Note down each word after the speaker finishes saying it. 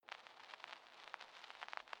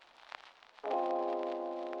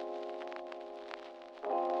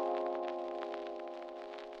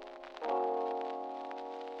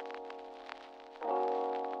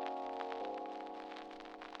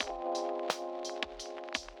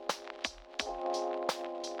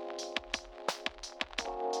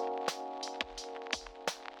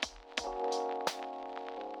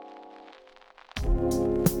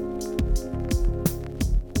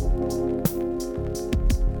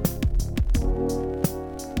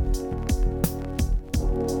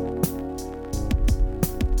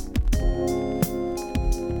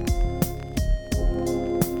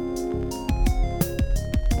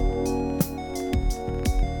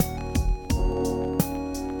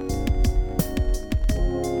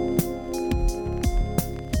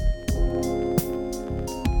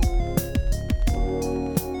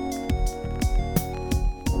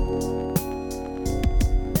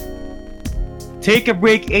Take a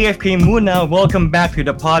break, AFK muna. Welcome back to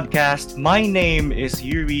the podcast. My name is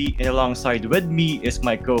Yuri, and alongside with me is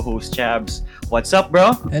my co-host Chabs. What's up,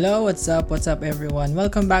 bro? Hello, what's up? What's up, everyone?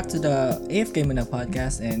 Welcome back to the AFK Muna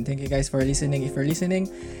podcast, and thank you guys for listening. If you're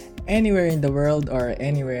listening anywhere in the world or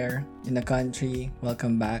anywhere in the country,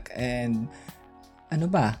 welcome back. And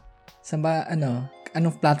ano ba? Saan ba,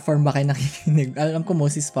 anong platform ba kayo nakikinig? Alam ko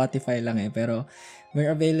mostly Spotify lang pero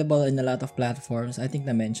we're available in a lot of platforms. I think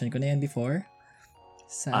na-mention ko na yan before.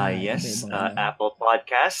 Yes, Apple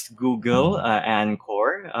Podcast, Google,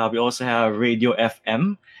 Anchor. We also have Radio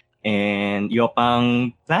FM and yung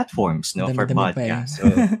pang platforms for podcasts.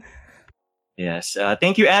 So, yes,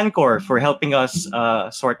 thank you Anchor for helping us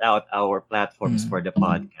sort out our platforms for the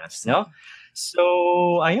podcast. No,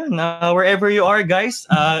 so ayun, wherever you are, guys,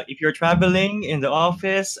 if you're traveling in the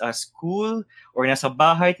office, school, or nasa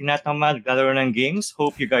bahay, tinatamad, naglalaro ng games,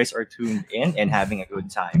 hope you guys are tuned in and having a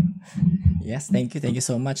good time. Yes, thank you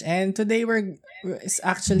so much. And today it's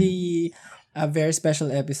actually a very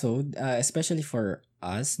special episode, especially for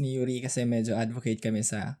us ni Yuri kasi medyo advocate kami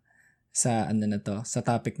sa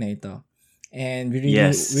topic na ito. And we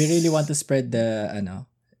really want to spread the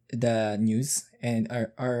news and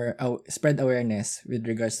our spread awareness with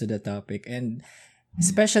regards to the topic, and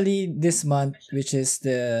especially this month, which is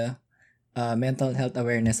the Mental Health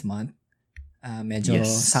Awareness Month. Medyo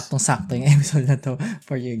saktong-sakto yung episode na to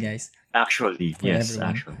for you guys. Actually, yes, everyone.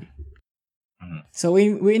 Actually. Mm-hmm. So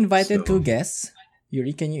we invited two guests.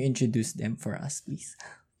 Yuri, can you introduce them for us, please?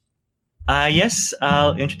 Yes,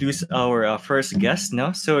 I'll introduce our first guest.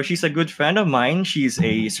 No, so she's a good friend of mine. She's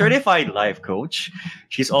a certified life coach.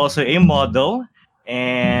 She's also a model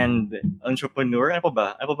and entrepreneur. Ano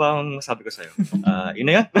ba ang masabi ko sa'yo? Yun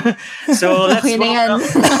na yan. So let's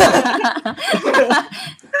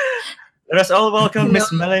let us all welcome Miss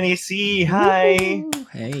Melanie C. Hi.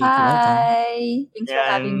 Hey. Hi. Thanks for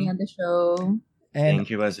having me on the show. And thank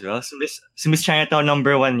you as well. So Miss Chinatown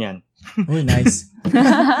number 1 yan. Oh, nice.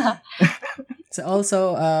 So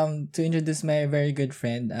also to introduce my very good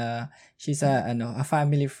friend, she's a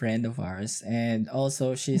family friend of ours, and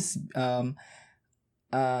also she's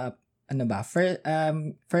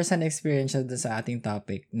first-hand experience sa ating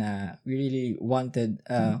topic na we really wanted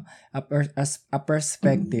a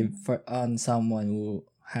perspective on someone who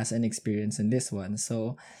has an experience in this one.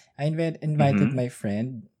 So I invited my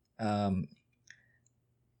friend.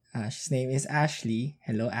 His name is Ashley.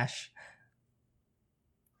 Hello, Ash.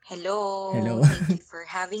 Hello. Thank you for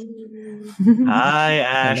having me. Hi,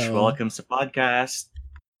 Ash. Hello. Welcome sa podcast.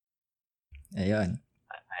 Ayun.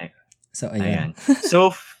 So, ayan.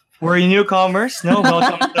 So, for newcomers,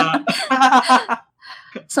 welcome to...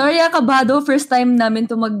 Sorry, kabado. First time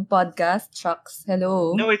namin to mag-podcast. Shucks.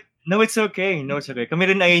 Hello. No, it's okay. Kami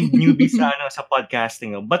rin ay newbie sa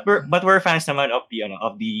podcasting. But we're fans naman of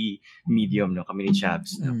the medium, kami ni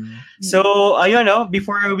Chabs. So,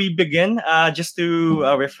 before we begin, just to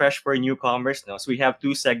refresh for newcomers, so we have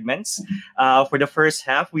 2 segments. For the first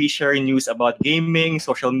half, we share news about gaming,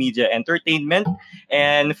 social media, entertainment,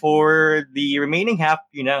 and for the remaining half,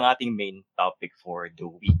 yun ang ating main topic for the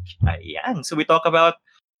week. Ayan. So we talk about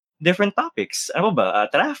different topics. Ano ba?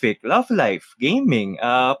 Traffic, love life, gaming,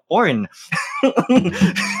 porn.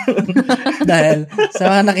 Dahil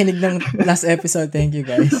sa mga nakinig ng last episode, thank you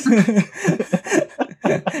guys.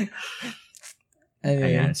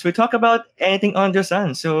 Anyway. Ayan. So we talk about anything under the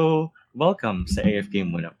sun. So welcome sa AFK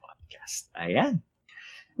Muna podcast. Ayan.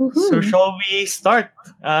 Woohoo. So shall we start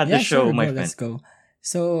the show, sure, my friend? Let's go.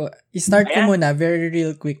 So, i-start ko muna, very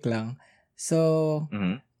real quick lang. So,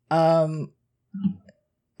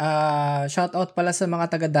 shout out pala sa mga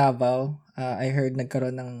taga Davao. I heard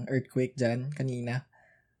nagkaroon ng earthquake dyan kanina.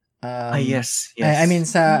 Yes. I mean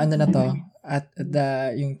sa at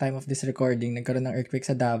yung time of this recording, nagkaroon ng earthquake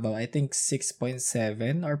sa Davao. I think 6.7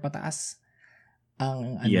 or pataas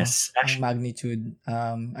ang ang magnitude.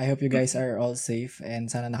 I hope you guys are all safe and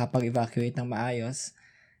sana nakapag-evacuate ng maayos.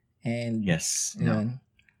 And yes. Yun.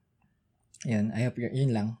 I hope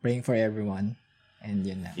yun lang. Praying for everyone. And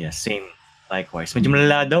yun lang. Yes, same. Likewise. Medyo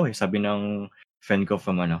malala daw sabi ng friend ko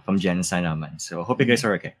from Jensa naman. So, hope you guys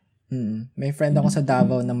are okay. May friend ako sa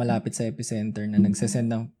Davao na malapit sa epicenter na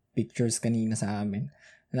nagsasend ng pictures kanina sa amin.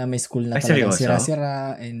 Na may school na talagang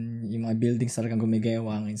sira-sira and yung mga buildings talagang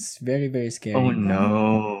gumigewang. It's very, very scary. Oh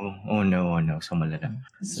no. So malala.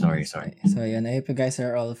 Sorry. So, yun. I hope you guys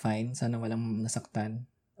are all fine. Sana walang nasaktan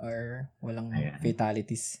or walang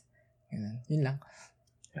fatalities. Yun lang.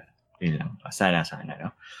 Sana, no?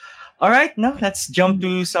 All right, now let's jump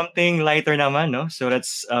to something lighter naman, no? So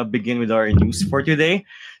let's begin with our news for today.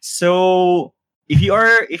 So if you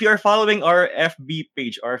are following our FB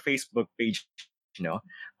page, our Facebook page,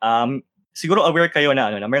 Siguro aware kayo na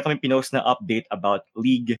meron kaming pinost na update about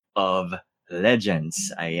League of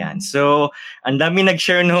Legends. Ayan. So, ang dami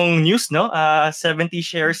nag-share nung news, no? 70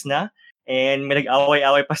 shares na. And may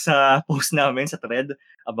nag-away-away pa sa post namin sa thread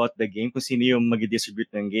about the game, kung sino yung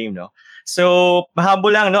mag-distribute ng game, no? So,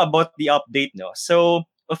 mahabol lang, no, about the update, no? So,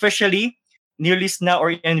 officially, nirelease na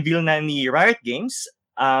or unveil na ni Riot Games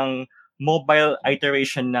ang mobile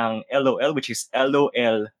iteration ng LOL, which is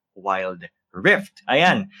LOL Wild Rift.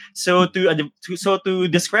 Ayan. So to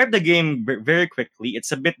describe the game very quickly,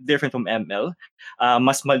 it's a bit different from ML.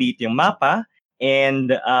 Mas maliit yung mapa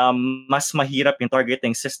and mas mahirap yung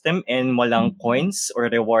targeting system and walang coins or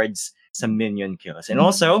rewards sa minion kills. And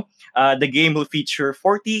also, the game will feature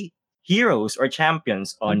 40 heroes or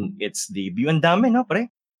champions on its debut. Ang dami, no,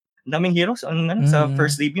 pre? Ang daming heroes on sa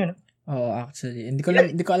first debut, no? Oh, actually. Hindi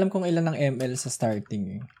ko alam kung ilan ang ML sa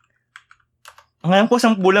starting eh. Ang alam ko,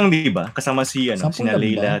 10 lang, di ba? Kasama si, sina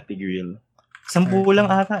Layla, Tigreal. 10 lang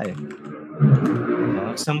ata eh.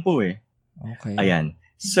 10 eh. Okay. Ayan.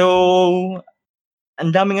 So, ang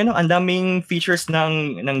daming features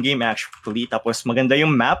ng game actually. Tapos maganda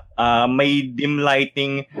yung map. May dim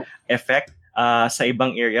lighting effect sa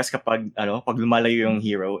ibang areas kapag pag lumalayo yung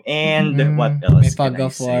hero. And what else? May fog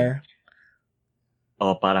of war.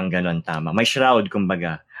 Oh, parang ganon, tama. May shroud,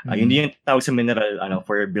 kumbaga. Yun yung tawag sa mineral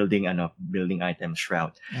for building item shroud.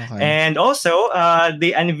 Okay. And also, they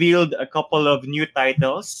unveiled a couple of new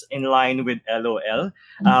titles in line with LOL.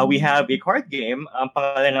 We have a card game. Ang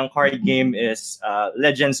pangalan ng card game is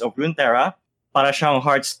Legends of Runeterra. Para siyang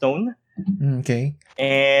Hearthstone. Okay.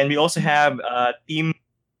 And we also have Team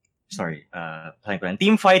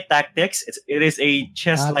Fight Tactics. It is a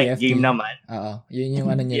chess-like game naman. Oo. Yun yung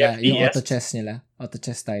nila, yung auto chess nila. Auto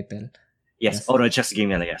chess title. Yes, auto chess game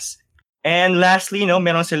nila, yes. And lastly,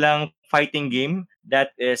 meron silang fighting game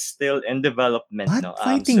that is still in development. What?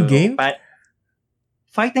 Fighting game?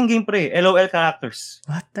 Fighting game, pre. LOL characters.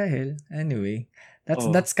 What the hell? Anyway,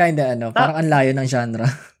 that's kinda parang ang layo ng genre.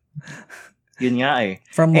 Yun nga eh.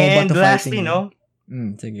 From MOBA to lastly, fighting.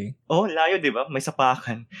 Sige. Oh, layo, di ba? May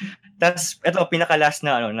sapakan. Tapos, ito, pinaka-last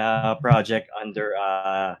na project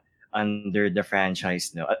under the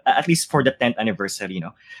franchise, at least for the 10th anniversary,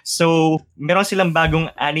 So, meron silang bagong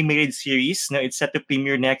animated series, it's set to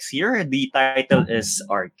premiere next year. The title is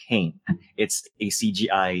Arcane. It's a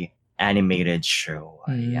CGI animated show.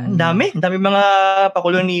 Ayan. Dami mga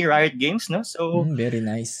pakulo ni Riot Games, So, very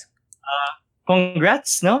nice.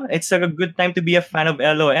 Congrats, It's a good time to be a fan of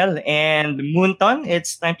LOL. And Moonton,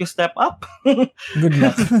 it's time to step up. Good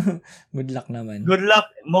luck. Good luck naman. Good luck,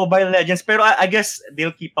 Mobile Legends. Pero I guess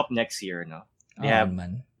they'll keep up next year, They have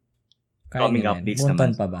man. coming updates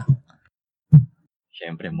Moonton naman. pa ba?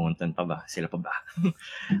 Siyempre, Moonton pa ba? Sila pa ba?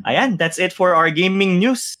 Ayan, that's it for our gaming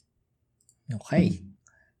news. Okay.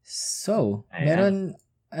 So, meron,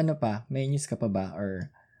 may news ka pa ba? Or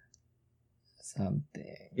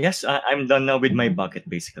something? Yes, I'm done now with my bucket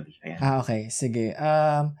basically. Ayan. Okay. Sige.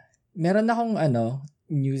 Meron akong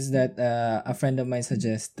news that a friend of mine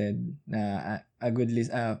suggested na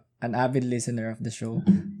an avid listener of the show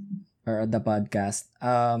or the podcast.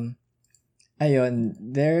 Ayun,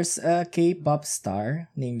 there's a K-pop star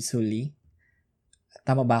named Sulli.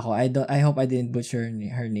 Tama ba ako? I hope I didn't butcher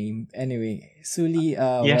her name. Anyway, Sulli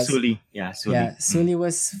Sulli. Yeah, Sulli. Yeah, Sulli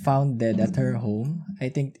was found dead at her home. I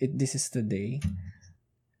think this is today.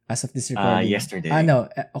 As of this recording. Yesterday. No,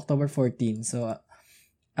 October 14. So,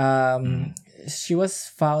 she was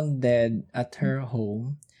found dead at her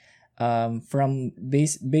home. From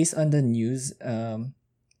based on the news,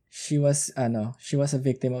 she was a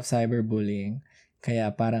victim of cyberbullying.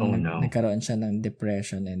 Kaya parang nagkaroon siya ng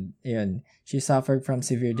depression and ayun, she suffered from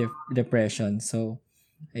severe depression. So,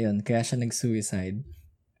 ayun, kaya siya nag-suicide.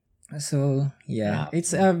 So, yeah,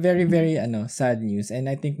 it's a very very sad news, and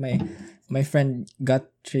I think my friend got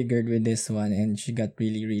triggered with this one and she got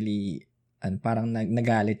really parang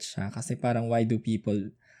nagalit siya kasi parang why do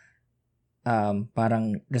people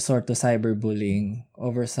parang resort to cyberbullying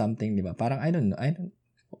over something, di ba? Parang I don't know.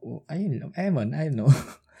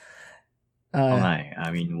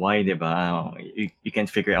 I mean, why, di ba? You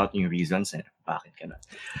can't figure out yung reasons bakit ka na.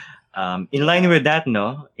 In line with that,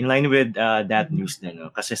 that news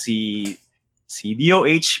na, kasi si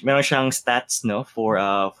DOH, meron siyang stats,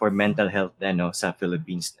 for mental health, sa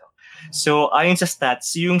Philippines, So, ayon sa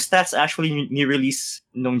stats, yung stats actually ni-release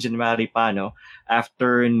nung January pa,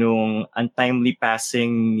 after nung untimely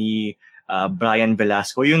passing ni Brian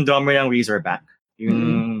Velasco, yung drummer ng Razorback,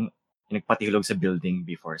 yung nagpatilog sa building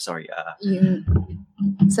before, sorry. Yung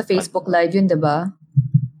sa Facebook Live yun, diba?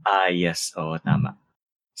 Yes, tama.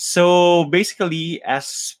 So, basically,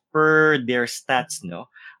 as per their stats,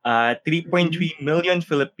 3.3 million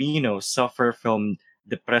Filipinos suffer from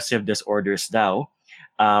depressive disorders daw,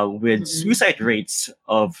 with suicide rates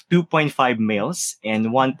of 2.5 males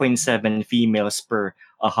and 1.7 females per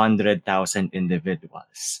 100,000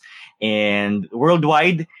 individuals. And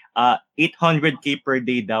worldwide, 800K per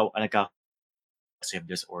day daw ang depressive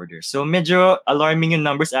disorders. So medyo alarming yung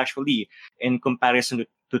numbers actually in comparison to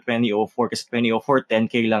 2004, kasi 2004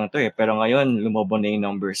 10K lang to pero ngayon lumobo na yung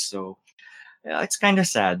numbers. So it's kind of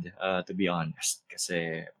sad, to be honest,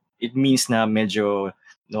 kasi it means na medyo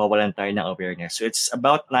nawawalan tayo ng awareness. So it's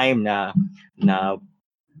about time na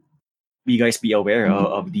you guys be aware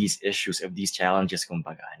of these issues, of these challenges,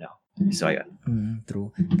 kumbaga, So ayun.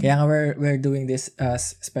 True. Kaya nga we're doing this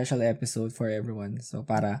special episode for everyone. So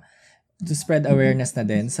para to spread awareness na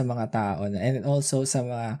din sa mga tao and also sa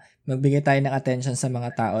mga magbigay tayo ng attention sa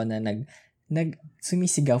mga tao na nag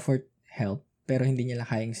sumisigaw for help pero hindi nila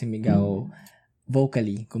kayang sumigaw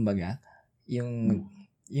vocally, kumbaga. Yung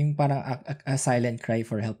parang a silent cry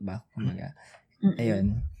for help ba, kumbaga.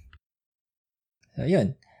 Ayun. So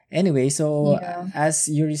yun. Anyway, so as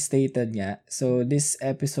Yuri stated nga, so this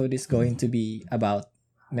episode is going to be about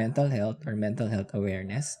mental health or mental health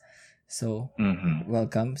awareness. So,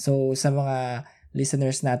 welcome. So, sa mga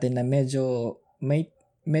listeners natin na medyo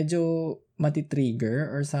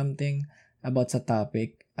matitrigger or something about sa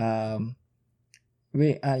topic,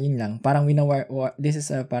 yun lang. Parang this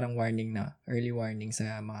is a parang warning na, early warning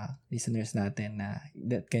sa mga listeners natin na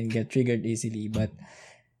that can get triggered easily. But,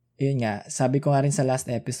 yun nga, sabi ko nga rin sa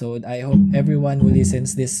last episode, I hope everyone who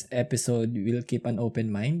listens this episode will keep an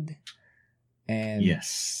open mind. And,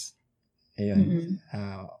 yes. Ayun.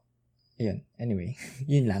 Ayun. Anyway,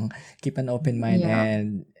 yun lang. Keep an open mind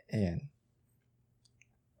and ayun.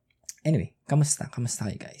 Anyway, kamusta? Kamusta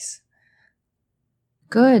kayo guys?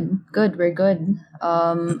 Good. We're good.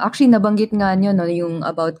 Actually, nabanggit nga nyo, yung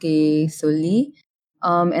about kay Sully,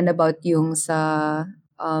 and about yung sa,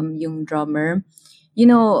 yung drummer.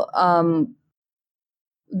 Dun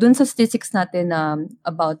sa statistics natin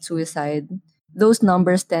about suicide, those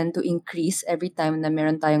numbers tend to increase every time na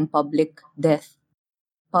meron tayong public death.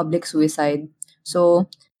 Public suicide. So,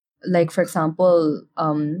 like for example,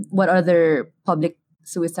 what other public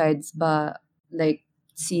suicides ba, like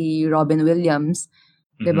si Robin Williams,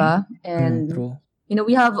 diba? And true.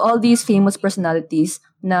 We have all these famous personalities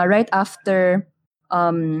na right after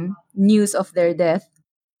news of their death,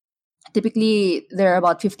 typically there are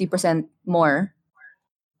about 50% more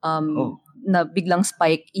na biglang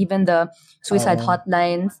spike. Even the suicide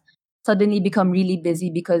hotlines suddenly become really busy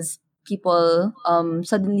because people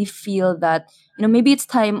suddenly feel that, maybe it's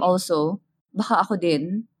time also. Baka ako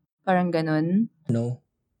din. Parang ganun. No.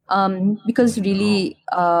 Because really,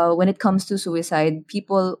 when it comes to suicide,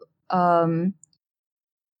 people, alam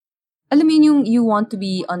mo yun, you want to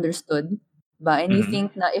be understood. Ba? And you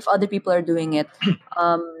think na if other people are doing it,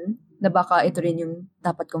 na baka ito rin yung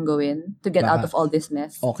dapat kong gawin to get out of all this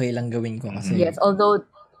mess. Okay lang gawin ko kasi. Yes, although,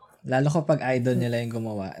 lalo kapag idol nila yung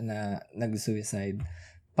gumawa na nag-suicide.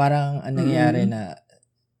 Parang anong nangyari na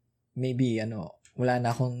maybe wala na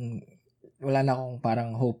akong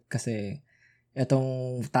parang hope kasi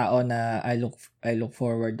itong tao na I look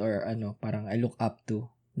forward or parang I look up to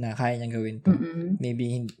na kaya niyang gawin to.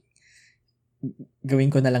 Maybe gawin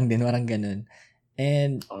ko na lang din, parang ganun.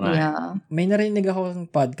 And may narinig ako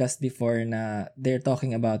ng podcast before na they're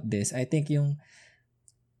talking about this. I think yung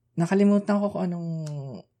nakalimutan ko kung anong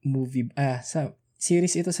movie sa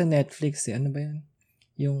series ito sa Netflix Ano ba yun?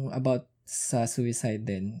 Yung about sa suicide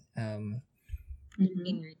din. Ano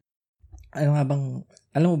nga bang,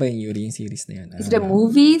 alam mo ba yung Yuri, yung series na yun? Is it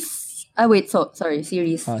movies? Sorry,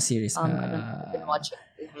 series. Oh, series. I've been watching.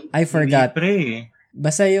 I forgot.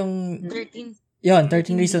 Basta yung 13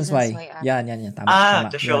 Reasons Why. Yan.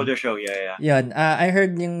 Tama. The show. Yeah. Yan. I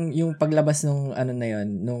heard yung paglabas nung na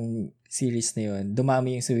yun, nung series na yun,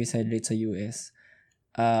 dumami yung suicide rate sa US.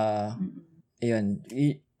 Ayun.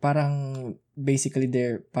 Parang, basically,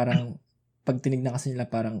 parang, pag tinignan kasi nila,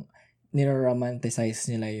 parang, niro-romanticize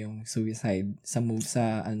nila yung suicide sa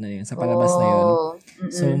sa palabas na yun.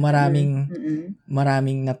 So,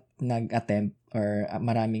 maraming nag-attempt or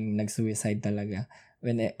maraming nag-suicide talaga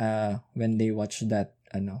when they watch that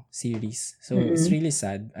series. So, it's really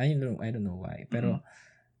sad. I don't know why. Pero,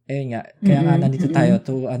 ayun nga, kaya nga nandito tayo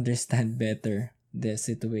to understand better the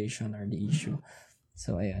situation or the issue.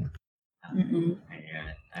 So, ayan.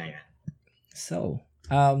 Ayan. So,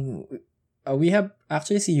 we have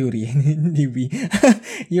actually si Yuri, hindi we.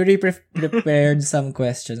 Yuri prepared some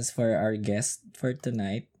questions for our guest for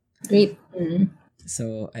tonight. Great.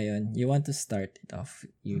 So, ayun, you want to start it off,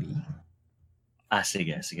 Yuri?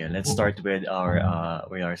 Sige, sige. Let's start with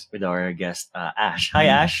our guest, Ash.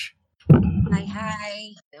 Hi, Ash.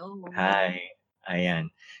 Hi. Hello. Hi.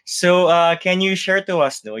 Ayan. So, can you share to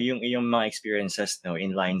us yung mga experiences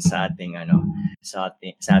in line sa ating sa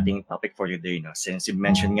ating topic for today, since you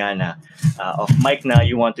mentioned nga na off mic na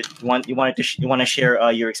you want to share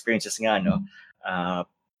your experiences nga uh,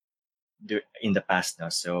 in the past,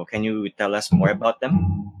 so can you tell us more about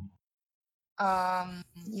them?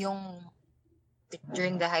 Yung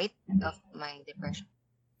during the height of my depression.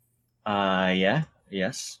 Yeah.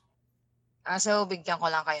 Yes. So bigyan ko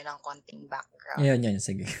lang kayo ng konting background. Yan,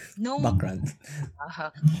 sige. No. Background.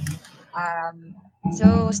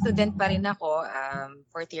 So student pa rin ako,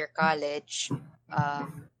 fourth year college.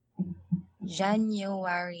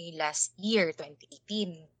 January last year,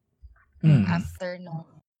 2018. After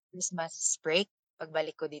no Christmas break,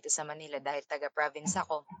 pagbalik ko dito sa Manila dahil taga-province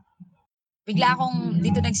ako, bigla akong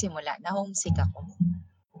dito nagsimula, na homesick ako.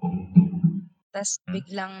 Tapos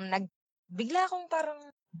bigla akong parang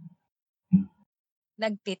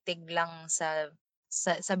nagtitig lang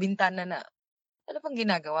sa bintana na ano pang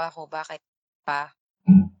ginagawa ko, bakit pa?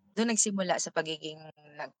 Doon nagsimula sa pagiging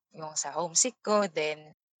yung sa homesick ko,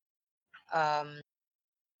 then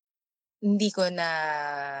hindi ko na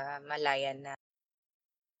malayan na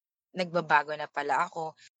nagbabago na pala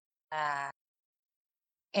ako.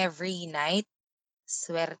 Every night,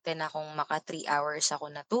 swerte na kung maka 3 hours ako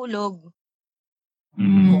natulog.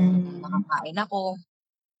 Kung nakakain ako.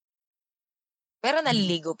 Pero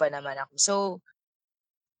naliligo pa naman ako. So,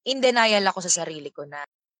 in denial ako sa sarili ko na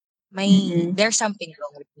there's something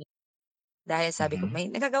wrong with me. Dahil sabi ko, may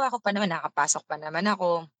nagagawa ko pa naman, nakapasok pa naman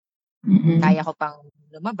ako. Kaya ko pang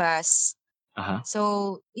lumabas.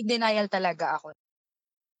 So, in denial talaga ako.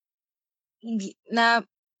 Hindi,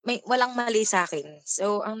 walang mali sa akin.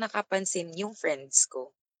 So, ang nakapansin, yung friends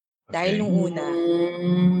ko. Dahil nung una,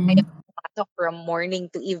 kaya pumasok from morning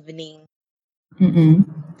to evening.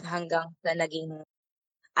 Hanggang sa naging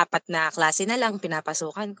 4 na klase na lang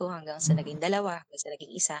pinapasukan ko, hanggang sa naging 2, hanggang sa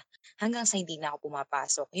naging 1, hanggang sa hindi na ako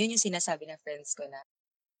pumapasok. Yun yung sinasabi ng friends ko na,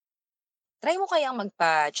 try mo kayang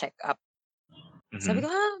magpa-check up. Sabi ko,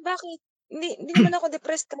 bakit? Hindi naman ako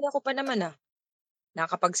depressed, kaya ko pa naman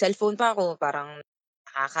nakakapag-cellphone pa ako, parang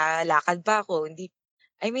nakakalakad pa ako.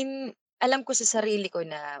 Alam ko sa sarili ko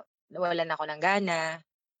na nawalan ako ng gana.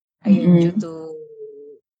 Due to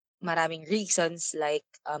maraming reasons like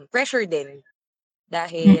pressure din.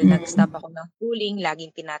 Dahil nag-stop ako ng schooling,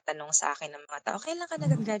 laging tinatanong sa akin ng mga tao, kailan ka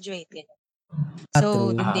nag-graduate?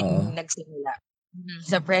 So, doon din nagsimula.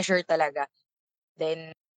 Sa pressure talaga.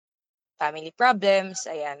 Then, family problems,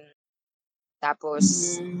 ayan.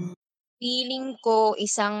 Tapos, feeling ko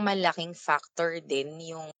isang malaking factor din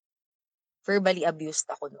yung verbally abused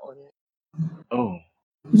ako noon. Oh.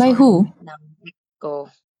 By who? Ng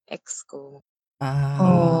ex ko.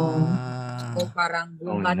 So, parang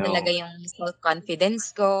talaga yung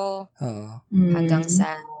self-confidence ko. Hanggang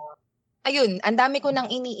sa, ayun, ang dami ko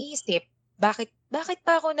nang iniisip. Bakit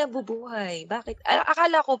pa ako nabubuhay?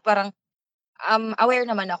 Akala ko parang, aware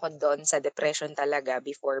naman ako doon sa depression talaga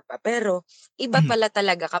before pa. Pero, iba pala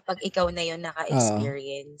talaga kapag ikaw na yun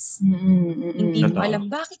naka-experience. Hindi mo alam,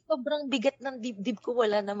 bakit sobrang bigat ng dibdib ko?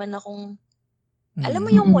 Wala naman akong, alam mo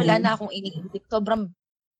yung wala na akong iniisip. Sobrang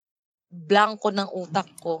blanco ng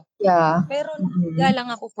utak ko. Yeah. Pero nakahiga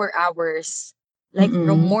lang ako for hours. Like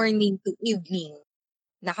from morning to evening.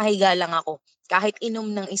 Nakahiga lang ako. Kahit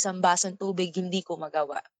inom ng 1 basong tubig, hindi ko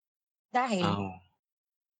magawa. Dahil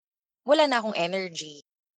wala na akong energy.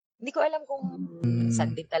 Hindi ko alam kung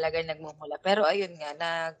saan din talaga nagmumula. Pero ayun nga,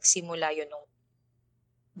 nagsimula yun nung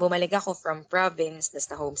bumalik ako from province, tas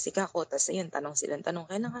na homesick ako, tas ayun, tanong,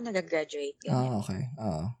 kailan ka nag-graduate? Okay.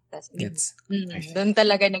 Tas, doon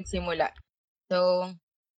talaga nagsimula. So,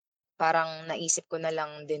 parang naisip ko na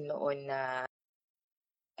lang din noon na,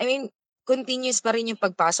 continuous pa rin yung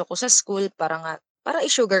pagpasok ko sa school, para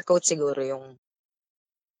i-sugarcoat siguro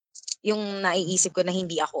yung naiisip ko na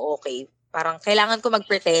hindi ako okay. Parang kailangan ko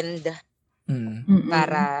mag-pretend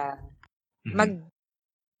para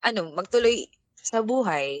magtuloy sa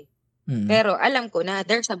buhay. Pero alam ko na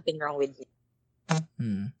there's something wrong with me.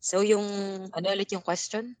 So yung, ulit yung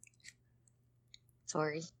question?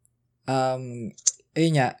 Sorry.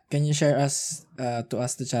 Ayun nga, can you share to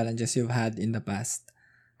us the challenges you've had in the past?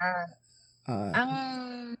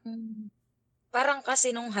 Parang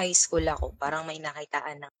kasi nung high school ako, parang may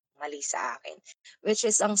nakitaan ng mali sa akin. Which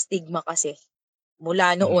is ang stigma kasi,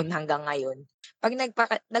 mula noon hanggang ngayon. Pag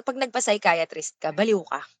nagpa-psychiatrist ka, baliw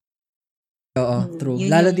ka. Oo, true.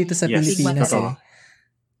 Lalo dito sa Pilipinas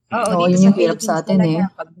Oo, dito sa Pilipinas sa atin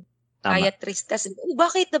talaga. Pag psychiatrist kasi,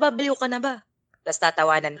 bakit nababaliw ka na ba? tas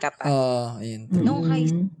tatawanan ka pa. Ayun. Nung high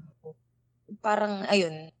school, parang,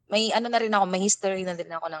 ayun, may ano na rin ako, may history na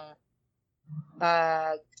din ako ng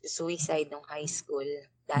pag-suicide nung high school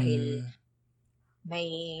dahil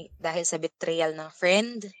dahil sa betrayal ng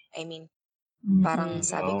friend. I mean, parang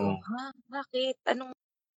sabi ko, bakit? Anong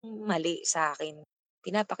mali sa akin?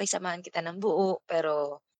 Pinapakisamahan kita ng buo,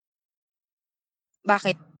 pero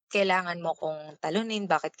bakit kailangan mo kong talunin?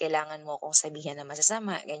 Bakit kailangan mo kong sabihan na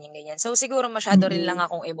masasama? Ganyan. So, siguro masyado rin lang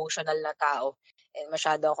akong emotional na tao. And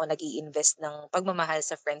masyado ako nag-i-invest ng pagmamahal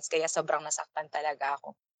sa friends. Kaya sobrang nasaktan talaga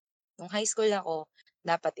ako. Nung high school ako,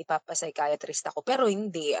 dapat ipapa-psychiatrist ako. Pero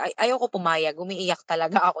hindi. Ayoko pumayag. Umiiyak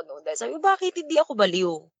talaga ako noon. Dahil sabi, bakit hindi ako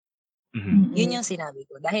baliw? Yun yung sinabi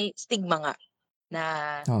ko. Dahil stigma nga na,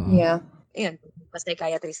 yun,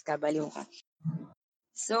 pa-psychiatrist ka, baliw ka.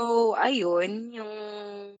 So, ayun, yung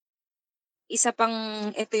isa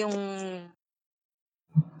pang, ito yung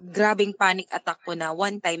grabing panic attack ko na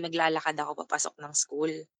one time naglalakad ako papasok ng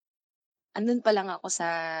school. Andun pa lang ako sa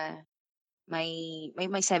may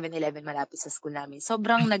 7-Eleven malapit sa school namin.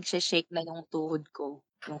 Sobrang nagshe-shake na yung tuhod ko,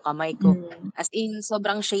 yung kamay ko. As in,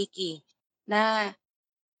 sobrang shaky. Na,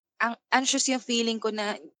 ang anxious yung feeling ko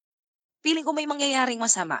may mangyayaring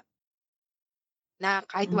masama. Na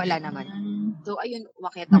kahit wala naman. So, ayun,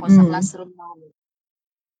 umakyat ako sa classroom namin.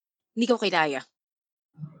 Hindi ko kinaya.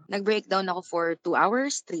 Nag-breakdown ako for 2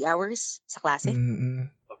 hours, 3 hours sa klase.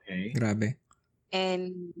 Okay. Grabe.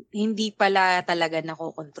 And hindi pala talaga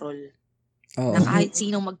nakokontrol. Na kahit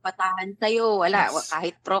sinong magpatahan sa'yo, wala.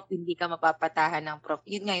 Kahit prof, hindi ka mapapatahan ng prof.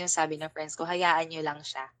 Yun nga yung sabi ng friends ko, hayaan nyo lang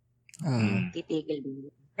siya. Titigil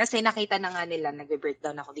din. Kasi nakita na nga nila,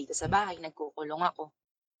 nag-breakdown ako dito sa bahay, nagkukulong ako.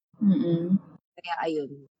 Kaya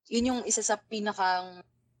ayun. Yun yung isa sa pinakang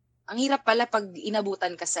ang hirap pala pag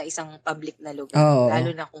inabutan ka sa isang public na lugar.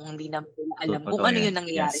 Lalo na kung hindi naman alam kung ano yung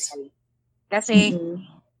nangyayari sa'yo. Kasi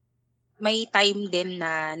may time din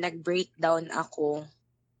na nag-breakdown ako.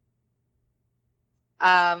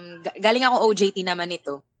 Galing ako OJT naman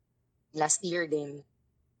ito. Last year din.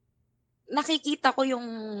 Nakikita ko yung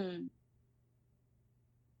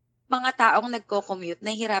mga taong nagko-commute,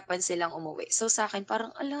 nahihirapan silang umuwi. So sa akin,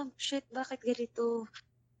 parang, shit, bakit ganito?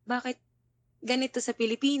 Bakit ganito sa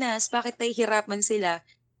Pilipinas? Bakit nahihirapan sila?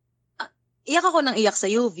 Iyak ako ng iyak sa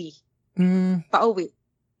UV. Pauwi.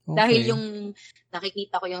 Okay. Dahil yung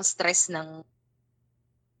nakikita ko yung stress ng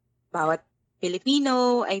bawat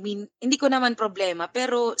Pilipino. I mean, hindi ko naman problema.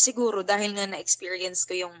 Pero siguro dahil nga na-experience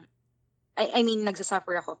ko yung, I mean,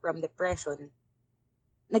 nagsasuffer ako from depression.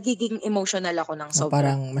 Nagiging emotional ako ng sobra.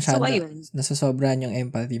 Parang masyado, nasasobrahan yung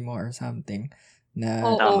empathy mo or something na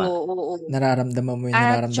nararamdaman mo yung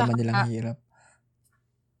nararamdaman nilang hirap.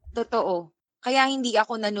 Totoo. Kaya hindi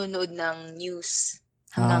ako nanonood ng news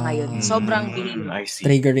hanggang ngayon. Sobrang bihira.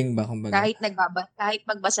 Triggering ba kumbaga? Kahit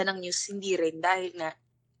magbasa ng news, hindi rin. Dahil nga,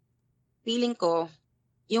 feeling ko,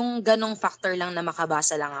 yung ganong factor lang na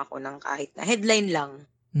makabasa lang ako ng kahit na headline lang,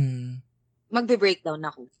 magbe-breakdown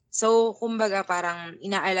ako. So, kumbaga parang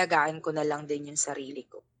inaalagaan ko na lang din yung sarili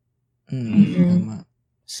ko. Tama.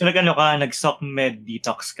 So, nag-SOCMED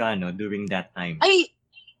detox ka, no, during that time? Ay,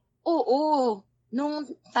 oo. Nung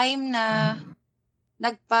time na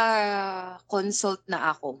nagpa-consult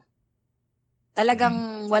na ako,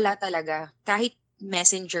 talagang wala talaga. Kahit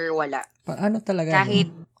messenger, wala. Ano talaga?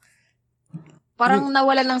 Kahit, parang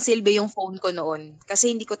nawala ng silbi yung phone ko noon.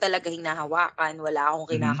 Kasi hindi ko talaga hinahawakan. Wala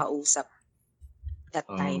akong kinakausap that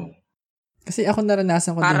time. Kasi ako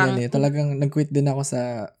naranasan ko din yan eh. Talagang nag-quit din ako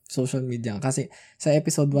sa social media. Kasi sa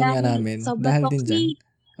episode 1 nga namin, dahil din dyan.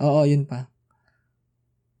 Oo, yun pa.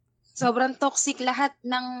 Sobrang toxic lahat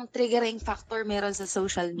ng triggering factor meron sa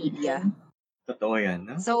social media. Totoo yan,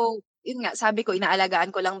 no? So, yun nga, sabi ko,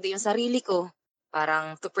 inaalagaan ko lang din yung sarili ko.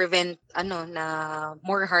 Parang to prevent, na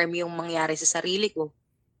more harm yung mangyari sa sarili ko.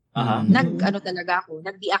 Talaga ako,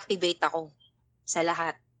 nag-deactivate ako sa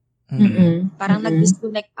lahat. Parang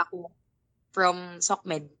nag-disconnect ako from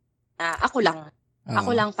SOCMED. Ako lang.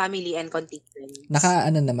 Ako lang, family and contact friends.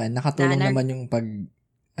 Nakatulong naman yung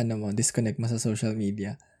disconnect mo sa social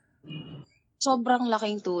media. Sobrang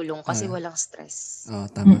laking tulong kasi walang stress.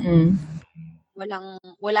 Tama.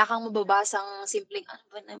 Wala kang mababasang simpleng,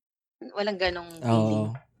 walang ganong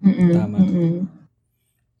feeling. Tama.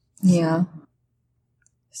 Yeah.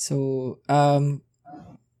 So,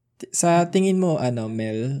 sa tingin mo,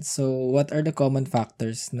 Mel, so what are the common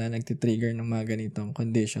factors na nagtitrigger ng mga ganitong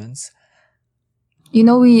conditions? You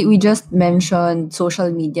know, we just mentioned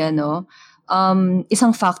social media, no?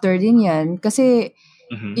 Isang factor din yan. Kasi,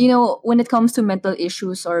 you know, when it comes to mental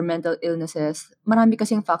issues or mental illnesses, marami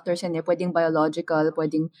kasing factors yan eh. Pwedeng biological,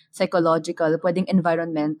 pwedeng psychological, pwedeng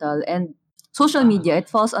environmental. And social media,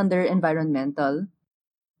 it falls under environmental,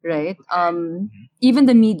 right? Even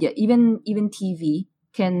the media, even TV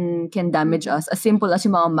can damage us. As simple as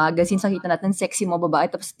yung mga magazines, nakita natin sexy mga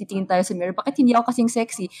babae, tapos titingin tayo sa mirror, bakit hindi ako kasing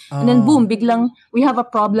sexy? And then boom, biglang we have a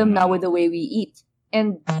problem now with the way we eat.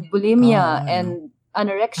 And bulimia and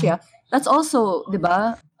anorexia, that's also, di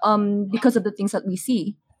ba, because of the things that we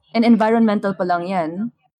see. And environmental pa lang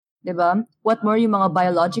yan. Di ba? What more yung mga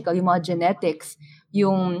biological, yung mga genetics,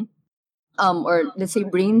 yung or let's say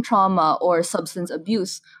brain trauma or substance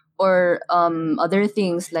abuse or other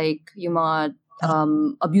things like yung mga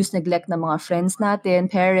abuse, neglect ng mga friends natin,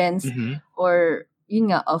 parents, or yun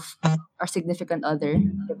nga, of our significant other,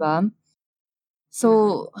 diba?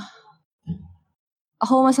 So,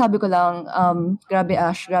 ako masabi ko lang, grabe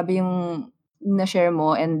Ash, grabe yung na-share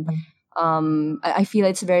mo, and I feel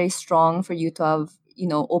it's very strong for you to have,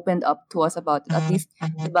 opened up to us about it. At least,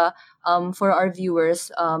 diba, for our viewers,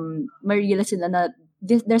 ma-realize sila na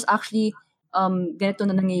there's actually ganito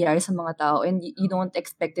na nangyayari sa mga tao, and you don't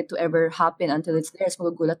expect it to ever happen until it's there. So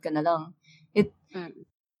magugulat ka na lang.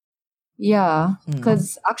 Yeah,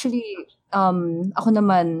 because actually, ako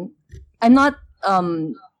naman, I'm not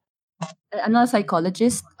a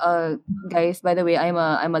psychologist, guys. By the way,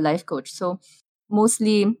 I'm a life coach. So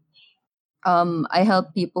mostly, I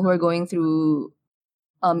help people who are going through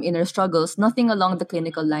inner struggles. Nothing along the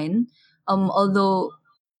clinical line. Although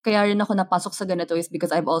kaya rin ako napasok sa ganito is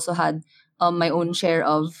because I've also had my own share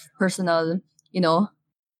of personal,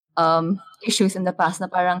 issues in the past. Na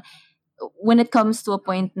parang when it comes to a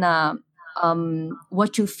point na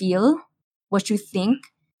what you feel, what you think,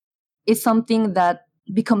 is something that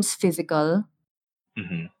becomes physical,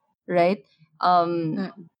 right? Yung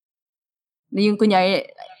kunyari,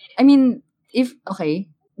 I mean,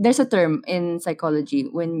 there's a term in psychology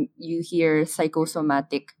when you hear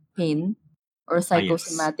psychosomatic pain or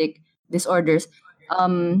psychosomatic disorders.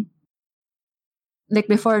 Like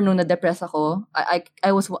before, nung na-depress ako, I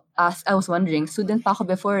was wondering, student pa ako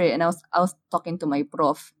before and I was talking to my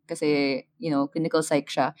prof kasi, clinical psych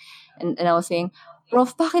siya. And I was saying,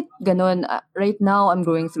 Prof, bakit ganun? Right now, I'm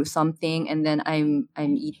going through something and then I'm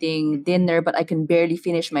eating dinner but I can barely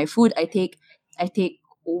finish my food. I take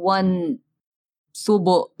one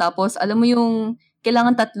subo. Tapos, alam mo yung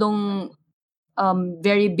kailangan 3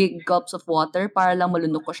 very big gulps of water para lang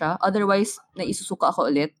malunok ko siya. Otherwise, naisusuka ako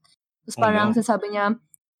ulit. Tapos parang sasabi niya,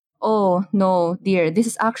 oh, no, dear. This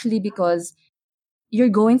is actually because you're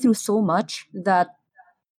going through so much that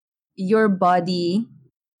your body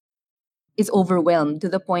is overwhelmed to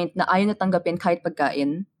the point na ayaw na tanggapin kahit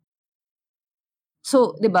pagkain.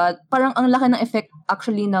 So, 'di ba? Parang ang laki ng effect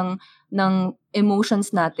actually ng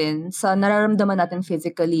emotions natin sa nararamdaman natin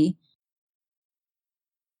physically.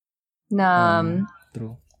 Na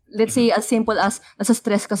true. Let's say as simple as nasa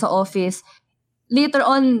stress ka sa office. Later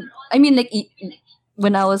on, I mean like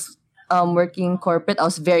when I was working corporate, I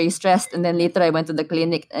was very stressed, and then later I went to the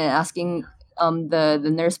clinic asking the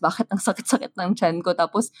nurse bakit ang sakit-sakit ng tiyan ko,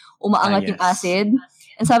 tapos umaangat yung acid.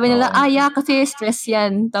 And sabi nila, yeah, kasi stress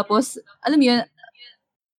yan. Tapos, alam mo yun,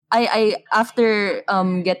 I after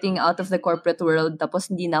getting out of the corporate world, tapos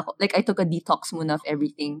hindi na ako, like I took a detox muna of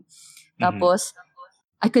everything. Tapos,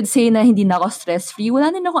 I could say na hindi na ako stress-free.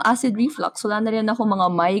 Wala na rin ako acid reflux. Wala na rin ako mga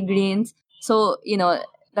migraines. So,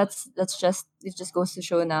 that's just, it just goes to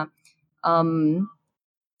show na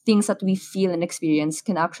things that we feel and experience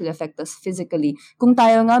can actually affect us physically. Kung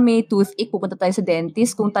tayo nga may toothache, pupunta tayo sa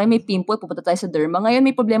dentist. Kung tayo may pimple, pupunta tayo sa derma. Ngayon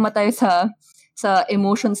may problema tayo sa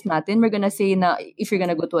emotions natin. We're gonna say na if you're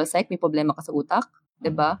gonna go to a psych, may problema ka sa utak, 'di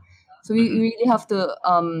ba? So we really have to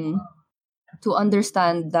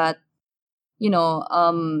understand that,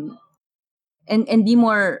 and be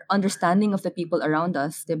more understanding of the people around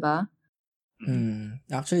us, 'di ba?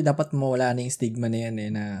 Actually, dapat mawala na yung stigma na yan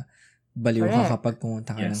na baliw ka kapag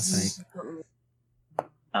pumunta ka ng psych.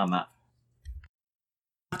 Tama.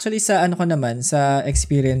 Actually, sa sa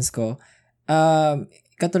experience ko,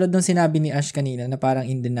 katulad nung sinabi ni Ash kanina na parang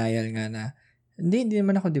in denial nga na, hindi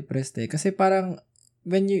naman ako depressed Kasi parang,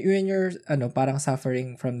 when you're, parang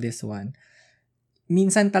suffering from this one,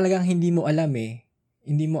 minsan talagang hindi mo alam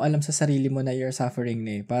Hindi mo alam sa sarili mo na you're suffering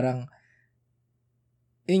Parang,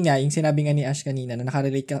 yun nga, yung sinabi nga ni Ash kanina, na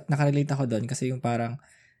nakarelate ako doon kasi yung parang,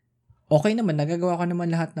 okay naman, nagagawa ko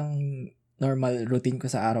naman lahat ng normal routine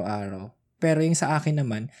ko sa araw-araw. Pero yung sa akin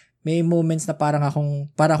naman, may moments na parang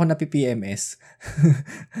ako napi-PMS.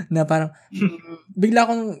 Na parang,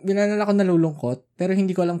 bigla na ako nalulungkot, pero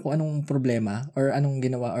hindi ko alam kung anong problema or anong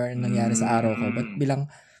ginawa or nangyari sa araw ko. But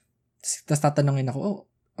bilang, tas tatanungin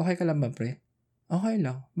ako, okay ka lang ba, pre? Okay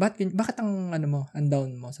lang. Bakit ang ang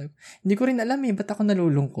down mo? Sabi ko, hindi ko rin alam ba't ako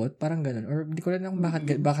nalulungkot? Parang ganun. Or hindi ko rin alam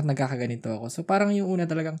bakit nagkakaganito ako. So parang yung una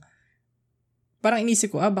talagang, parang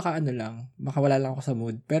inisip ko, baka baka wala lang ako sa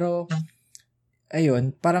mood. Pero,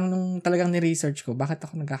 ayun, parang nung talagang ni-research ko, bakit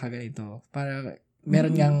ako nagkakaganito?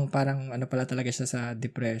 Meron ngang parang pala talaga siya sa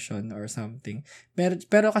depression or something.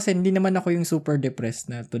 Pero kasi hindi naman ako yung super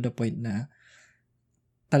depressed na to the point na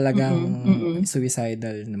talagang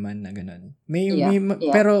suicidal naman na ganun.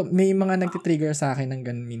 Pero may mga nagtitrigger sa akin ng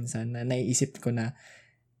ganun minsan na naiisip ko na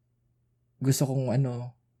gusto kong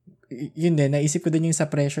yun din, naisip ko din yung sa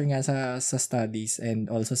pressure nga sa studies and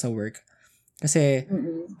also sa work. Kasi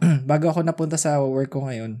bago ako napunta sa work ko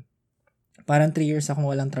ngayon, parang 3 years akong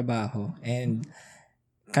walang trabaho and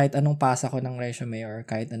kahit anong pasa ko ng resume or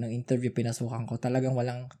kahit anong interview pinasukan ko, talagang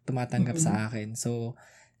walang tumatanggap sa akin. So,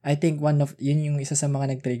 I think yun yung isa sa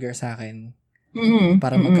mga nag-trigger sa akin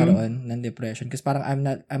para magkaroon ng depression. Kasi parang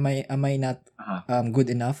am I not good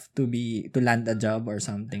enough to land a job or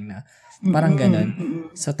something na parang ganun.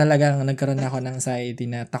 So talagang nagkaroon na ako ng anxiety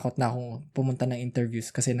na takot na akong pumunta ng interviews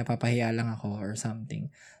kasi napapahiya lang ako or something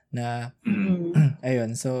na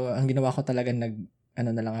ayun. So ang ginawa ko talaga na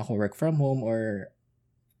lang ako, work from home or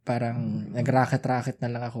parang nag-racket-racket na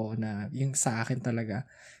lang ako na yung sa akin talaga.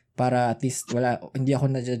 Para at least hindi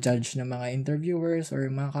ako na-judge ng mga interviewers or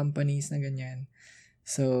mga companies na ganyan.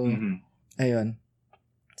 So, ayun.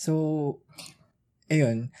 So,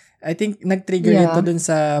 ayun. I think nag-trigger ito dun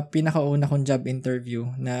sa pinakauna kong job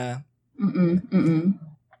interview na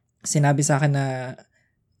sinabi sa akin na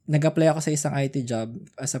nag-apply ako sa isang IT job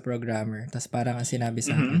as a programmer. Tapos parang ang sinabi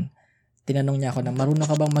sa akin, tinanong niya ako na, marunong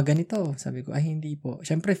ka bang magganito? Sabi ko, hindi po.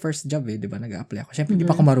 Siyempre, first job di ba? Nag-a-apply ako. Siyempre, hindi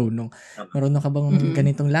pa ako marunong. Marunong ka bang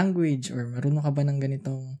ganitong language? Or marunong ka ba ng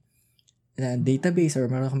ganitong database? Or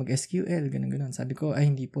marunong ka mag-SQL? Ganun. Sabi ko,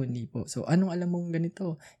 hindi po. So, anong alam mong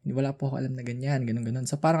ganito? Wala po ako alam na ganyan. Ganun.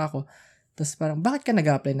 So, parang ako, tapos parang, bakit ka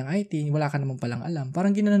nag-a-apply ng IT? Wala ka naman palang alam.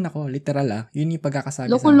 Parang ginanon ako, literal Yun yung pagkakasabi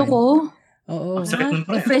sa akin. Loko-loko? Oo.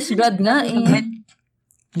 Fresh grad nga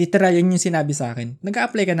Literal, yun yung sinabi sa akin.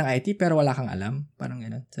 Nag-a-apply ka ng IT pero wala kang alam. Parang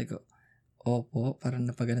gano'n. Sabi ko, opo, parang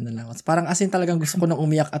napagano'n na lang ako. Parang as in talagang gusto ko nang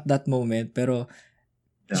umiyak at that moment. Pero,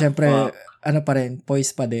 syempre, pa rin,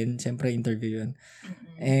 poise pa din. Syempre, interview yun.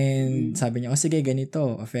 And sabi niya, sige, ganito,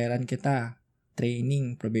 offeran kita.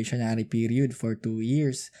 Training, probationary period for 2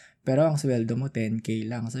 years. Pero ang sweldo mo, 10K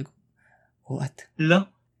lang. Sabi ko, what?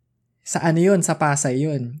 Sa yun? Sa Pasay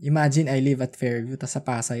yun. Imagine, I live at Fairview, tas sa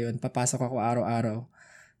Pasay yun. Papasok ako araw-araw.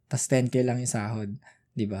 Tas 10K lang yung sahod.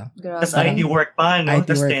 Diba? Tas IT work pa, no? IT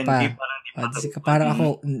Tas work 10K pa. Parang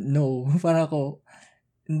ako, no. Parang ako,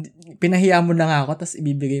 pinahiya mo na nga ako, tas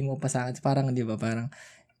ibibigay mo pa sa akin. Parang, di ba? Parang,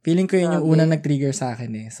 feeling ko yun yung unang nag-trigger sa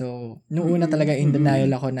akin So, nung una talaga in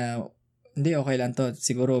denial ako na, hindi, okay lang to.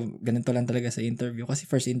 Siguro, ganito lang talaga sa interview. Kasi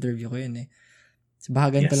first interview ko yun So,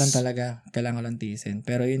 baka ganito lang talaga, kailangan ko lang tiisin.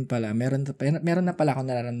 Pero yun pala, meron na pala ako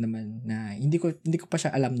nararamdaman na hindi ko pa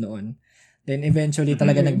siya alam noon. Then eventually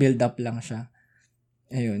talaga nag-build up lang siya.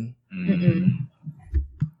 Ayun.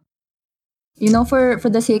 You know, for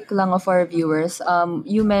the sake lang of our viewers,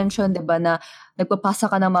 you mentioned, 'di ba, na nagpapasa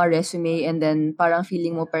ka ng mga resume and then parang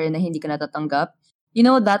feeling mo pa rin na hindi ka natatanggap. You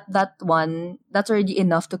know, that's already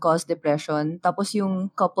enough to cause depression. Tapos yung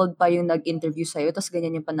coupled pa yung nag-interview sa'yo, tapos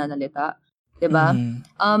ganyan yung pananalita. 'Di ba?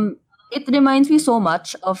 It reminds me so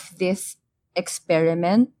much of this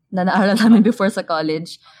experiment na naaral namin before sa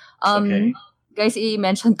college. Guys,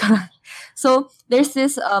 i-mention ka lang. So, there's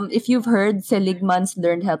this, if you've heard Seligman's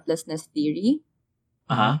learned helplessness theory.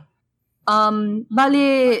 Bali,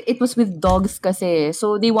 it was with dogs kasi.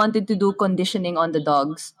 So, they wanted to do conditioning on the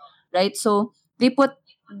dogs. Right? So, they put,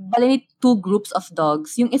 bali, 2 groups of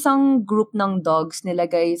dogs. Yung isang group ng dogs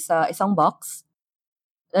nilagay sa isang box.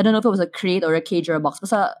 I don't know if it was a crate or a cage or a box.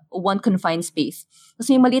 Basta one confined space. Tapos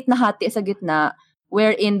may maliit na hati sa gitna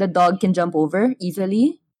wherein the dog can jump over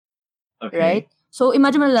easily. Okay. Right? So,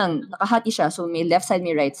 imagine mo lang, nakahati siya. So, may left side,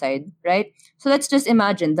 may right side. Right? So, let's just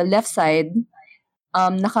imagine, the left side,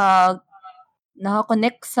 naka-connect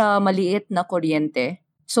sa maliit na kuryente.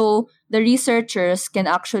 So, the researchers can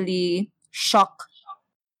actually shock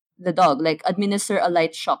the dog, like administer a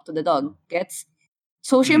light shock to the dog. Gets?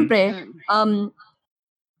 So, syempre,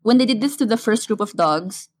 when they did this to the first group of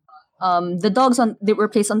dogs, the dogs, they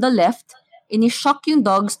were placed on the left. Ini-shock yung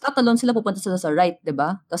dogs, tatalon sila, pupunta sila sa right,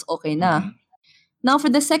 diba? Tapos okay na. Now,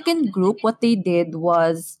 for the second group, what they did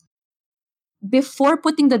was, before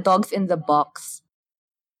putting the dogs in the box,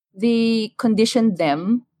 they conditioned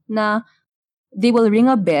them na they will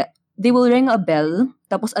ring a bell,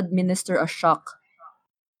 tapos administer a shock.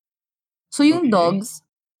 So yung dogs,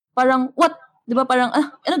 parang, what? Di ba parang,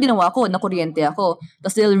 ano ginawa ko? Nakuryente ako.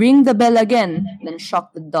 Tapos they'll ring the bell again, then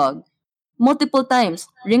shock the dog. Multiple times,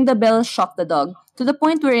 ring the bell, shock the dog. To the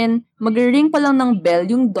point wherein, mag-ring pa lang ng bell,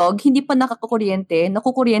 yung dog, hindi pa nakakakuryente,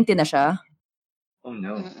 nakukuryente na siya. Oh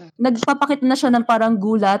no. Nagpapakita na siya ng parang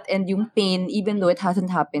gulat and yung pain even though it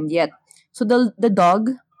hasn't happened yet. So the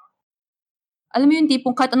dog, alam mo yung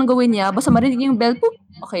tipong kahit anong gawin niya, basta marinig yung bell, poop,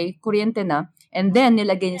 okay, kuryente na. And then,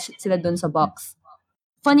 nilagay sila dun sa box.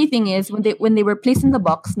 Funny thing is, when they were placed in the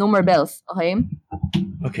box, no more bells, okay?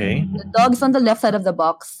 Okay. The dog's on the left side of the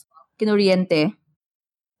box, kinuryente.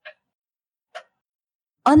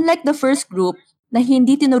 Unlike the first group, na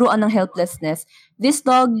hindi tinuruan ng helplessness, these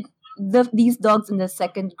dogs in the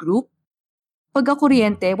second group, pagka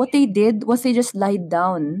kuryente, what they did was they just lied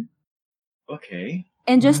down. Okay.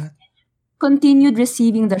 And just continued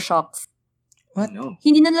receiving the shocks. What? No.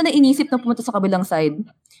 Hindi na nila inisip na pumunta sa kabilang side.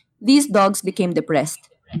 These dogs became depressed.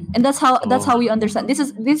 And that's how we understand.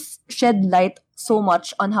 This shed light so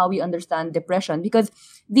much on how we understand depression, because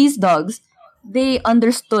these dogs, they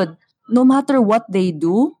understood no matter what they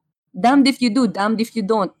do, damned if you do, damned if you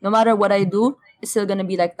don't. No matter what I do, it's still gonna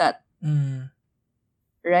be like that.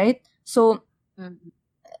 Right? So,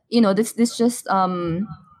 this just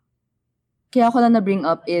kaya ako lang na bring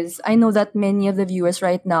up is I know that many of the viewers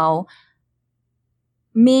right now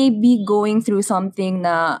may be going through something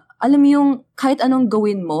na alam mo yung kahit anong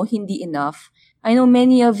gawin mo, hindi enough. I know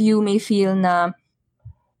many of you may feel na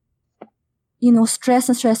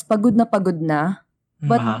stress na stress, pagod na pagod na.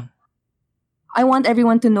 But I want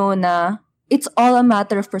everyone to know na it's all a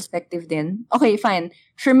matter of perspective din. Okay, fine.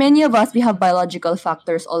 Sure, many of us, we have biological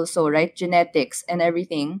factors also, right? Genetics and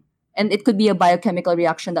everything. And it could be a biochemical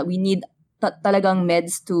reaction that we need talagang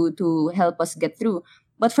meds to help us get through.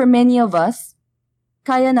 But for many of us,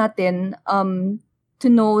 kaya natin to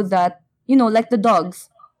know that, like the dogs,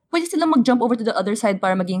 pwede silang mag-jump over to the other side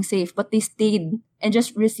para maging safe, but they stayed and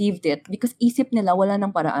just received it because isip nila wala ng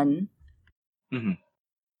paraan. Mm-hmm.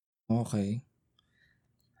 Okay.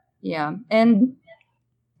 Yeah. And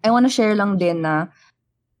I want to share lang din na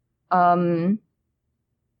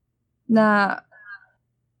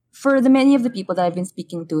for the many of the people that I've been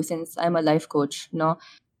speaking to since I'm a life coach,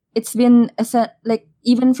 it's been like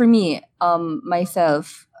even for me,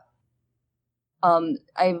 myself,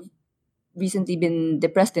 I've recently been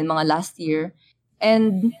depressed in mga last year,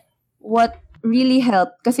 and what really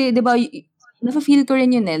helped, kasi diba, nafe-feel ko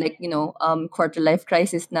rin yun like quarter life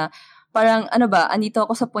crisis na parang andito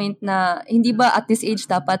ako sa point na hindi ba at this age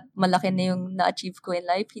dapat malaki na yung na-achieve ko in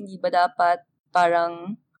life, hindi ba dapat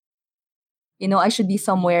parang I should be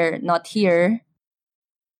somewhere not here,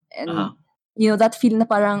 and that feeling na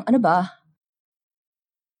parang and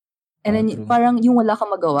then true. Parang yung wala kang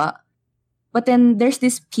magawa. But then there's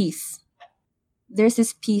this peace. There's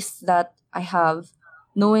this peace that I have,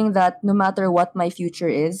 knowing that no matter what my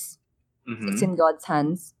future is, it's in God's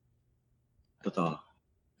hands. Totoo.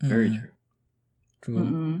 Very true.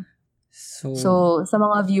 True. So sa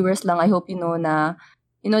mga viewers lang, I hope you know na,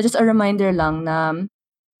 just a reminder lang na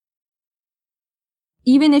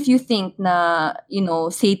even if you think na,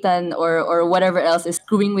 Satan or whatever else is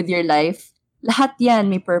screwing with your life, lahat yan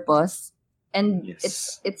may purpose. And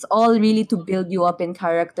it's all really to build you up in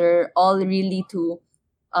character, all really to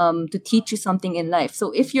teach you something in life.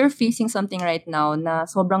 So if you're facing something right now na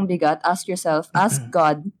sobrang bigat, ask yourself, ask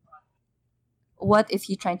God, what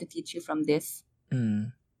is He trying to teach you from this?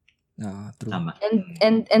 True.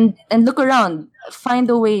 And look around, find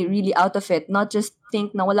a way really out of it, not just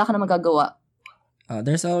think na wala ka na magagawa.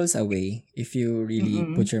 There's always a way if you really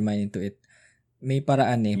put your mind into it. May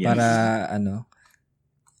paraan para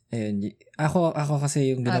ayun. Ako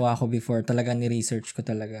kasi yung ginawa ko before, talaga ni-research ko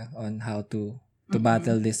talaga on how to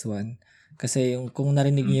battle this one. Kasi kung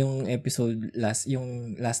narinig niyo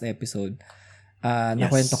yung last episode,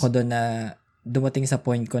 nakwento ko doon na dumating sa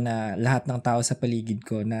point ko na lahat ng tao sa paligid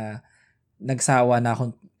ko na nagsawa na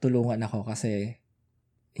akong tulungan ako kasi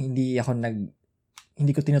hindi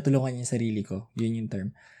ko tinutulungan yung sarili ko. Yun yung term.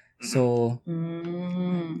 So,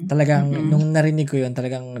 talagang nung narinig ko yun,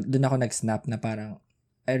 talagang doon ako nag-snap na parang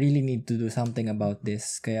I really need to do something about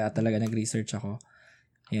this. Kaya talaga nag-research ako.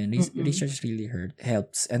 Yan, research really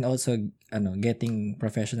helps. And also, getting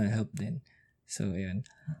professional help din. So, yun.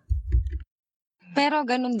 Pero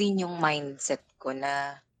ganun din yung mindset ko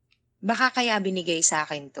na baka kaya binigay sa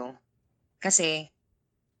akin to. Kasi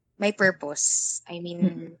may purpose. I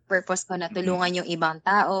mean, purpose ko na tulungan yung ibang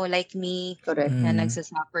tao like me. Correct. Na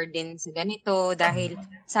nagsasuffer din sa ganito. Dahil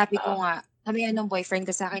sabi ko nga, sabi ng boyfriend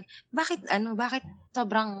ko sa akin, bakit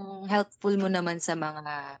sobrang helpful mo naman sa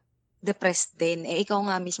mga depressed din? Ikaw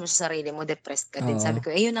nga mismo sa sarili mo, depressed ka din. Sabi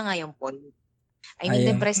ko, yun na nga yung point.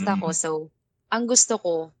 depressed ako. So, ang gusto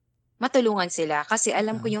ko, matulungan sila. Kasi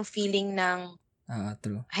alam ko yung feeling ng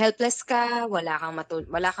true. helpless ka,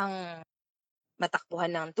 wala kang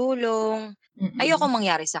matakbuhan ng tulong. Ayoko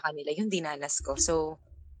mangyari sa kanila yung dinanas ko. So,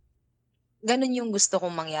 ganun yung gusto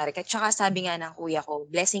kong mangyari. At saka sabi nga ng kuya ko,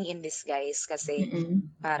 blessing in disguise kasi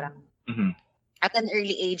parang at an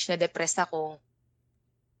early age na depressed ako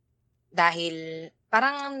dahil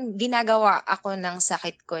parang ginagawa ako ng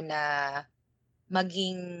sakit ko na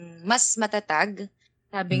maging mas matatag.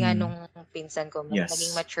 Sabi nga nung pinsan ko,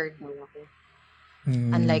 maging matured mo ako.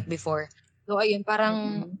 Unlike before. So, ayun,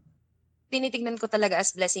 parang tinitignan ko talaga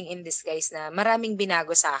as blessing in disguise na maraming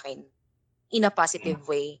binago sa akin in a positive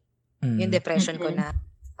way. Yung depression ko na,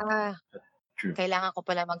 kailangan ko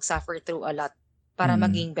pala mag-suffer through a lot para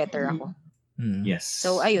maging better ako. Yes.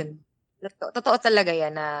 So, ayun. Totoo talaga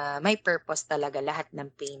yan na may purpose talaga lahat ng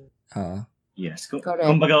pain. Yes.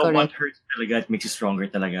 Kumbaga, what hurts talaga, it makes you stronger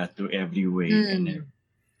talaga through every way and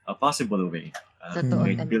a possible way.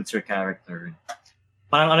 It builds your character.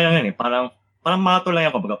 Parang ano yan parang marathon lang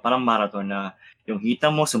yan, kumbaga, parang marathon na yung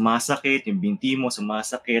hita mo sumasakit, yung binti mo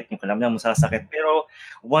sumasakit, yung kalamnan mo sasakit. Pero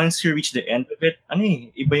once you reach the end of it,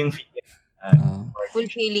 iba yung feeling.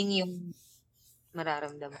 Fulfilling yung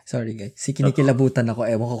mararamdaman. Sorry guys, kinikilabutan ako,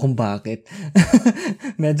 ewan ko kung bakit.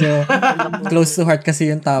 Medyo close to heart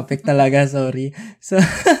kasi yung topic talaga, sorry. So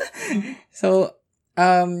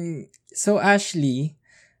Ashley,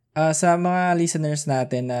 sa mga listeners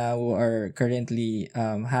natin na who are currently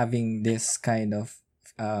having this kind of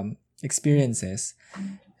experiences,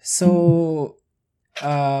 so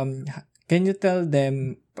can you tell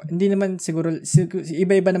them, hindi naman siguro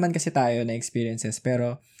iba-iba naman kasi tayo na experiences,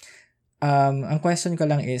 pero ang question ko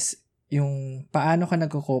lang is yung paano ka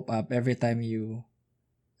nagko-cope up every time you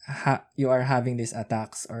are having these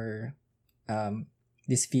attacks or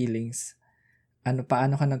these feelings.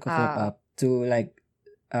 Paano ka nagko-cope up to like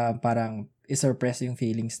parang i-suppress yung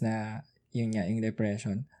feelings na yung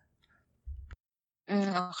depression?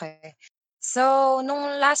 Okay. So,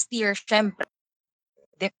 nung last year, syempre,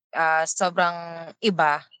 sobrang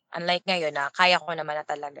iba. Unlike ngayon na kaya ko naman na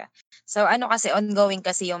talaga. So, kasi, ongoing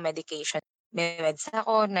kasi yung medication. May meds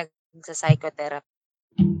ako, nagsa-psychotherapy.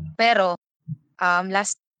 Pero,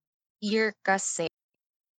 last year kasi,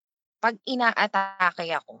 pag ina-atake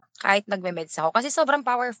ako, kahit nagme-meds ako, kasi sobrang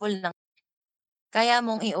powerful ng kaya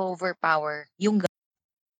mong i-overpower yung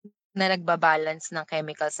na nagbabalance ng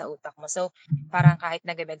chemical sa utak mo. So, parang kahit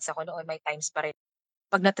nag-meds ako noon, may times pa rin.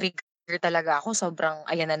 Pag na-trigger talaga ako, sobrang,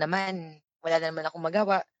 ayan na naman, wala na naman akong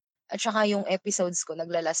magawa. At saka yung episodes ko,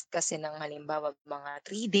 naglalast kasi ng halimbawa mga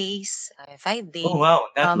 3 days, 5 days. Oh, wow.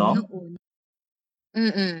 That long?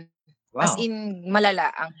 Wow. As in, malala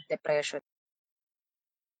ang depression.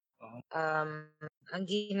 Ang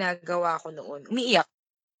ginagawa ko noon, umiiyak,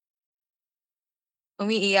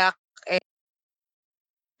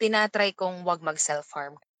 tinatry kong wag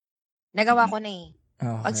mag-self-harm. Nagawa ko na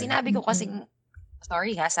Pag sinabi ko kasi,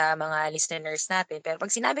 sorry sa mga listeners natin, pero pag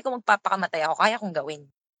sinabi ko magpapakamatay ako, kaya kong gawin.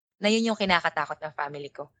 Na yun yung kinakatakot ng family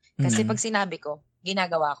ko. Kasi pag sinabi ko,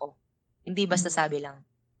 ginagawa ko. Hindi basta sabi lang.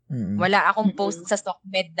 Wala akong post sa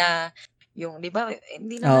StockMed na yung, di ba,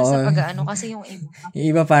 hindi naman sa pag-ano kasi yung iba. Yung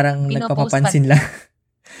iba parang nagpapapansin lang.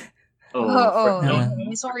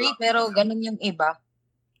 Sorry, pero ganun yung iba.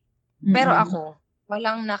 Pero ako,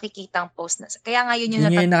 walang nakikitang post na. Kaya nga yun yung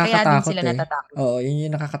kaya din sila natatakot. Oo, yun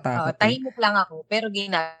yung nakakatakot. Tahimik lang ako, pero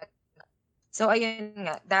So, ayun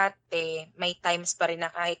nga, dati, may times pa rin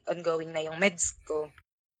na kahit ongoing na yung meds ko,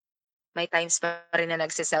 may times pa rin na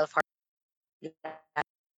nagsiself-harm.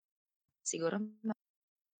 Siguro,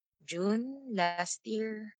 June last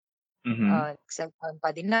year, self-harm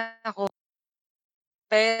pa din na ako.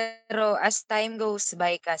 Pero as time goes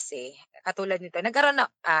by kasi, katulad nito, nagkaroon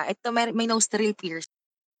na, ito may nostril piercing.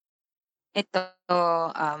 Ito,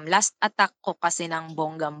 last attack ko kasi ng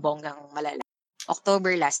bonggang malala.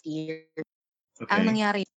 October last year. Okay. Ang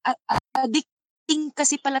nangyari, addicting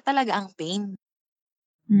kasi pala talaga ang pain.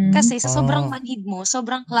 Kasi sa sobrang manhid mo,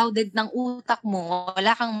 sobrang clouded ng utak mo,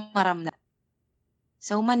 wala kang maramdaman.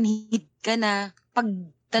 So manhid ka na, pag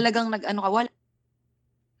talagang nag-ano ka, wala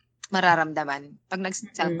mararamdaman pag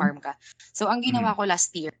nag-self-harm ka. So, ang ginawa ko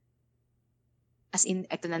last year, as in,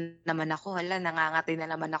 eto na naman ako, nangangati na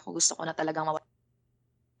naman ako, gusto ko na talagang mawala.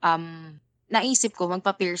 Naisip ko,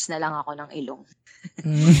 magpa-pierce na lang ako ng ilong.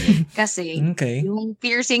 Kasi, yung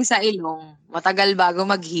piercing sa ilong, matagal bago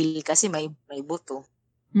mag-heal kasi may buto.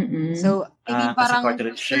 So, parang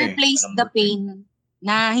replace the pain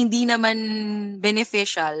na hindi naman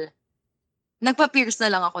beneficial. Nagpa-pierce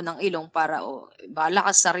na lang ako ng ilong para, bahala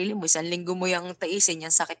ka sa sarili mo, 1 linggo mo yung taisin,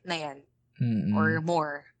 yung sakit na yan. or Mm.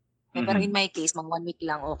 more. Pero in my case, 1 week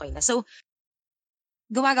lang okay na. So,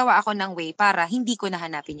 gumagawa ako ng way para hindi ko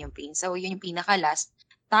nahanapin yung pain. So, yun yung pinaka-last.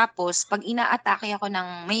 Tapos, pag ina-atake ako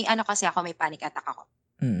may panic attack ako.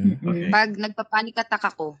 Mm. Okay. Pag nagpa-panic attack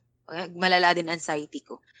ako, malala din anxiety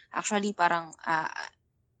ko. Actually, parang,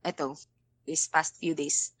 this past few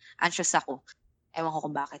days, anxious ako. Ewan ko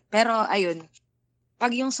kung bakit. Pero, ayun,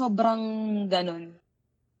 pag yung sobrang ganun,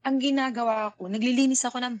 ang ginagawa ko, naglilinis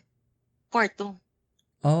ako ng kwarto.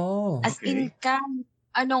 Oh. As in, Okay.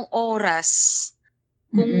 anong oras,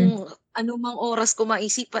 kung anumang oras ko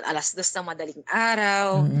maisipan, 2:00 ng madaling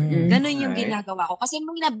araw, Mm. ganun yung Alright. ginagawa ko. Kasi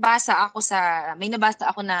may nabasa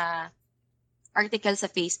ako na article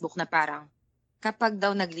sa Facebook na parang, kapag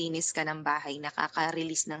daw naglinis ka ng bahay,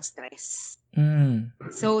 nakaka-release ng stress. Mm.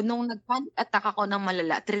 So, nung nag-panic attack ako ng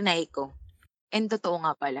malala, trinay ko. And totoo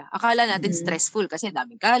nga pala. Akala natin stressful kasi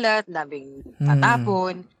daming kalat, daming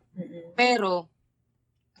tatapon. Pero,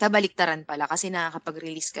 kabaliktaran pala kasi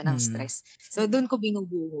nakakapag-release ka ng stress. So, doon ko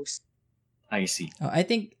binubuhos. I see. I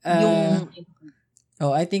think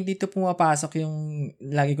I think dito pumapasok yung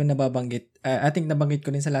lagi ko nababanggit. I think nabanggit ko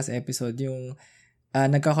din sa last episode yung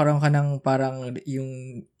nagkakaroon ka ng parang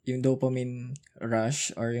yung dopamine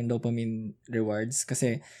rush or yung dopamine rewards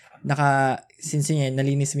kasi since yun,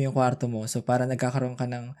 nalinis mo yung kwarto mo, so para nagkakaroon ka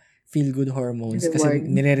ng feel good hormones kasi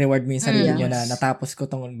nire-reward mo yung sarili nyo na natapos ko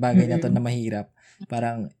tong bagay na to na mahirap.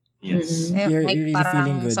 Parang Yes. you're Like, really parang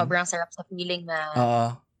feeling good. sobrang sarap sa feeling na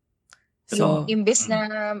So, imbes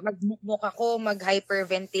na magmukmuk ako,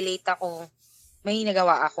 mag-hyperventilate ako, may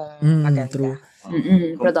nagawa akong maganda. True.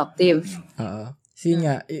 Productive. So yun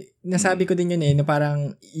nga, nasabi ko din yun na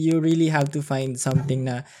parang you really have to find something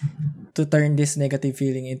na to turn this negative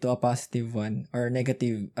feeling into a positive one or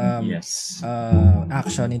negative Yes.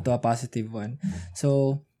 action into a positive one.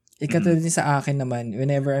 So, ikatulad din sa akin naman,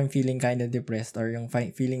 whenever I'm feeling kind of depressed or yung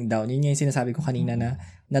feeling down, yun yung sinasabi ko kanina na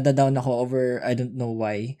nadadown ako over I don't know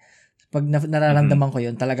why. Pag nararamdaman ko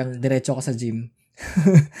yun, talagang diretso ako sa gym.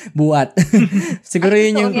 Buhat. Siguro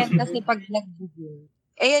yun yung... Kasi pag nag-gym,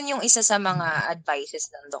 ayun yung isa sa mga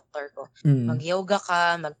advices ng doctor ko. Mag-yoga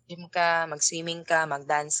ka, mag-gym ka, mag-swimming ka,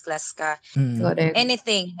 mag-dance class ka. Correct.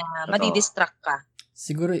 Anything na madidistract ka.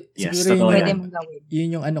 Siguro pwede mong gawin.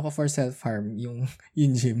 Yun yung ano ko for self-harm, yung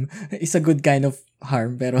gym. It's a good kind of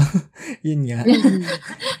harm, pero yun nga.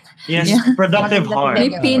 Yes, productive harm.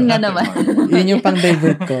 May pain nga naman. Yun yung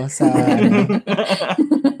pang-divert ko sa...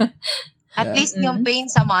 At least yung pain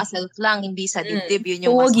sa muscles lang, hindi sa dibdib. Yun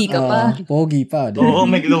yung Pogi ka pa. Pogi pa. Oo,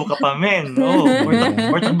 may glow ka pa, men.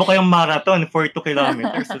 Or takbo kayong marathon, 42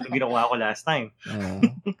 kilometers. So, ginawa ko last time.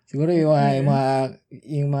 Siguro yung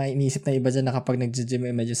mga iniisip na iba dyan na kapag nag-gym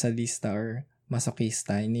ay medyo sadista or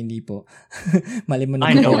masokista. Hindi po. Mali mo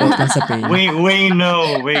na lang sa pain. We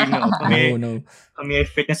know. Kami ay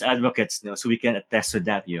fitness advocates, no? So we can attest to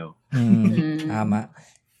that, yo. Tama.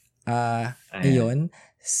 Ayun.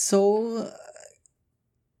 So,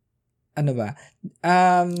 ano ba?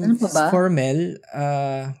 For Mel,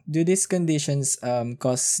 do these conditions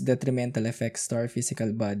cause detrimental effects to our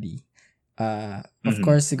physical body? Of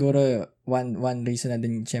course, siguro one reason na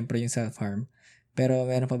din syempre yung self-harm. Pero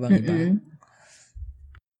meron pa bang iba?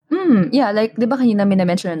 Yeah, like, di ba kanina may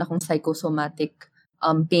na-mention na akong psychosomatic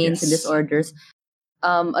pains and disorders.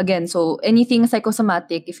 Again, so anything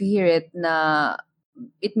psychosomatic, if you hear it, na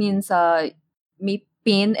it means may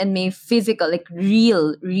pain and may physical, like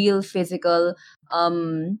real physical,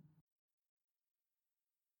 paano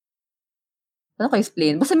ko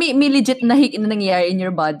explain? Basta may legit na nangyayari in your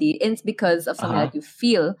body and it's because of something that you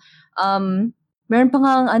feel. Meron pa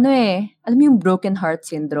nga alam mo yung broken heart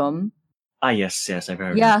syndrome? Yes, I've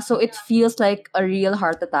heard. Yeah, so it feels like a real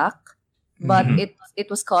heart attack, but it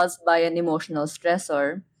was caused by an emotional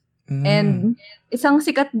stressor. And isang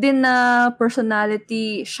sikat din na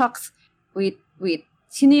personality, shocks, wait,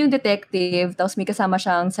 sino yung detective? Tapos may kasama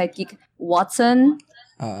siyang sidekick, Watson.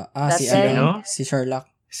 Si Sherlock.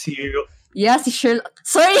 Yeah, si Sherlock.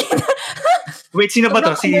 Sorry! Wait, sino ba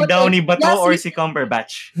to? Si Downey ba to or si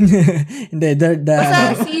Cumberbatch? Hindi,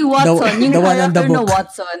 basta si Watson, yung character na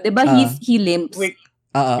Watson. Diba he limps? Wait,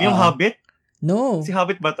 yung Hobbit? No. Si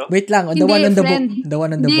Hobbit ba to? Wait lang, the one on the book. The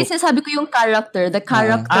one on the book. Hindi, sinasabi ko yung character. The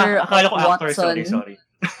character of Watson. Sorry.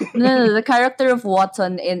 No, the character of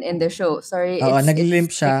Watson in the show. Sorry,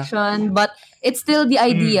 nag-limp siya. Fiction, but it's still the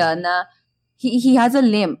idea na he has a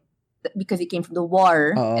limp because he came from the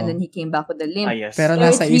war and then he came back with the limp. Yes. Pero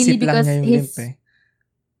nasa isip lang niya yung limp eh.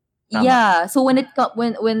 Yeah, so when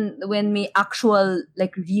may actual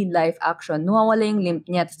like real life action, nawawala yung limp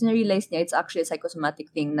niya. Tapos na-realize niya it's actually a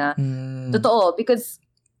psychosomatic thing na totoo because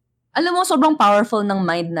alam mo, sobrang powerful ng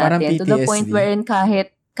mind Parang natin to the point PTSD. wherein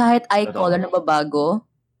kahit eye Totoo. color na babago,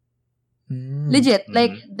 Mm. legit, Mhm.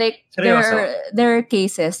 like Seryoso? there are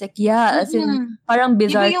cases, like as in, parang Di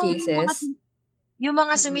ba bizarre yung cases. yung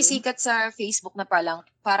mga sumisikat sa Facebook na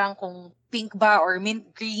parang kung pink ba or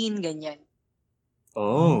mint green, ganyan.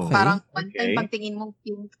 Oh, Okay. Parang okay. pagtingin mo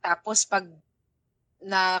pink, tapos pag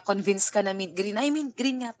na-convince ka na mint green, ay mint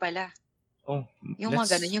green nga pala. Oh, Yung mga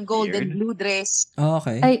that's ganun, yung golden weird. blue dress.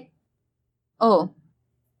 Okay.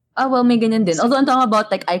 Well, may ganyan din. Although I'm talking about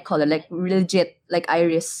like eye color, like legit, like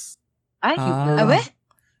iris. Ay, Ah. awe?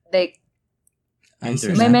 Like, I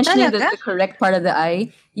see may na. mentioning Talaga? the correct part of the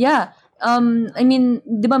eye. Yeah. I mean,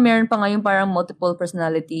 di ba meron pa nga yung parang multiple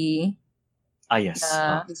personality Yes.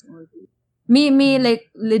 na may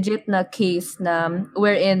like legit na case na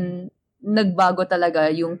wherein nagbago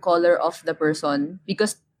talaga yung color of the person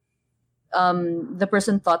because the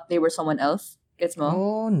person thought they were someone else. Gets mo?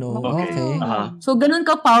 Oh, no. Okay. Okay. So, ganun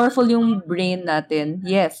ka-powerful yung brain natin.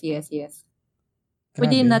 Yes.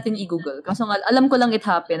 Pwede Grabe. natin i-google. Kaso nga, alam ko lang it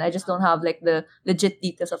happened. I just don't have like the legit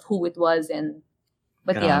details of who it was and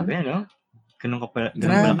but yeah. Grabe, no? Ganun pala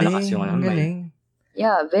Grabe. kalakas yung Ang galing.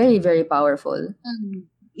 Yeah, very, very powerful.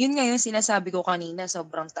 Yun nga yung sinasabi ko kanina,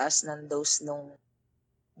 sobrang taas ng dose nung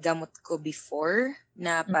gamot ko before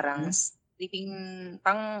na parang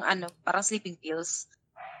parang sleeping pills.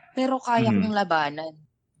 Pero kaya kong labanan.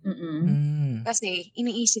 Kasi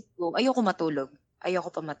iniisip ko, ayoko matulog.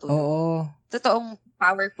 Ayoko pa matulog. Oo. Totoong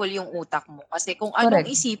powerful yung utak mo. Kasi kung anong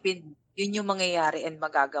isipin, yun yung mangyayari and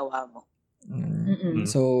magagawa mo.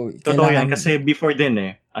 So, totoo yan. Kasi before din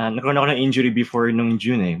nagkaroon ako ng injury before nung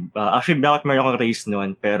June actually, bakit meron akong race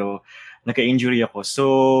noon, pero nagka-injury ako. So,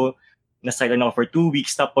 nasideline ako for 2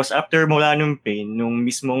 weeks. Tapos, after mula nung pain, nung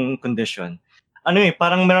mismong condition,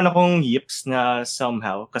 parang meron akong yips na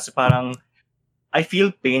somehow. Kasi parang, I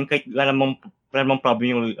feel pain kahit wala namang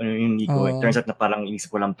problem yung ego. It turns out na parang inisip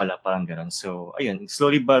ko lang pala, parang gano'n. So, ayun,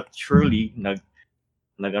 slowly but surely,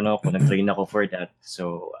 nag-train ako for that.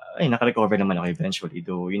 So, naka-recover naman ako eventually.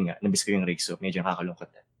 Though, yun nga, nabis ko yung race. So, medyo nakakalungkot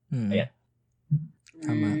na. Ayan.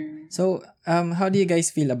 Tama. So, how do you guys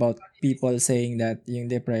feel about people saying that yung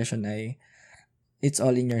depression ay it's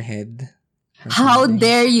all in your head? How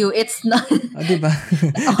dare you? It's not. Diba?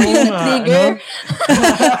 Ako yung trigger.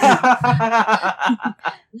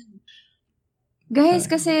 Guys,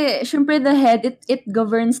 kasi syempre the head, it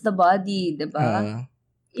governs the body, diba?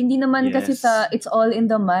 Hindi naman kasi it's all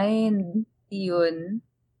in the mind. Yun.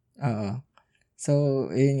 So,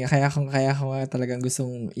 yun, kaya ko nga talagang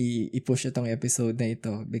gustong i-push itong episode na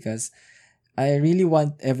ito because I really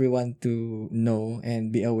want everyone to know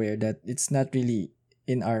and be aware that it's not really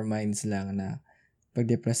in our minds lang na pag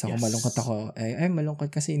depressed ako, malungkot ako, ay malungkot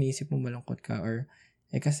kasi iniisip mo malungkot ka or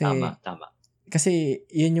kasi Tama. Kasi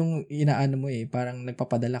yun yung inaano mo parang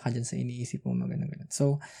nagpapadala ka dyan sa iniisip mo ganun.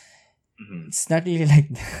 So, it's not really like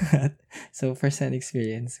that. So, first-hand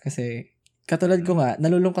experience kasi katulad ko nga,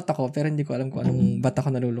 nalulungkot ako pero hindi ko alam kung ba't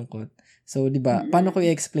ako nalulungkot. So, di ba, paano ko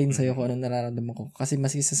i-explain sa'yo kung anong nararamdaman ko? Kasi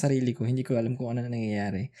maski sa sarili ko, hindi ko alam kung ano na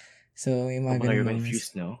nangyayari. So, yung mga ganun.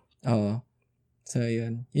 Confused, no? Oo. So,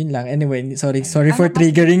 yun. Yun lang. Anyway, sorry for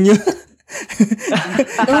triggering you.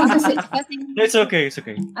 No, it's okay.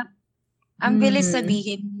 Ang bilis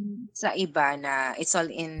sabihin sa iba na it's all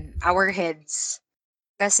in our heads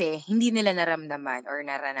kasi hindi nila naramdaman or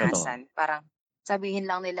naranasan. Parang sabihin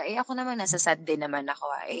lang nila, ako naman nasa sad din naman ako.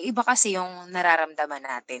 Iba kasi yung nararamdaman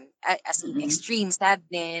natin. As in extreme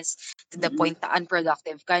sadness, to the point na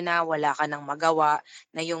unproductive ka na, wala ka nang magawa,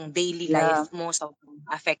 na yung daily life mo sobrang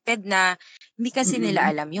affected na. Hindi kasi nila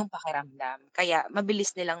alam yung pakiramdam. Kaya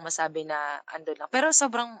mabilis nilang masabi na andun lang. Pero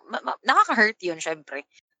sobrang nakaka-hurt yun, syempre.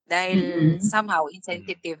 Dahil somehow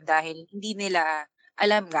insensitive dahil hindi nila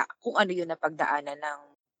alam nga kung ano yun na pagdaanan ng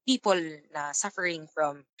people na suffering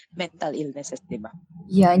from mental illnesses, di ba?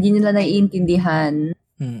 Yeah, hindi nila naiintindihan.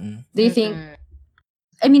 They think,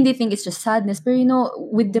 they think it's just sadness. Pero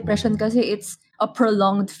with depression kasi it's a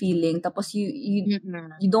prolonged feeling. Tapos you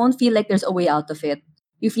don't feel like there's a way out of it.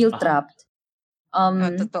 You feel trapped.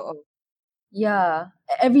 Totoo. Yeah,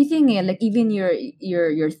 everything like even your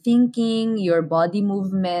thinking, your body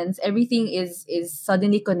movements, everything is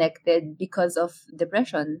suddenly connected because of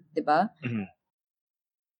depression, diba?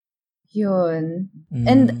 Yun.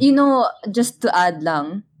 And just to add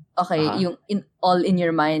lang, okay, yung all in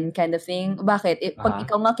your mind kind of thing. Bakit? Pag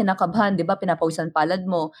ikaw nga kinakabahan, diba, pinapawisan palad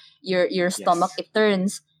mo, your stomach, it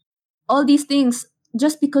turns. All these things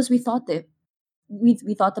just because we thought it. We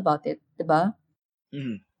thought about it, diba?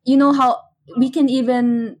 You know how we can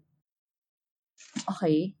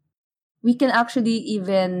actually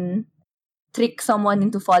even trick someone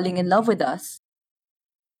into falling in love with us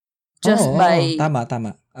just Oo, by tama.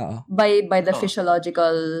 Oo. by the Oh.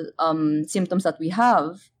 physiological symptoms that we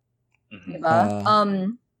have. Mhm. Diba?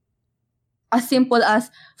 As simple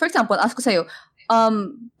as, for example, ask ko sa'yo,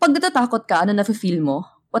 pag natatakot ka, ano na-feel mo?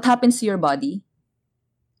 What happens to your body?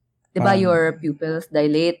 Diba, Parang- your pupils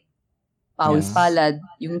dilate, pawis Yeah. palad,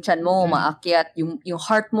 yung chan mo maakyat, yung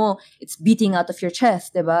heart mo, it's beating out of your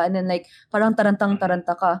chest, diba? And then like, parang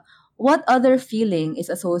tarantang-taranta ka. What other feeling is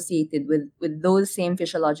associated with those same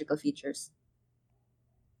physiological features?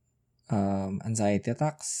 Anxiety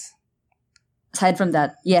attacks, Aside from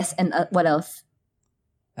that, yes, and what else?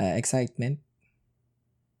 excitement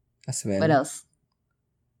as well. What else?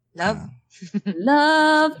 Love.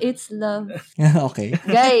 Love, it's love. Okay.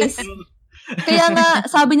 Guys, kaya nga,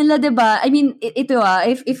 sabi nila, diba, I mean, ito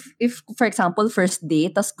if for example, first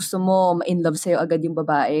date, tas gusto mo ma-in love sa'yo agad yung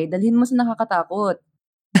babae, dalhin mo sa nakakatakot.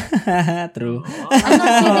 True. I'm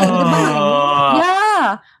not kidding, diba?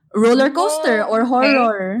 Yeah! Roller coaster or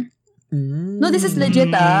horror. No, this is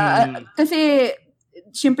legit, kasi,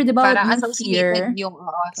 syempre, diba, Parang yung associated fear, yung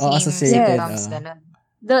associated, symptoms, ganun.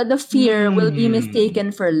 the fear will be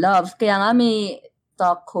mistaken for love. Kaya nga may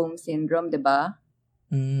Stockholm syndrome, diba?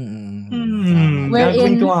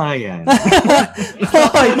 Gagawin ko nga yan.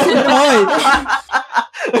 Hoy!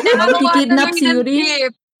 Magkikidnap si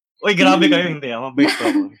Yuri. Uy, grabe kayo. Hindi, mabait ko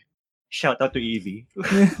ako. Shout out to Evie.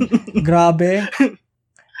 Grabe.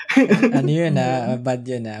 Ano yun bad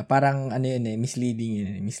yun Parang ano yun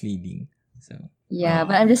misleading. So, Yeah,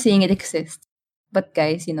 but I'm just saying it exists. But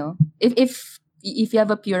guys, you know, if you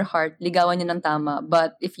have a pure heart, ligawan nyo ng tama.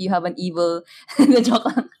 But if you have an evil, joke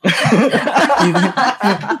lang.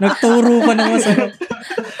 Nagturo ka naman sa'yo.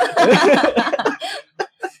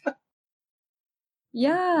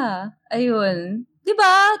 Yeah, ayun.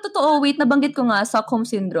 Diba? Totoo, wait, nabanggit ko nga, Stockholm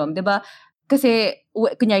Syndrome. Diba? Kasi,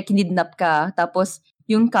 kunyari, kinidnap ka, tapos,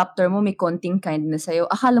 yung captor mo may konting kindness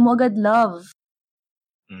sa'yo. Akala mo agad love.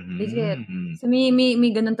 Legit. So,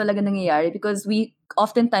 may ganun talaga nangyayari because we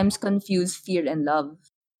oftentimes confuse fear and love.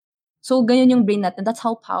 So, ganyan yung brain natin. That's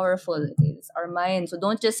how powerful it is. Our mind. So,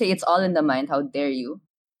 don't just say it's all in the mind. How dare you?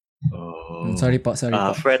 Oh. Sorry po.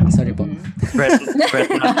 Fret not.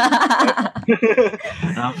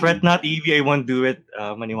 Fret not, Evie. I won't do it.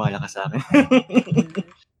 Maniwala ka sa akin.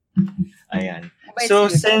 Ayan. So,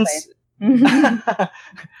 since...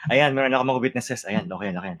 Ayan, meron ako mga witnesses. Ayan,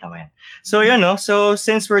 okay, tama yan. So, yun, no? So,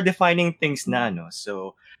 since we're defining things na, no?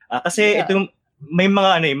 So, kasi ito, may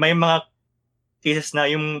mga cases na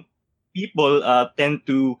yung people tend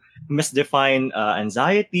to misdefine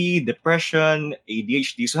anxiety, depression,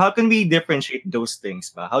 ADHD. So, how can we differentiate those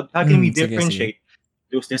things ba? How can we differentiate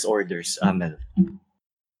those disorders, Mel?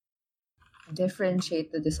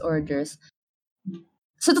 Differentiate the disorders.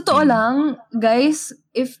 So, totoo lang, guys,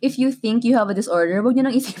 if you think you have a disorder, wag nyo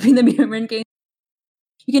nang isipin na meron kayo.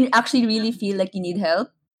 You can actually really feel like you need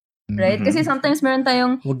help. Right? Kasi sometimes meron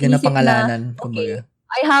tayong wag nyo na pangalanan. Okay,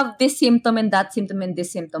 I have this symptom and that symptom and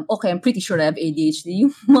this symptom. Okay, I'm pretty sure I have ADHD.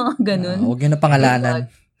 Yung mga ganun. Wag nyo na pangalanan.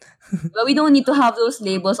 But we don't need to have those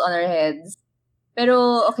labels on our heads.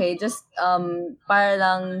 Pero, okay, just para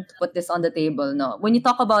lang to put this on the table, no? When you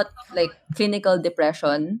talk about like clinical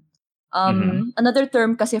depression, another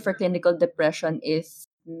term kasi for clinical depression is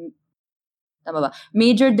tama ba?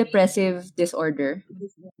 Major depressive disorder.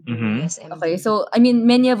 Okay, so I mean,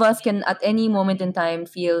 many of us can at any moment in time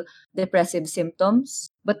feel depressive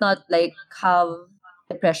symptoms, but not like have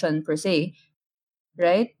depression per se,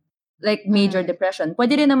 right? Like major depression.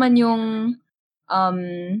 Pwede rin naman yung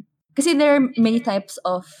kasi there are many types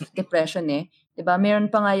of depression diba?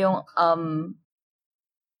 Meron pa nga yung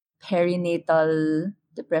perinatal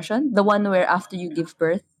depression, the one where after you give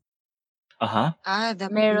birth. The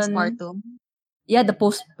postpartum. Yeah, the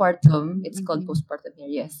postpartum. It's called postpartum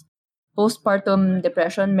here, yes. Postpartum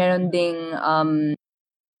depression, meron ding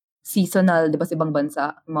seasonal, di ba sa ibang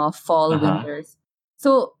bansa? Mga fall, winters.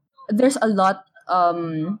 So, there's a lot,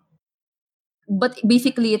 but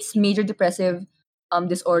basically, it's major depressive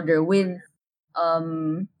disorder with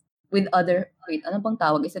other, wait, ano bang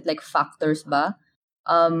tawag? Is it like factors ba?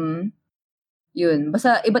 Yun.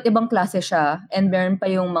 Basta iba't ibang klase siya. And meron pa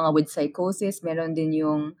yung mga with psychosis. Meron din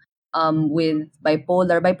yung with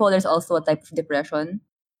bipolar. Bipolar is also a type of depression.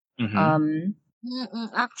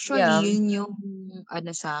 Actually, yun yung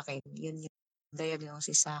ano sa akin. Yun yung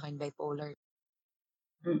diagnosis sa akin, bipolar.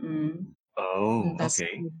 Oh,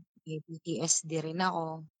 okay. May PTSD rin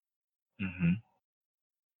ako.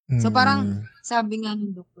 So parang sabi nga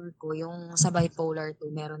ng doktor ko, yung sa bipolar 2,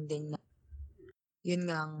 meron din na yun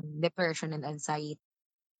nga, depression and anxiety.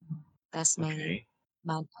 Tapos may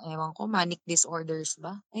ewan ko, manic disorders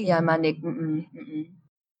ba? Yeah, Ayun. manic.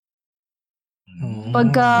 Oh.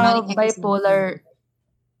 Pagka Manic episode. bipolar,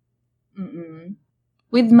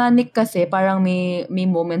 with manic kasi parang may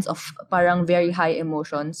moments of parang very high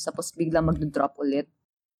emotions tapos biglang magdo-drop ulit.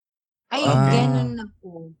 Ay, Ah. ganun ako.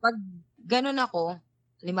 Pag ganun ako,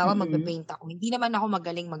 halimbawa Mm-mm. magpe-paint ako. Hindi naman ako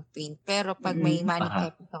magaling mag-paint. Pero pag may manic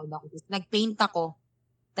Aha. episode ako, nag-paint ako.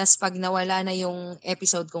 Tapos pag nawala na yung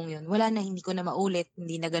episode kong yun, wala na, hindi ko na maulit.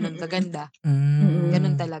 Hindi na ganun kaganda.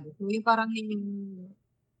 Ganun talaga. So yung parang yun yung,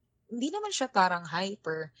 hindi naman siya parang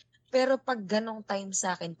hyper. Pero pag ganong time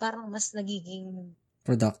sa akin, parang mas nagiging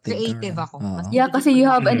Productive creative ka. ako. Oo. Mas Yeah, kasi you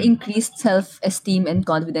have an Mm. increased self-esteem and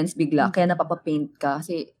confidence bigla kaya napapapaint ka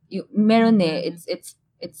kasi meron it's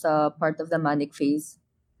a part of the manic phase.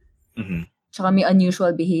 Mhm. Tsaka may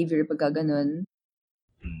unusual behavior pagka ganun.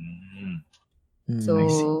 So, I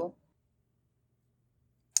see.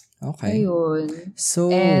 Okay. ayun.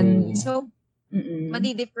 So, And- So, Mm-mm.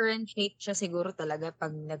 madi-differentiate siya siguro talaga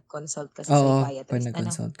pag nag-consult ka sa oo, psychiatrist. pag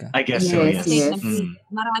nag-consult ka. I guess so, Yes, yes. Kasi yes.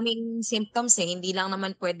 maraming symptoms hindi lang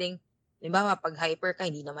naman pwedeng, halimbawa pag hyper ka,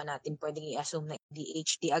 hindi naman natin pwedeng i-assume na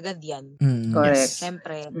ADHD agad yan. Mm. Correct.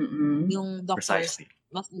 Siyempre, Mm-mm. yung doctors, Precisely.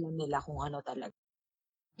 mas alam nila kung ano talaga.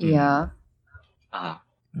 Yeah.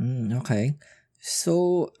 Okay.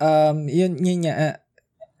 So, yun nga,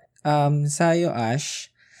 sa'yo, Ash,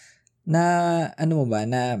 na, ano mo ba,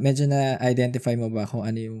 na medyo na-identify mo ba kung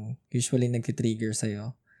ano yung usually nagtitrigger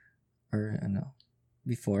sa'yo? Or ano,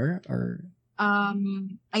 before? Or,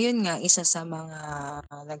 Ayun nga, isa sa mga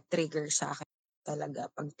nag-trigger sa akin talaga.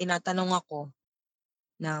 Pag tinatanong ako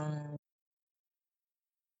ng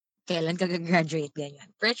kailan ka gagraduate, ganyan.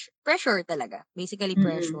 Pressure talaga. Basically,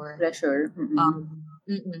 pressure. Pressure.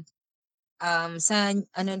 Sa,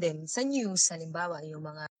 sa news, halimbawa, yung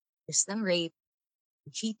mga news ng rape,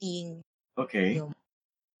 cheating, Okay. yung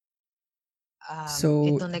So-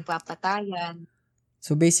 itong nagpapatayan.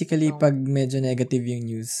 so basically, So- pag medyo negative yung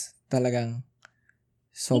news, talagang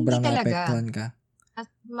sobrang Hindi talaga. naapektuhan ka. As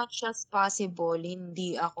much as possible,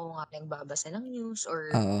 hindi ako nga nagbabasa ng news or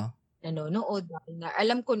Oo. nanonood. Dahil na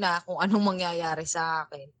alam ko na kung anong mangyayari sa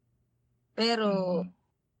akin. Pero,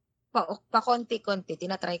 pa-konti-konti,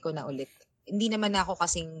 tinatry ko na ulit. Hindi naman ako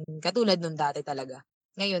kasing katulad nung dati talaga.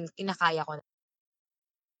 Ngayon, kinakaya ko na.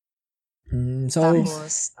 So,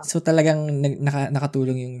 Tapos, so talagang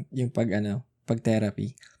nakatulong yung pag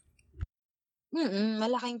therapy.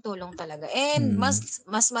 malaking tulong talaga. And Mm.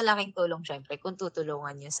 mas malaking tulong syempre kung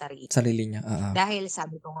tutulungan yung sarili. Sarili niya. Oo. Dahil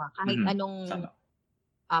sabi ko nga, kahit Tama.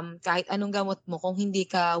 kahit anong gamot mo, kung hindi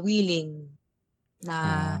ka willing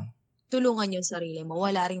na tulungan yung sarili mo,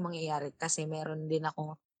 wala ring mangyayari. Kasi meron din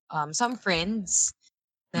ako some friends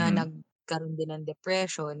na nagkaroon din ng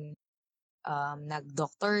depression,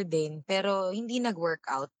 nag-doctor din, pero hindi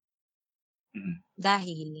nag-workout.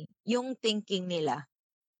 Dahil yung thinking nila,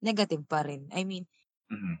 negative pa rin. I mean,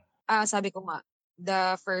 sabi ko nga,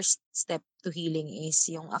 the first step to healing is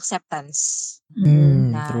yung acceptance.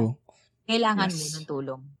 Na True. Kailangan mo Yes. ng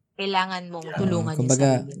tulong. Kailangan mong Yeah. tulungan yung Kumbaga,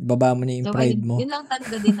 sarili. baba mo na yung So, pride ayun, mo. yun lang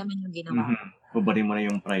talaga din naman yung ginawa. Babarin mo na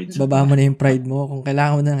yung pride. Baba mo na yung pride mo. Kung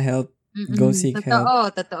kailangan mo ng help, go seek help.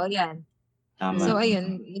 Totoo yan. Tama. So,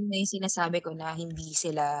 ayun, yun na yung sinasabi ko na hindi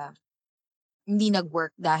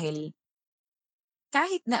nag-work dahil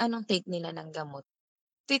kahit na anong take nila ng gamot,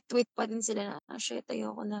 tweet pa din sila na, shit,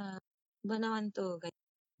 ayoko na. Ba naman to?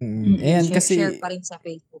 Ayan, Share kasi pa rin sa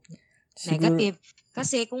Facebook. siguro, Negative.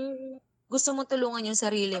 Kasi kung gusto mo tulungan yung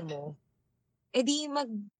sarili mo, edi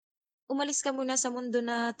umalis ka muna sa mundo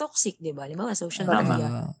na toxic, di ba? Halimbawa, social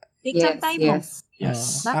media. Take some time mo.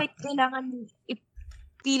 Yes. Bakit kailangan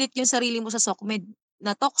ipilit yung sarili mo sa SOCMED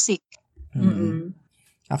na toxic?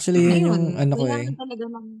 Actually, yun yung ano ko kailangan talaga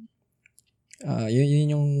ng yun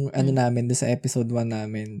yung ano namin doon sa episode 1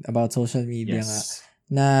 namin about social media nga. Yes.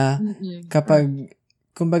 Na kapag,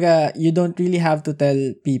 kumbaga, you don't really have to tell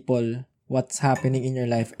people what's happening in your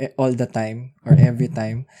life all the time or every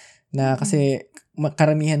time. Na kasi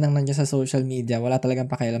karamihan nang nandiyan sa social media, wala talagang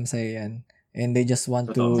pakialam sa'yo yan. And they just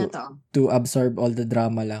want to absorb all the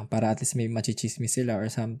drama lang para at least may machichismis sila or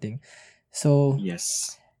something. So,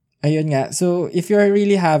 yes. Ayun nga. So, if you're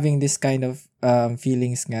really having this kind of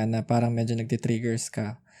feelings nga na parang medyo nagtitriggers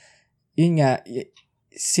ka, yun nga,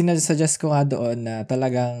 sinasuggest ko nga doon na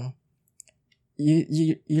talagang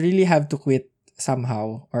you really have to quit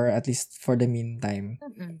somehow or at least for the meantime.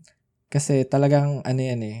 Kasi talagang ano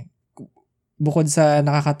yan bukod sa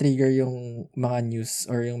nakaka-trigger yung mga news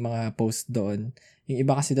or yung mga post doon, yung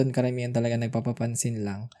iba kasi doon karamihan talaga nagpapapansin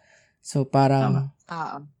lang. So, parang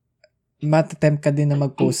matatempt ka din na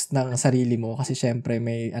mag-post ng sarili mo kasi syempre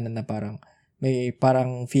may ano na parang may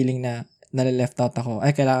parang feeling na nale-left out ako,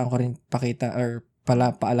 ay kailangan ko rin pakita or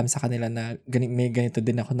paalam sa kanila na may ganito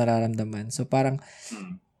din ako nararamdaman. So parang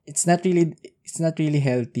it's not really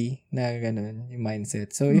healthy na ganun yung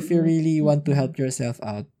mindset. So if you really want to help yourself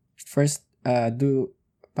out, first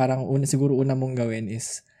parang siguro una mong gawin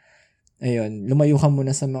is ayun, lumayo ka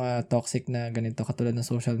muna sa mga toxic na ganito katulad ng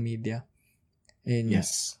social media. Ayun.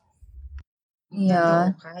 Yes.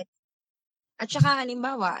 Yeah. At saka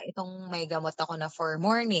halimbawa, itong may gamot ako na for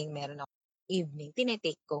morning, meron ako evening,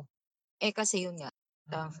 tinetake ko. Kasi yun nga,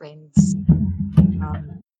 friends,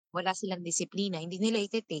 wala silang disiplina, hindi nila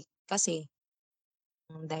iti-take kasi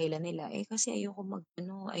ang dahilan nila, kasi ayoko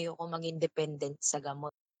mag-independent sa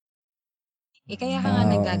gamot. Kaya ka nga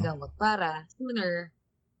nagagamot para sooner,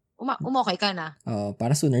 umokay ka na.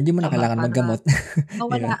 Para sooner, hindi mo na kailangan maggamot.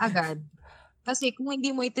 Mawala agad. Kasi kung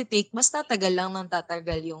hindi mo iti-take, mas tatagal lang ng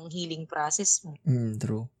tatagal yung healing process mo.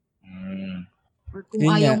 True. Or kung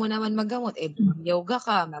ayaw mo naman maggamot, yoga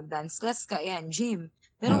ka, mag-dance class ka, gym.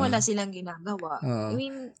 Pero wala silang ginagawa. I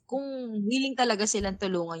mean, kung willing talaga silang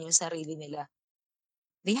tulungan yung sarili nila,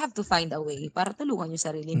 they have to find a way para tulungan yung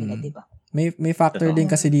sarili nila, di ba? May factor din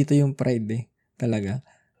kasi dito yung pride talaga.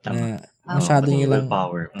 Tama. Na masyado nilang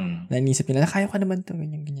power. Naisip nila, kaya ko naman to,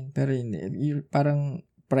 ganyan. Pero parang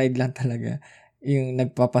pride lang talaga yung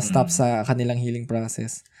nagpapastop sa kanilang healing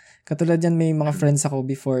process. Katulad yan, may mga friends ako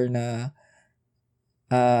before na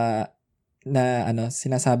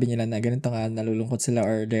sinasabi nila na ganito nga, nalulungkot sila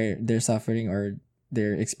or they're suffering or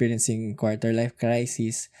they're experiencing quarter life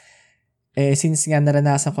crisis. Since nga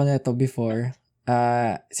naranasan ko na ito before,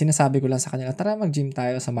 sinasabi ko lang sa kanila, tara mag-gym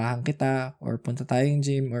tayo, samahan kita, or punta tayong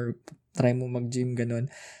gym, or try mo mag-gym, ganun.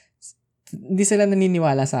 Hindi sila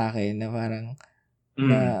naniniwala sa akin na parang,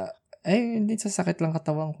 hindi, sasakit lang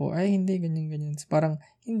katawan ko. Hindi, ganyan. So, parang,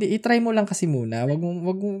 hindi, i-try mo lang kasi muna. Wag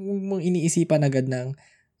mong iniisipan agad na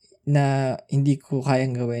hindi ko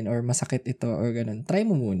kayang gawin or masakit ito or ganun. Try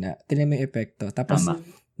mo muna. Tingnan mo yung epekto. Tapos,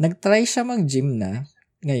 nag-try siya mag-gym na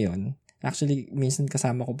ngayon. Actually, minsan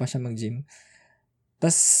kasama ko pa siya mag-gym.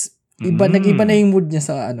 Tapos, nag-iba na yung mood niya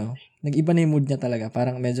nag-iba na yung mood niya talaga.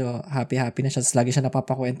 Parang medyo happy-happy na siya. Tapos lagi siya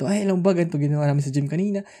napapakwento. Alam mo ba, ganito ginawa namin sa gym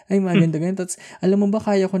kanina. Mga ganito. Tapos, alam mo ba,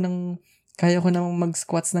 kaya ko nang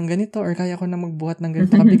mag-squats ng ganito or kaya ko nang magbuhat ng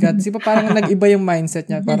ganito kabigat. Kasi parang nag-iba yung mindset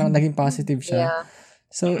niya. Parang naging positive siya. Yeah.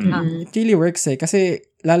 So, it really works Kasi,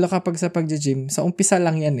 lalo kapag sa pag-gym, sa umpisa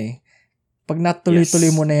lang yan Pag natuloy-tuloy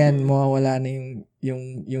mo na yan, mawawala na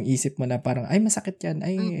yung isip mo na parang, masakit yan.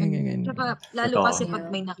 Ganyan. Lalo kasi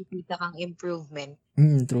pag may nakikita kang improvement,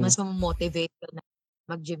 mas mamotivate ka na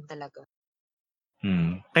mag-gym talaga.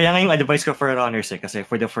 Kaya nga yung advice ko for runners kasi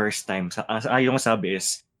for the first time, yung sabi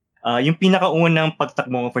is, yung pinakaunang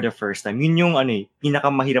pagtakbo mo for the first time, yun yung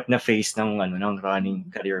pinakamahirap na phase ng running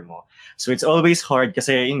career mo. So it's always hard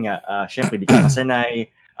kasi yun nga, syempre di ka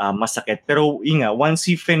masanay, masakit. Pero yun nga, once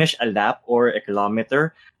you finish a lap or a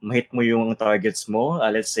kilometer, mahit mo yung targets mo,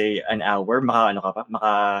 let's say an hour, maka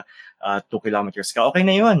 2 kilometers ka, okay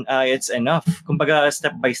na yun. It's enough. Kumbaga,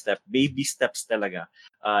 step by step, baby steps talaga.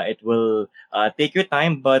 It will take your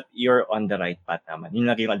time, but you're on the right path naman. Yun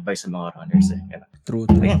lagi yung advice sa mga runners. True.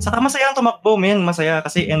 Ayan. Saka masaya ang tumakbo, man. Masaya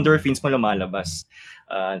kasi endorphins mo lumalabas.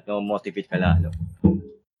 Motivate ka lalo.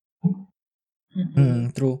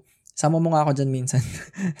 True. Sama mo nga ako dyan minsan.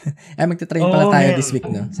 Magta-train pala tayo this week,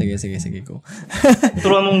 no? Sige, go.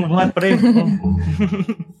 Turuan mong buhat, pre.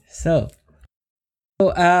 So,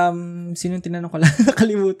 sinong tinanong ko lang?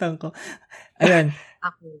 Nakalimutan ko. Ayun.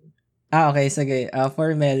 Ako. Okay, sige.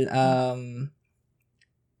 For Mel,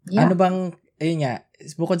 ano bang, ayun nga,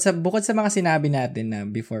 bukod sa mga sinabi natin na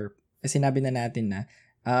before, sinabi na natin na,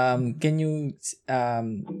 can you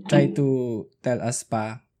try to tell us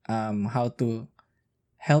pa how to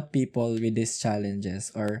help people with these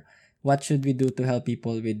challenges, or what should we do to help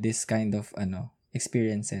people with this kind of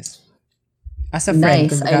experiences? As a friend,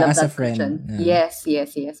 nice. I love that question. Yes.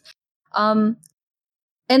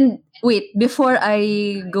 And wait, before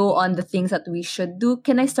I go on the things that we should do,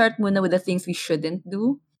 can I start muna with the things we shouldn't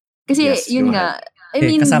do? Kasi yun nga, I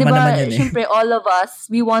mean, diba, syempre all of us,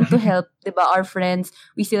 we want to help, diba, our friends.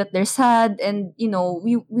 We see that they're sad and,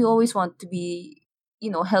 we always want to be,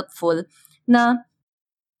 helpful. Na,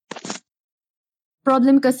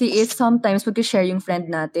 problem kasi is sometimes mag-share yung friend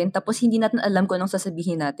natin tapos hindi natin alam kung anong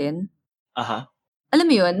sasabihin natin. Alam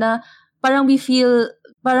mo yun, na parang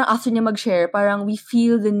parang after niya mag-share, parang we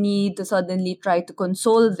feel the need to suddenly try to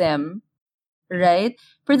console them. Right?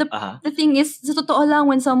 But the thing is, sa totoo lang,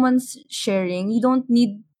 when someone's sharing, you don't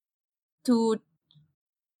need to,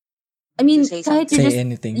 I mean, kahit you say just,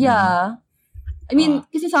 anything. Yeah. I mean,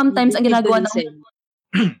 kasi sometimes ang ginagawa ng,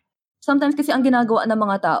 sometimes kasi ang ginagawa ng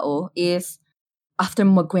mga tao is, after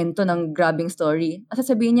magkwento ng grabbing story,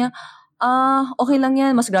 sasabihin niya, okay lang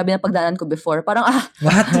yan, mas grabe na pagdaanan ko before. Parang,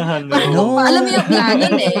 What? No. alam mo yung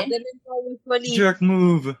ganun eh. Usually, Jerk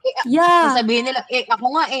move. Yeah. sasabihin nila,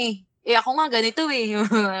 ako nga ganito eh.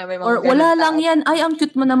 May mga Or ganun wala tao. lang yan, ay, ang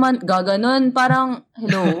cute mo naman, gaganon. Parang,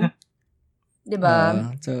 hello?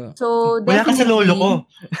 Diba? So, Wala ka sa lolo ko.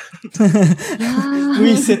 Yeah.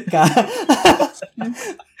 Wisit ka.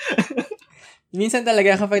 Minsan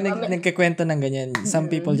talaga kapag nagkikwento ng ganyan, some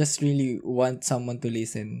people just really want someone to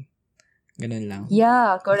listen. Ganun lang.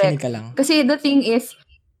 Yeah, correct. Kinig ka lang. Kasi the thing is,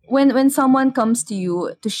 when someone comes to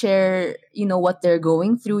you to share, what they're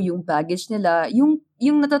going through, yung baggage nila, yung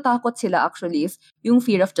natatakot sila actually is yung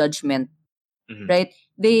fear of judgment. Mhm. Right?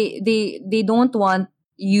 They don't want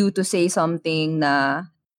you to say something na,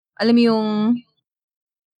 alam mo yung,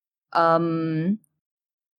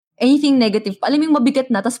 anything negative. Alam mo yung mabigat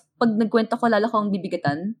na, tapos pag nagkwento ko, lalo kang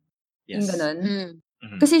bibigatan. Yung Yes. ganun. Mhm.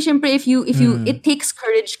 Kasi syempre, if you, it takes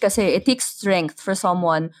courage kasi, it takes strength for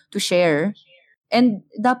someone to share. And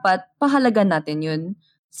dapat, pahalagan natin yun.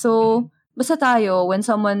 So, basta tayo, when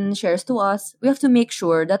someone shares to us, we have to make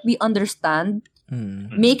sure that we understand,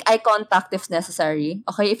 make eye contact if necessary.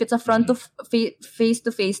 Okay? If it's a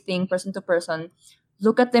face-to-face thing, person-to-person,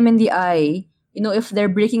 look at them in the eye. If they're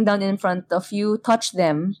breaking down in front of you, touch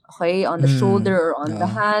them. Okay? On the shoulder or on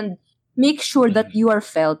the hand. Make sure that you are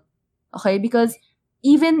felt. Okay? Because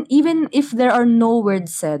even if there are no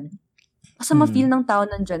words said, basta ma-feel ng tao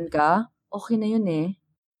nandyan ka, okay na yun eh.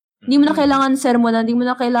 Hindi mo na kailangan sermonan, hindi mo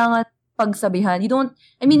na kailangan pagsabihan. You don't,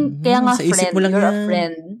 kaya nga sa isip friend, mo lang you're yan. a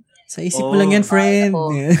friend. Sa isip mo lang yan, friend.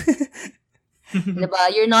 Diba?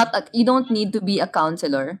 You don't need to be a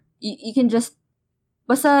counselor. You can just,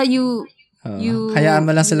 basta you hayaan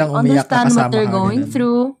mo lang silang umiyak na understand kasama what they're ka, going ganun.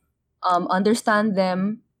 through, understand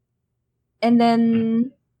them, and then,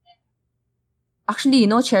 actually,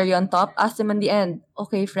 cherry on top, ask them in the end,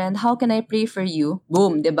 okay, friend, how can I pray for you?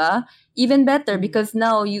 Boom, diba? Even better, because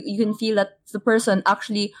now you can feel that the person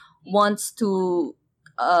actually wants to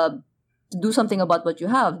do something about what you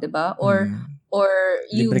have, diba? Or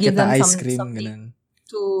you Libre give kita them ice cream, something ganun.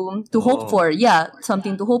 to hope for. Yeah,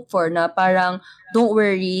 something to hope for na parang, don't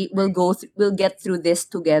worry, we'll get through this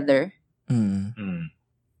together.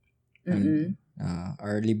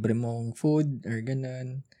 Or libre mong food, or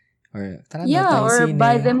ganun. Or, tara na Yeah, tayo or sine.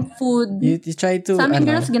 buy them food. You try to, Sa aming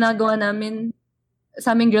girls, ginagawa namin,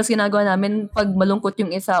 pag malungkot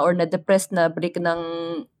yung isa or na-depressed na break ng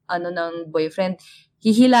boyfriend,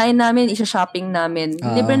 hihilain namin, isa-shopping namin.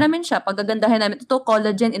 Libre namin siya. Pagagandahin namin. Ito,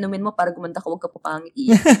 collagen, inumin mo para gumanda ka, huwag ka papangit.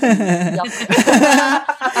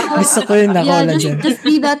 Gusto ko yun na collagen. Just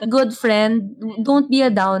be that good friend. Don't be a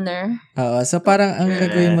downer. So parang ang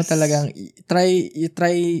gagawin mo talagang, you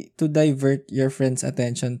try to divert your friend's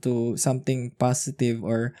attention to something positive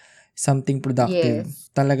or something productive. Yes.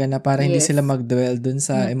 Talaga na para hindi sila mag-dwell dun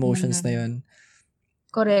sa emotions na yun.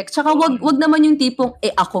 Correct. Tsaka wag naman yung tipong,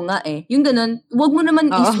 ako nga eh. Yung ganun, wag mo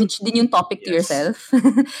naman i-switch din yung topic to yourself.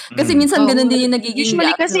 Kasi minsan ganun din yung nagiging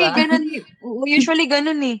Usually gap, kasi diba? usually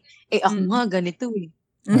ganun eh. Ako nga ganito eh.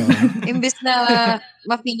 Imbes na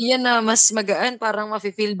ma-feel yan na mas magaan, parang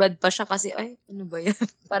ma-feel bad pa siya kasi, ay, ano ba yan?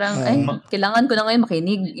 Parang, kailangan ko na ngayon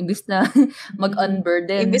makinig imbes na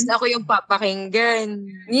mag-unburden. Imbes na ako yung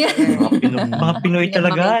papakinggan. Yeah. Mga Pinoy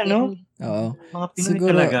talaga, no? Oo. Mga Pinoy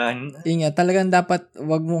Siguro, talaga. talagang dapat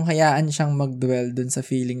wag mong hayaan siyang mag-dwell dun sa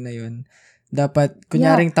feeling na yun. Dapat,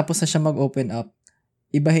 kunyaring tapos na siya mag-open up,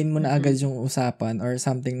 ibahin mo na agad yung usapan or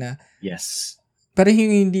something na, yes. pero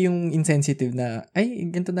hindi yung insensitive na,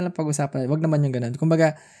 ay, ganito na lang pag-usapan. Wag naman yung ganun.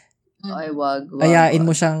 Kumbaga, wag. ayain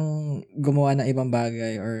mo siyang gumawa ng ibang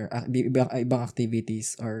bagay or ibang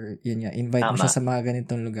activities or yun nga, invite mo siya sa mga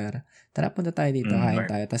ganitong lugar. Tara, punta tayo dito, kain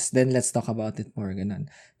tayo. Tapos then let's talk about it more,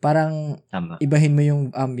 ganun. Parang ibahin mo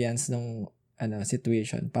yung ambience ng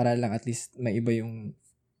situation para lang at least may iba yung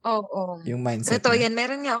yung mindset. Ito, yan,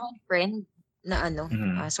 meron nga akong friend na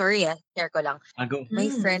sorry share ko lang.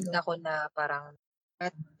 May friend ako na parang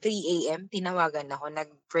at 3 a.m. tinawagan ako,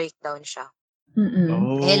 nag-breakdown siya.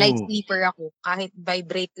 Light sleeper ako. Kahit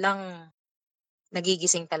vibrate lang,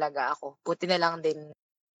 nagigising talaga ako. Buti na lang din,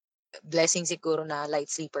 blessing siguro na light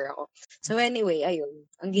sleeper ako. So anyway, ayun.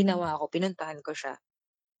 Ang ginawa ko, pinuntahan ko siya.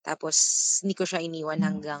 Tapos, hindi ko siya iniwan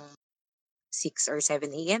hanggang 6 or 7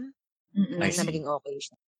 a.m. Na naging okay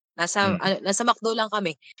siya. Nasa McDo lang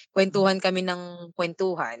kami. Kwentuhan kami ng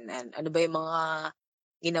kwentuhan. Ano ba yung mga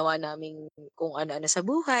ginawa namin kung ano-ano sa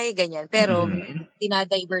buhay, ganyan. Pero,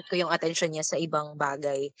 tinadivert ko yung attention niya sa ibang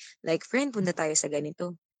bagay. Like, friend, punta tayo sa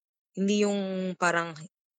ganito. Hindi yung parang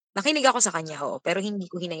nakinig ako sa kanya, pero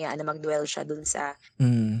hindi ko hinayaan na mag-dwell siya dun sa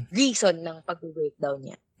reason ng pag-breakdown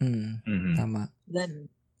niya. Tama.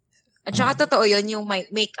 Ganun. At saka totoo yun, yung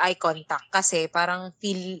make eye contact. Kasi parang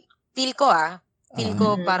feel ko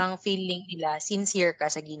parang feeling nila sincere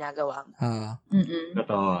ka sa ginagawa mo.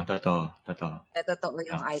 Totoo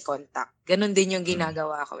yung eye contact. Ganun din yung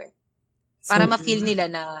ginagawa ko eh. Para ma-feel nila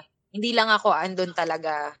na hindi lang ako andun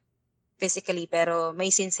talaga physically, pero may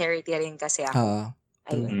sincerity rin kasi ako.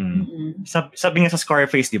 Sabi nga sa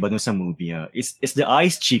Scarface, di ba, dun sa movie, is the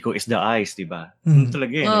eyes, Chico, is the eyes, di ba?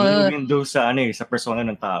 Talaga eh. Yung doon sa, sa persona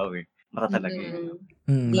ng tao eh. Mata talaga eh.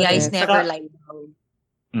 The eyes never lie down.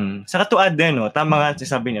 Saka to add din, tama nga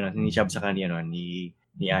sabi niya, ni Shab sa kanina, ni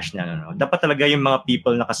Ash na, dapat talaga yung mga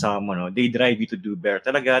people na kasama mo, they drive you to do better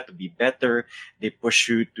talaga, to be better, they push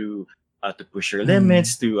you to push your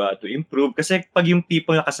limits, to improve. Kasi pag yung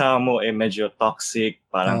people na kasama mo medyo toxic,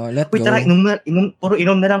 parang, wait, tara, puro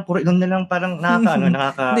inom na lang, parang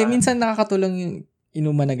nakaka. Hindi, minsan nakakatulong yung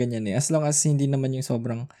inuman na ganyan eh. As long as hindi naman yung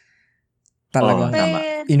sobrang talagang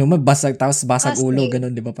inuman, basag ulo,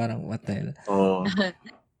 ganun, di ba? Parang, what the hell?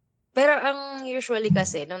 Pero ang usually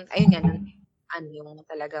kasi, yung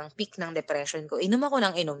talagang peak ng depression ko, inom ako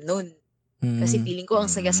ng inom nun. Kasi feeling ko ang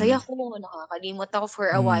saya-saya ko, nakakalimot ako for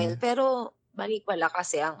a while, pero mali pala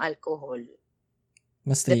kasi ang alcohol.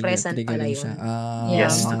 Mas depressant pala yun. Siya.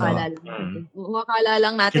 Yes. Makakala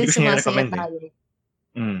lang natin sumasaya tayo.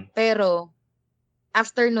 Pero,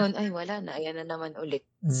 after nun, ay wala na, ayan na naman ulit.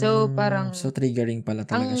 So, parang... So, triggering pala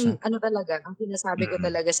talaga siya. Ang sinasabi ko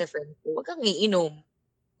talaga sa friend ko, huwag kang iinom.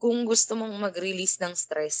 Kung gusto mong mag-release ng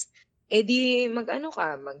stress, di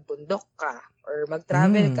magbundok ka, or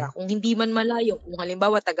mag-travel ka. Kung hindi man malayo, kung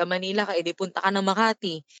halimbawa taga Manila ka, di punta ka ng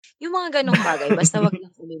Makati. Yung mga ganong bagay, basta wag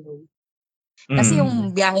lang uminom. Kasi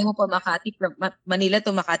yung biyahe mo pa Makati, from Manila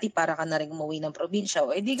to Makati, para ka na rin umuwi ng probinsya.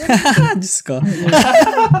 O di ganun. Diyos ko.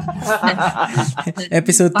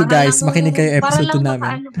 Episode 2 guys, makinig kayo episode 2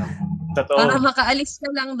 namin. Para makaalis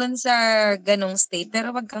ka lang dun sa ganong state,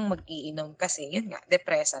 pero wag kang mag-iinom kasi yun nga,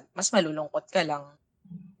 depressant. Mas malulungkot ka lang.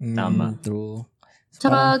 Tama. True.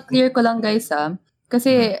 Tsaka clear ko lang guys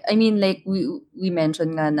kasi I mean like we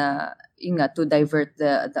mentioned nga na yun nga to divert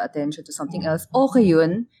the attention to something else. Okay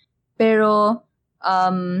yun. Pero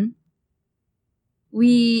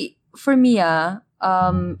for me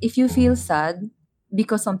if you feel sad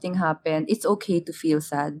because something happened, it's okay to feel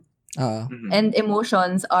sad. And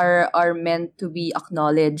emotions are meant to be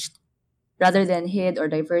acknowledged rather than hid or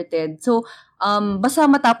diverted. So basta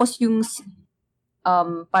matapos yung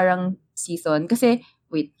parang season. Kasi,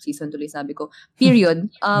 season tuloy sabi ko.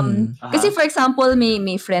 Period. Kasi for example,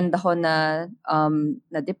 may friend ako na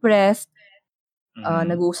depressed.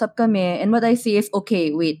 Nag-uusap kami. And what I say is,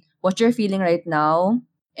 okay, wait, what you're feeling right now,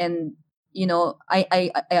 and,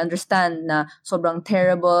 I understand na sobrang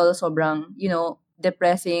terrible, sobrang,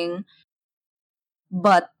 depressing.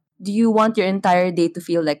 But, do you want your entire day to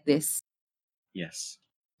feel like this? Yes.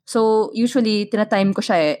 So, usually, tinatime ko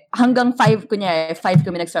siya hanggang 5, kunyari, 5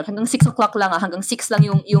 kami nag-start. Hanggang 6 o'clock lang hanggang 6 lang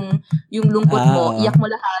yung lungkot mo. Iyak mo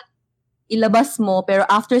lahat. Ilabas mo. Pero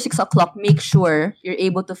after 6 o'clock, make sure you're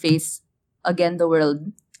able to face again the world.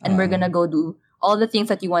 And we're gonna go do all the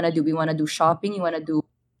things that you wanna do. We wanna do shopping. You wanna do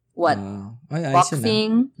what?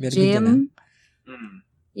 Boxing, gym.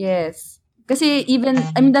 Yes. Kasi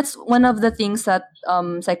that's one of the things that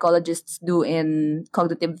psychologists do in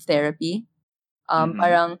cognitive therapy.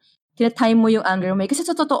 Parang tinatime mo yung anger mo. Kasi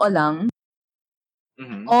sa totoo lang,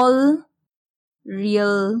 all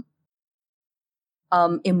real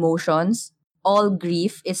emotions, all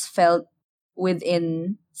grief is felt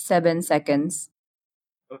within 7 seconds.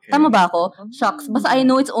 Okay. Tama ba ako? Shucks. Basta I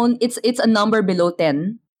know it's a number below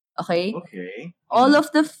 10. Okay? Okay. All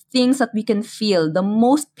of the things that we can feel, the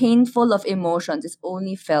most painful of emotions is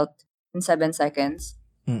only felt in 7 seconds.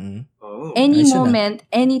 Any moment,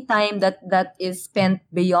 any time that is spent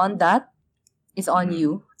beyond that is on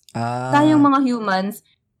you. Tayong mga humans,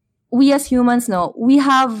 we as humans, we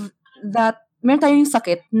have that, meron tayong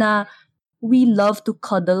sakit na we love to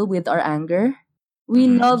cuddle with our anger. We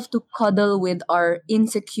love to cuddle with our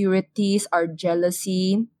insecurities, our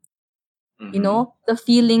jealousy, the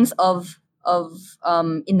feelings of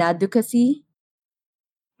inadequacy.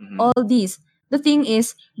 All these. The thing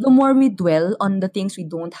is, the more we dwell on the things we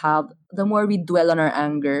don't have, the more we dwell on our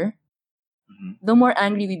anger, the more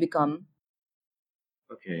angry we become.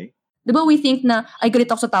 Okay. Diba we think na, ay galit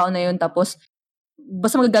ako sa tao na yun, tapos,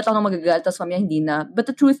 basta magagalit ako ng magagalit, tapos mamaya hindi na. But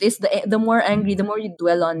the truth is, the more angry, the more you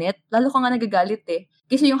dwell on it, lalo ka nga nagagalit eh.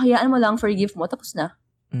 Kasi yung hayaan mo lang, forgive mo, tapos na.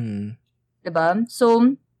 Diba?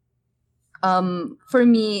 So, for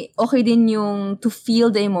me, okay din yung to feel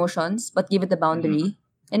the emotions but give it a boundary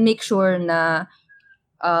and make sure na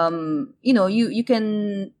you can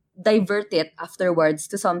divert it afterwards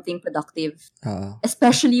to something productive.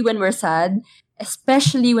 Especially when we're sad,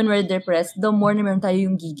 especially when we're depressed, the more na meron tayo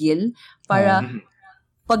yung gigil para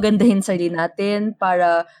pagandahin sarili natin,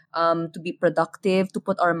 para to be productive, to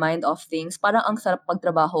put our mind off things. Parang ang sarap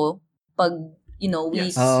pagtrabaho pag, we know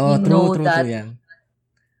that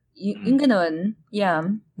yung ganun. Yeah.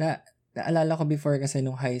 Naalala ko before kasi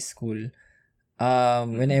nung high school,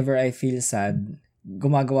 whenever I feel sad,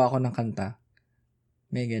 gumagawa ako ng kanta.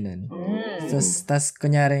 May ganun. Tas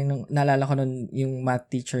kunyari, naalala ko nun, yung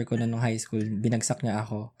math teacher ko nung high school, binagsak niya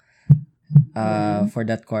ako for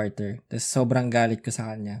that quarter. Tas sobrang galit ko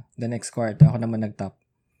sa kanya. The next quarter, ako naman nag-top.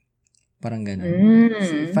 Parang ganun.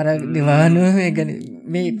 Parang, di ba,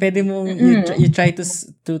 pwede mo, you try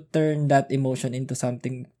to turn that emotion into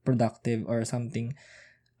something productive or something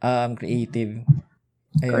creative.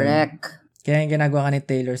 Ayun. Correct. Kaya yung ginagawa ka ni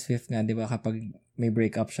Taylor Swift nga, di ba, kapag may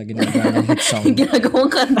breakup siya, ginagawa ng hit song.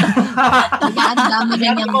 Ginagawang kanta. Ang dami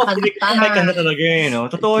na niyang kanta. May kanta talaga yun, no?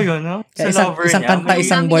 Totoo yun, no? Sa lover isang niya. Kanta,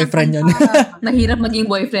 isang boyfriend yun. Mahirap maging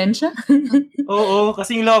boyfriend siya. Oo,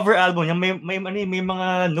 kasi yung lover album niya, may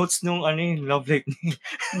mga notes nung love life niya.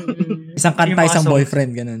 Isang kanta, isang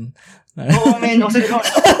boyfriend, ganun. Oo, men.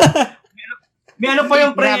 May pa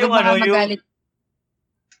yung pre, yung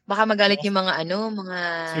baka magalit yung mga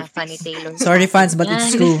funny Taylor. Sorry fans, but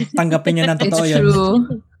it's true. Tanggapin nyo ng totoo yun. It's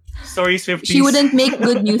true. Sorry, Swifties. She wouldn't make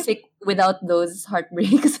good music without those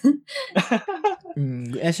heartbreaks.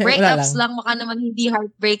 Breakups lang, baka naman hindi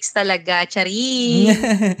heartbreaks talaga. Chari!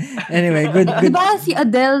 Anyway, good. Diba si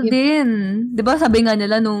Adele din? Diba sabi nga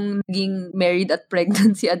nila nung naging married at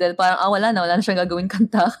pregnant si Adele, parang wala na siyang gagawin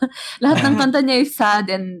kanta. Lahat ng kanta niya is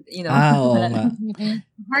sad and, oo nga.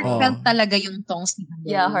 Heartfelt talaga yung songs ni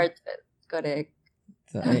Adele. Yeah, heartfelt. Correct.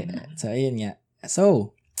 So, ayun nga.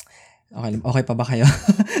 So, okay pa ba kayo?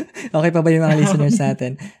 Okay pa ba yung mga listeners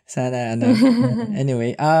natin? Sana,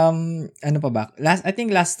 Anyway, ano pa ba? I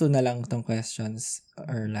think last 2 na lang tong questions.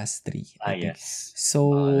 Or last 3. Yes.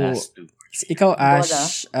 So, last 2. Ikaw,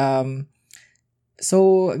 Ash, so,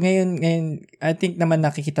 ngayon, I think naman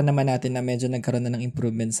nakikita naman natin na medyo nagkaroon na ng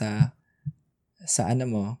improvement sa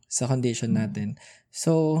condition natin.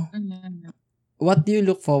 So, what do you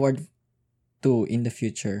look forward to in the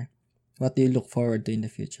future? What do you look forward to in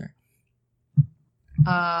the future?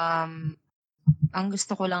 Ang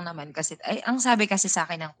gusto ko lang naman kasi, ang sabi kasi sa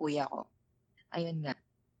akin ng kuya ko, ayun nga,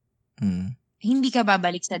 hindi ka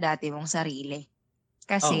babalik sa dati mong sarili.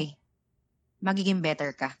 Kasi, magiging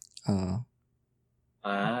better ka.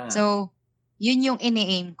 So, yun yung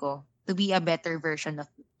ini-aim ko, to be a better version of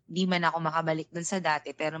me. Hindi man ako makabalik dun sa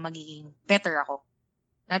dati, pero magiging better ako.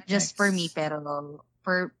 Not just for me, pero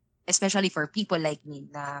especially for people like me,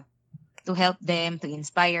 na to help them, to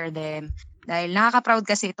inspire them. Dahil nakaka-proud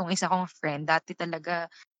kasi itong isa kong friend. Dati talaga,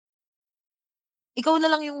 ikaw na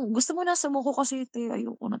lang yung, gusto mo na sumuko kasi,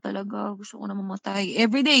 ayoko na talaga, gusto ko na mamatay.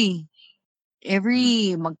 Every day,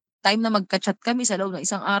 time na magka-chat kami sa loob ng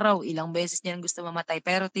isang araw, ilang beses niya gusto mamatay.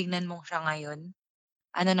 Pero tignan mo siya ngayon,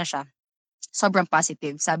 na siya, sobrang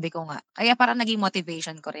positive. Sabi ko nga, kaya parang naging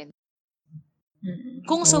motivation ko rin.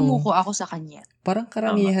 Kung sumuko ako sa kanya. Parang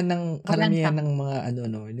karamihan ng mga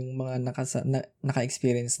yung mga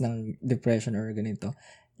naka-experience ng depression or ganito,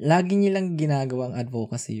 lagi nilang ginagawang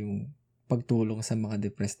advocacy yung pagtulong sa mga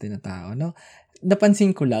depressed na tao, no?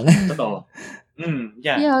 Napansin ko lang. Totoo.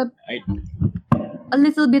 Yeah. A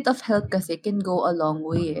little bit of help kasi can go a long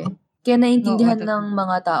way. Kaya naiintindihan ng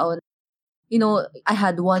mga tao. I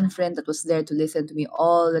had one friend that was there to listen to me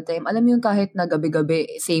all the time. Alam mo yung kahit na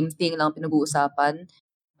gabi-gabi, same thing lang pinag-uusapan.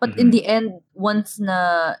 But in the end, once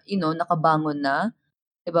na, nakabangon na,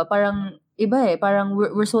 diba, parang, iba parang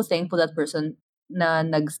we're so thankful that person na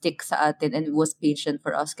nag-stick sa atin and was patient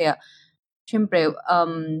for us. Kaya, syempre,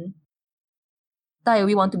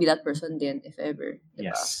 we want to be that person din, if ever.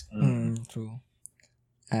 Diba? Yes. True.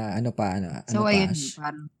 Ano pa? So, ayun,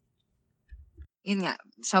 parang, yun nga,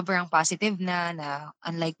 sobrang positive na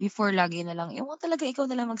unlike before, lagi na lang, talaga ikaw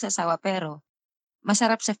na lang magsasawa, pero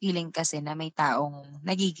masarap sa feeling kasi na may taong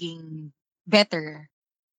nagiging better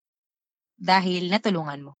dahil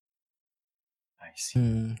natulungan mo. I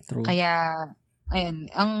see. True. Kaya, ayun,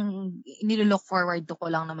 ang nilook forward ko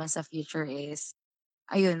lang naman sa future is,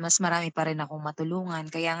 ayun, mas marami pa rin akong matulungan.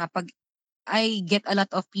 Kaya nga, pag I get a lot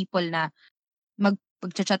of people na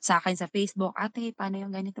magchat sa akin sa Facebook, ate, paano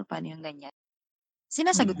yung ganito, paano yung ganyan?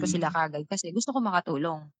 Sinasagot ko sila kagad kasi gusto ko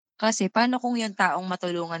makatulong. Kasi paano kung yung taong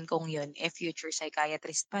matulungan kong yun, future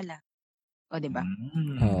psychiatrist pala? O, di ba?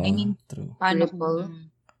 Oo, I mean, true. paano Ripple.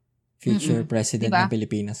 kung, Future Mm-mm. president Diba? ng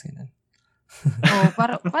Pilipinas. Ganun.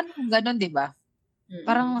 Paano kung ganun, di ba?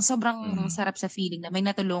 Parang sobrang Mm. sarap sa feeling na may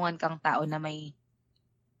natulungan kang tao na may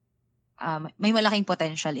malaking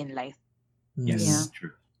potential in life. Yes, Yeah.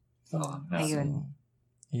 true. Ayun. So,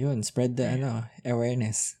 yun, spread the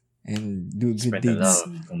awareness and do good Spread the deeds.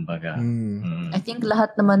 love, kumbaga. I think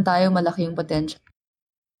lahat naman tayo malaking potential.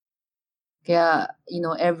 Kaya,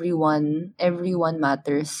 everyone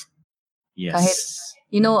matters. Yes. Kahit,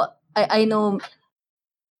 I know,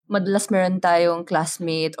 madalas meron tayong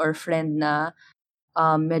classmate or friend na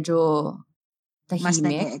medyo Mas tahimik.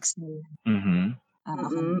 nag-e-excel.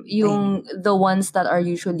 Yung the ones that are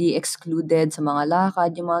usually excluded sa mga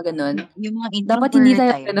lakad, yung mga ganun. Yung mga Dapat hindi introvert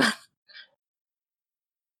tayo tayo. ganun.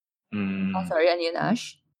 Sorry, ano yun,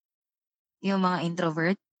 Ash? Yung mga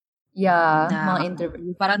introvert Yeah, na mga introvert.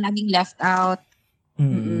 parang naging left out.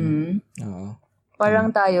 Oo. Parang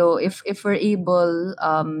tayo, if we're able,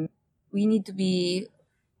 we need to be,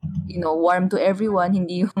 warm to everyone,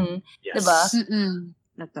 hindi yung, Yes. diba?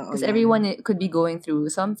 Totoo Because yan. everyone could be going through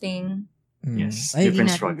something. Yes. Ay, Different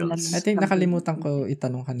Hindi natin struggles. alam. I think nakalimutan ko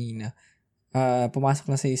itanong kanina. Pumasok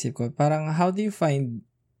na sa isip ko. Parang how do you find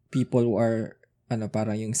people who are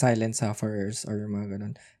parang yung silent sufferers or mga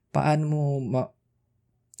ganun? Paano mo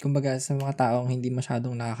kumbaga sa mga taong hindi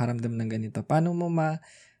masyadong nakakaramdam ng ganito, paano mo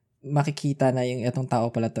makikita na yung etong tao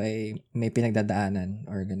pala to ay may pinagdadaanan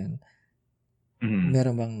or ganun?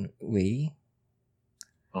 Meron bang way?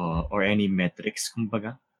 Or any metrics,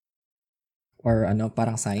 kumbaga? Or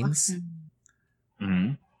parang signs?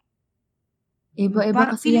 Iba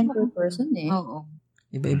kasi yan feeling per ko- person eh. Oo.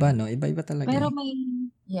 Iba-iba, no? Iba-iba talaga. Pero eh. may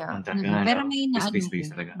Yeah. pero may na Space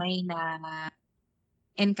talaga. may na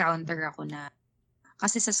encounter ako na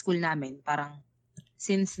kasi sa school namin parang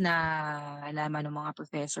since na alaman ng mga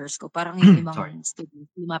professors ko parang yung ibang Sorry.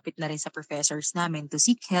 students lumapit na rin sa professors namin to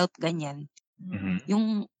seek help ganyan. Mhm. Yung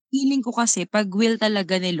feeling ko kasi pag will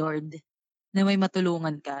talaga ni Lord na may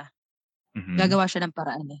matulungan ka, Mhm. gagawa siya ng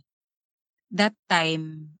paraan eh. That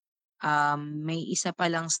time, may isa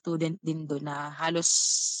palang student din doon na halos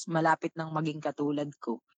malapit ng maging katulad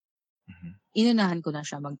ko. Mhm. Inunahan ko na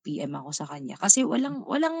siya mag-PM ako sa kanya. Kasi walang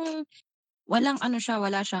wala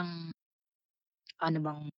siyang,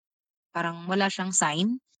 parang wala siyang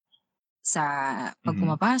sign sa pag Mhm.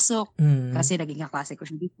 pumapasok. Mm. Kasi naging kaklase ko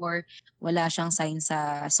siya before. Wala siyang sign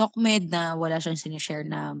sa SOCMED na wala siyang sinishare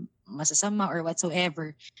na masasama or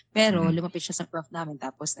whatsoever. Pero Mhm. lumapit siya sa prof namin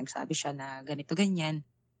tapos nagsabi siya na ganito ganyan.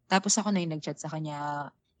 Tapos ako na yung nag-chat sa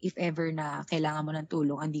kanya, if ever na kailangan mo ng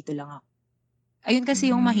tulong, andito lang ako. Ayun kasi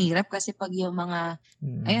yung mahirap kasi pag yung mga,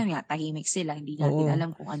 ayun nga, tahimik sila, hindi natin Oo. alam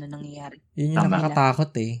kung ano nangyayari. Yun yung Tama.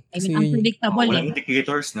 nakakatakot eh. I Kasi mean, unpredictable Walang eh.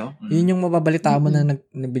 indicators, no? yun yung mababalita mo na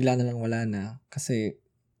bigla na lang wala na. Kasi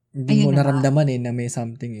hindi Ayun mo na nga. naramdaman na may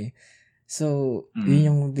something eh. So, yun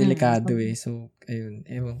yung delikado eh. So, ayun,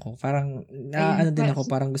 ewan ko. Parang, Ayun, din ako,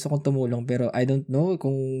 parang gusto kong tumulong pero I don't know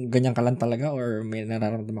kung ganyan ka lang talaga or may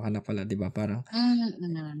nararamdaman ka na pala, di ba? Parang,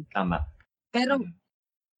 Tama. Pero,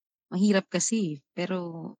 mahirap kasi. Pero,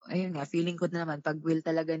 ayun nga, feeling ko na naman, pag will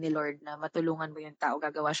talaga ni Lord na matulungan mo yung tao,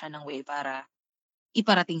 gagawa siya ng way para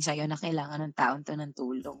iparating sa'yo na kailangan ng taon to ng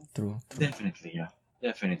tulong. true. Definitely, yeah.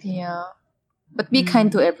 Definitely. Yeah. But be kind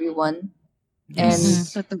to everyone. And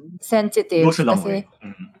Totoo. sensitive. Goes a long Kasi way.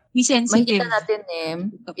 Mhm. Be sensitive. makikita natin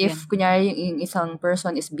if kunyari yung isang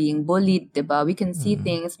person is being bullied, diba? We can see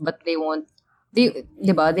things but they won't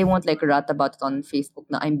like rat about it on Facebook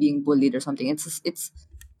na I'm being bullied or something. It's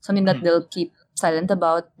something that they'll keep silent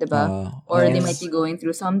about, diba? Or they might be going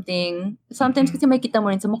through something. Sometimes kasi makita mo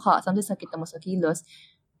rin sa mukha, sometimes nakita mo sa kilos.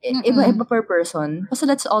 Iba-iba per person. So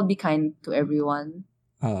let's all be kind to everyone.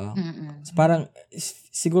 So parang,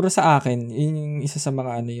 siguro sa akin, yun yung isa sa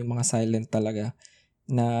mga yung mga silent talaga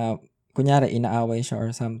na, kunyari, inaaway siya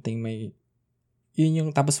or something, yun yung,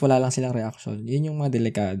 tapos wala lang silang reaction. Yun yung mga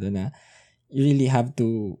delikado na, you really have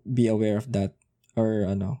to be aware of that. Or,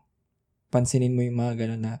 pansinin mo yung mga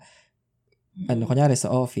gano'n na, kunyari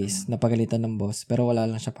sa office, napagalitan ng boss, pero wala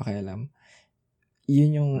lang siya pakialam.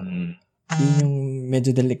 Yun yung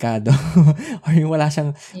medyo delikado. Or yung wala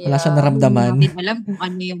siyang naramdaman. Hindi natin alam kung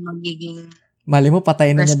ano yung magiging Mali mo,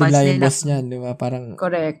 patay na niya response bigla yung nila. boss niya, di ba? Parang,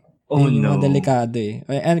 Correct. yun yung no. mga delikado eh.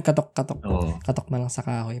 Ay, katok na lang sa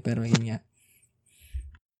kahoy, pero yun nga.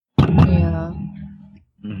 Yeah.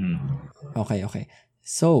 Mhm. Okay.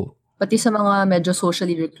 So, Pati sa mga medyo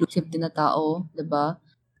socially reclusive din na tao, diba?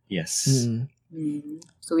 Yes.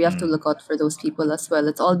 So we have to look out for those people as well.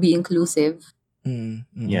 Let's all be inclusive.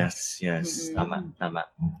 Yes. Tama.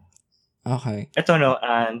 Okay. Ito no,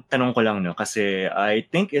 tanong ko lang no kasi I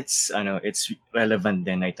think it's relevant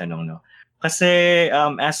din na itanong no. Kasi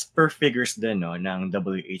as per figures din no ng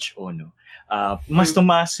WHO no, mas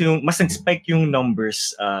nag-spike yung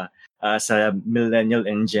numbers sa millennial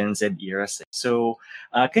and Gen Z eras. So,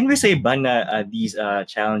 can we say ba na these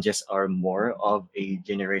challenges are more of a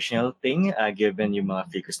generational thing given yung mga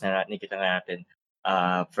figures na nakita natin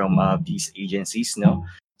from these agencies no?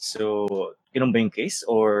 So, ganun ba yung case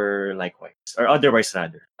or likewise? Or otherwise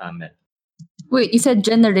rather, Mel? Wait, you said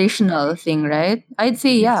generational thing, right? I'd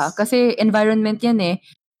say yeah, Yes. kasi environment yan eh.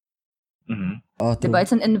 Mhm. Oh, true. Diba?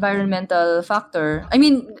 It's an environmental factor. I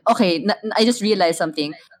mean, okay, I just realized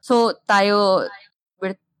something. So,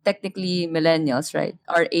 we're technically millennials, right?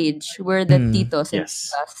 Our age. We're the titos and Yes.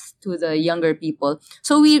 titas to the younger people.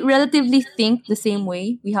 So, we relatively think the same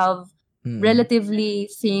way. We have relatively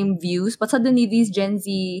same views. But suddenly, these Gen Z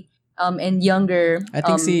and younger I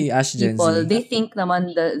think si Ash Gen people, Z. they think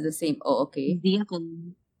naman the same. Oh, okay. Hindi ako.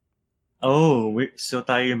 Oh, so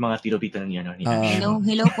tayo yung mga tito-tito ni Ash.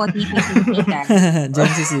 Hello po, tita. Gen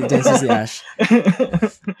Z si Ash.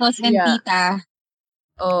 Tos and Yeah. tita.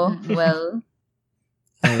 Oh, well.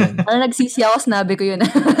 Ayun. Parang nagsisi ako, sinabi ko yun.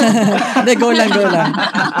 Hindi, go lang.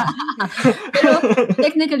 Pero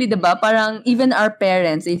technically, diba, parang even our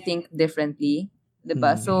parents, they think differently.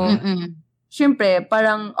 Diba? So, syempre,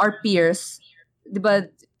 parang our peers, diba,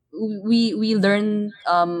 we learn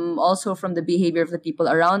also from the behavior of the people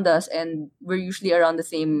around us, and we're usually around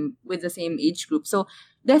with the same age group. So,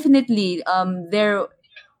 definitely, there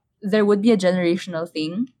would be a generational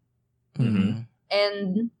thing.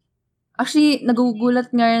 And actually,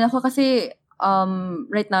 nagugulat nga rin ako kasi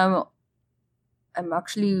right now, I'm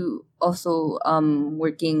actually also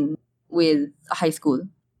working with a high school,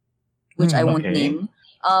 which I won't name.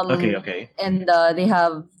 Okay. And they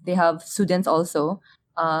have students also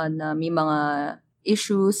na may mga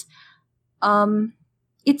issues.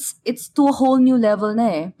 It's to a whole new level na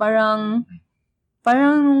eh. Parang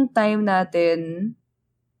nung time natin,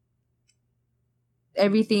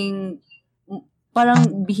 everything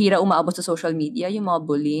parang bihira umaabot sa social media, yung mga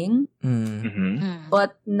bullying.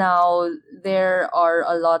 But now, there are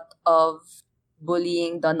a lot of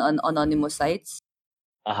bullying done on anonymous sites.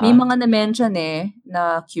 May mga na-mention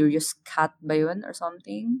na Curious Cat ba yun or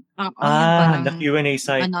something? The Q&A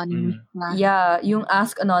site. Anonymous na. Yeah, yung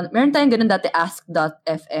Ask Anonymous. Meron tayong ganun dati,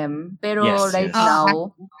 Ask.fm. Pero Yes, right yes.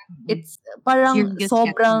 now, it's parang Curious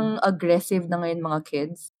sobrang aggressive na ngayon mga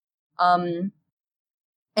kids. And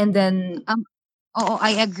then, Oo,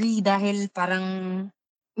 I agree dahil parang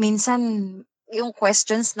minsan yung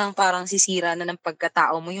questions ng parang sisira na ng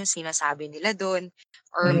pagkatao mo yung sinasabi nila doon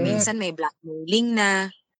or minsan may blackmailing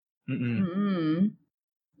na.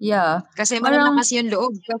 Yeah. Kasi Parang- malalakas yung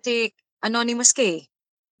loob kasi anonymous ka eh.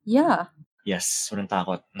 Yeah. Yes, walang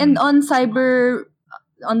takot. And on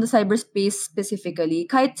the cyberspace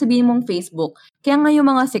specifically, kahit sabihin mong Facebook, kaya nga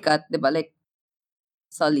yung mga sikat, di ba, like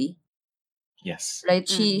Sully, Yes. right?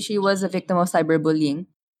 She was a victim of cyberbullying.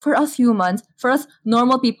 For us humans, for us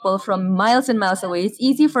normal people from miles and miles away, it's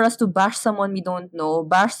easy for us to bash someone we don't know,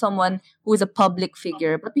 bash someone who is a public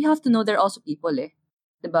figure, but we have to know they're also people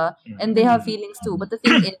diba? And they have feelings too. But the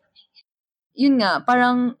thing is, yun nga,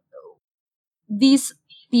 parang these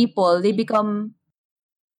people, they become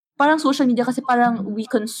parang social media kasi parang we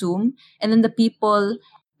consume, and then the people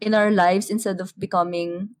in our lives, instead of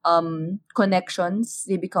becoming connections,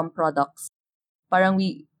 they become products. Parang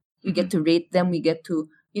we get to rate them, we get to,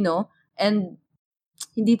 and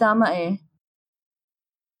hindi tama eh.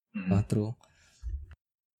 True.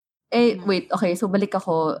 Wait, okay, so balik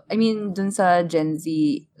ako. I mean, dun sa Gen Z,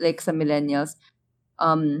 like sa millennials,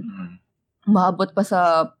 maabot pa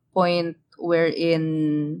sa point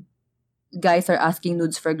wherein guys are asking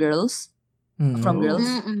nudes for girls, from girls.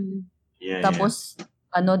 Yeah, Tapos,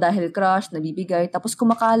 dahil crush, nabibigay. Tapos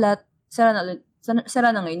kumakalat, sara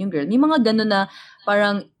na ngayon yung girl. May mga gano'n na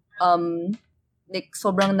parang, like,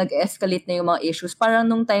 sobrang nag-escalate na yung mga issues. Parang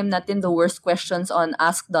nung time natin, the worst questions on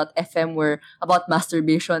ask.fm were about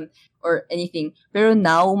masturbation or anything. Pero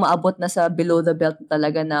now, umaabot na sa below the belt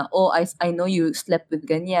talaga na, I know you slept with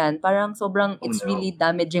ganyan. Parang sobrang, it's really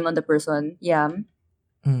damaging on the person. Yeah.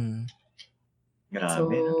 Grabe.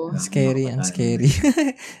 So, Scary, ang scary.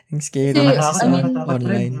 Ang scary. Kasi, I mean,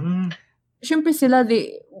 online. Siyempre sila,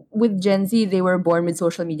 with Gen Z, they were born with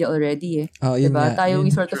social media already eh. Oh, yun diba? nga. Tayo, we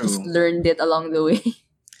Yun, sort of just learned it along the way.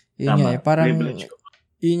 yun nga eh. Parang, Privilege ko.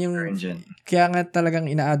 yun yung, Dyan. kaya nga talagang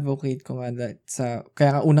ina-advocate ko nga kaya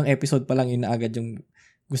nga unang episode pa lang yun na agad yung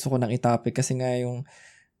gusto ko nang i-topic kasi nga yung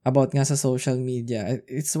about nga sa social media,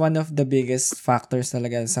 it's one of the biggest factors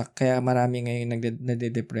talaga kaya marami ngayon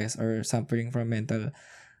nade-depress or suffering from mental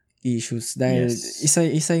issues dahil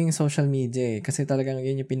isa yung social media kasi talagang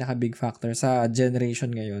yun yung pinaka big factor sa generation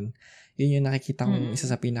ngayon. Yun yung nakikita kong isa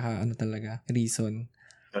sa pinaka talaga reason.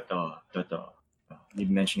 Totoo.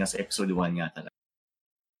 I-mention nga sa episode 1 nga talaga.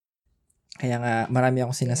 Kaya nga, marami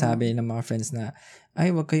akong sinasabi ng mga friends na, ay,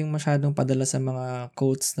 wag kayong masyadong padala sa mga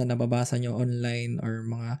quotes na nababasa nyo online or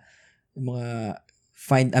mga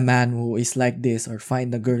find a man who is like this or find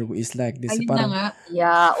a girl who is like this. Ayun Parang, na nga.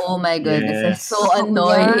 Yeah, oh my goodness. It's so Yan.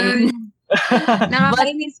 annoying.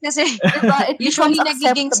 Nakakainis kasi. Diba? It Usually becomes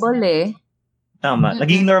acceptable Tama.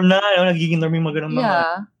 Nagiging norm na. Nagiging norm yung mga ganun mga.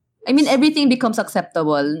 Yeah. I mean, everything becomes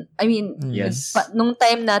acceptable. I mean, Yes. nung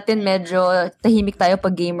time natin, medyo tahimik tayo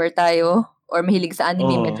pag gamer tayo or mahilig sa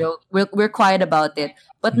anime, medyo we're quiet about it.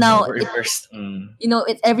 But now, it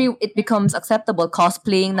becomes acceptable.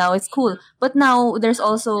 Cosplaying now is cool. But now, there's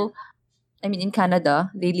also, I mean, in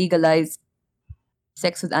Canada, they legalize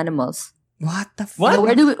sex with animals. what the fuck? What? So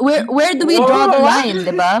where do we draw the line,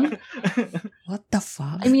 diba? What the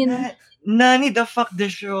fuck? I mean, Nani the fuck the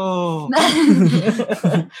show?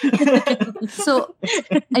 so,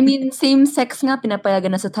 I mean, same-sex nga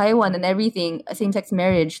pinapayagan na sa Taiwan and everything, same-sex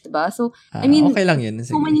marriage, diba? So, I mean, okay lang yun.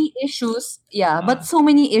 so many issues, but so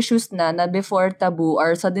many issues na before taboo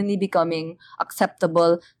are suddenly becoming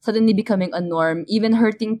acceptable, suddenly becoming a norm, even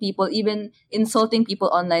hurting people, even insulting people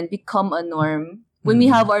online become a norm. When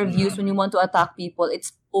we have our views, when we want to attack people,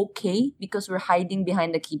 it's okay because we're hiding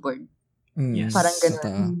behind the keyboard. Yes. Parang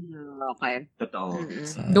ganun. Okay. Totoo.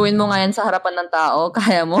 Gawin mo nga yan sa harapan ng tao,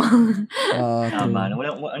 kaya mo. Tama.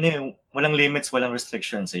 Walang limits, walang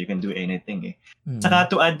restrictions. So you can do anything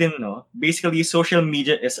Saka to add din, basically, social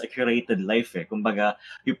media is a curated life Kumbaga,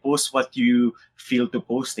 you post what you feel to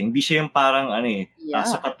post. Hindi siya yung parang,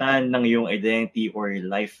 sukatan ng iyong identity or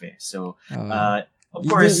life So, of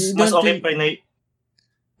course, mas okay pa na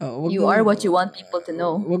you are what you want people to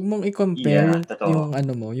know. Wag mong i-compare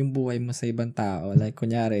yung buhay mo sa ibang tao. Like,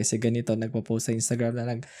 kunyari, si ganito, nagpo-post sa Instagram na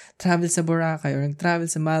nag-travel sa Boracay or nag-travel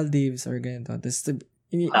sa Maldives or ganito. Tapos,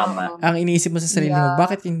 ang iniisip mo sa sarili mo,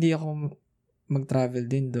 bakit hindi ako mag-travel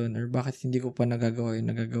din doon or bakit hindi ko pa nagagawa yung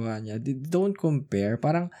nagagawa niya? Don't compare.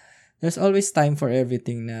 Parang, there's always time for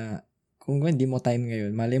everything na kung hindi mo time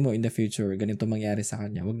ngayon, mali mo in the future, ganito mangyari sa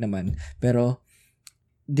kanya. Wag naman. Pero,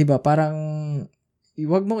 di ba, parang,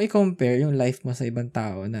 wag mong i-compare yung life mo sa ibang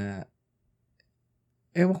tao na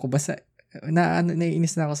ewan ko, basta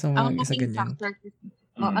naiinis na ako sa mga isa ganyan.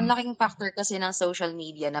 Ang laking factor kasi ng social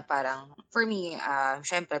media na parang, for me,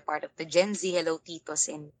 syempre, part of the Gen Z, hello, titos,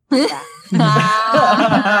 and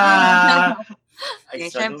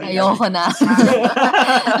syempre, ayoko na.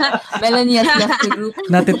 Melanie has left the group.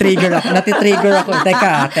 Natitrigger ako.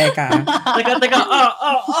 Teka.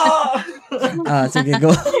 Sige, go.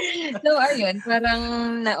 So, ayun, parang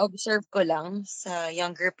na-observe ko lang sa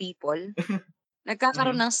younger people,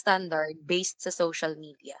 nagkakaroon ng standard based sa social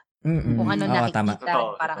media. Kung ano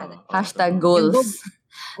nakikita, parang hashtag goals.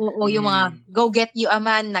 Yung mga, go get you a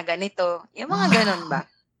man na ganito. Yung mga ganun ba?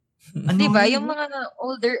 Diba? Yung mga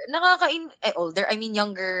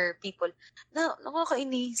younger people,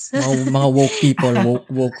 nakakainis. mga woke people.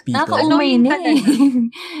 Nakakaumay na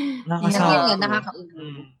nakakainis.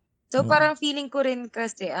 So, parang feeling ko rin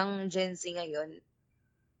kasi ang Gen Z ngayon,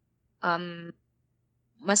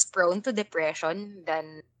 mas prone to depression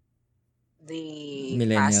than the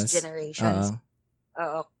past generations.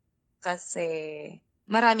 Kasi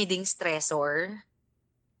marami ding stressor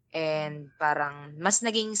and parang mas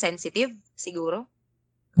naging sensitive siguro.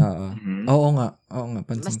 Oo nga,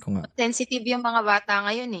 pansin ko nga. Sensitive yung mga bata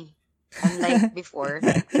ngayon unlike before.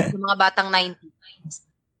 Yung mga batang 90s.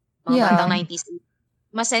 Batang 90s.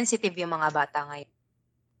 Mas sensitive yung mga bata ngayon.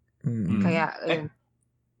 Kaya,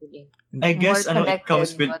 I guess, it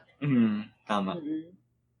comes with... tama.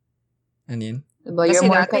 Ano yun? Diba, you're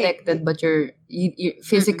more connected, but you're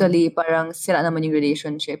physically, parang sira naman yung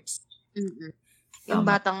relationships. Yung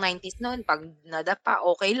batang 90s noon, pag nadapa,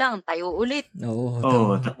 okay lang, tayo ulit.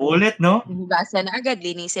 Ulit, no? Hugasan na agad,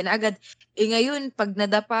 linisin na agad. Ngayon, pag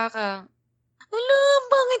nadapa ka,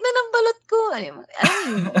 bakit na ng balat ko?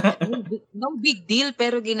 No big deal,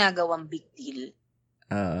 pero ginagawang big deal.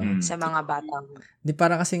 Sa mga batang. Di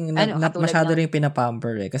parang kasing masyado rin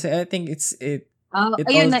pinapamper Kasi I think it all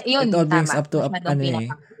brings up to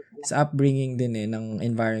sa upbringing din ng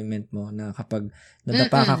environment mo na kapag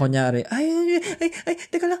nadapa ka kunyari, ay,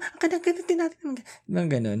 teka lang, natin ng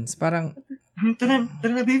ganun. Parang, tara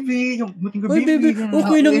na, baby. Buting ko, baby.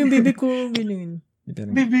 Okay lang yung baby ko. Ganun.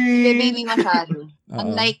 Baby masyado.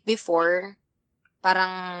 Unlike before,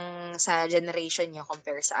 parang sa generation niyo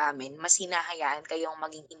compare sa amin, mas hinahayaan kayong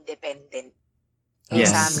maging independent.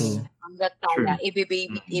 Yes. Sa amin, hanggat kaya, True.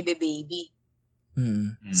 ibe-baby.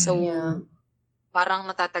 So, Yeah. parang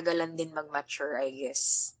natatagalan din mag-mature, I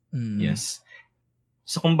guess. Yes.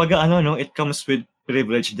 So, kumbaga, it comes with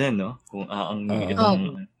privilege din, no? Kung ang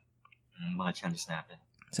itong mga challenges natin.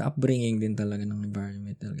 Sa upbringing din talaga ng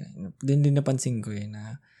environment talaga. Din napansin ko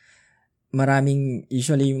na maraming,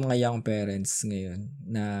 usually yung mga young parents ngayon,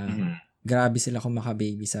 na grabe sila kung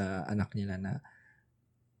makababy sa anak nila na,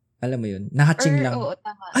 alam mo yun, nahatching lang. Oo,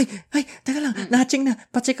 tama. Ay, teka lang, nahatching na.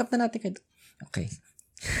 Pa-check up na natin kayo. Okay.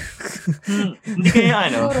 Hindi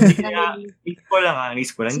kaya naisip ko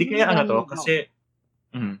lang, hindi kaya to, kasi,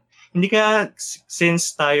 hindi kaya,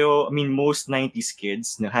 since tayo, most 90s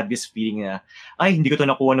kids na had this feeling na, ay, hindi ko to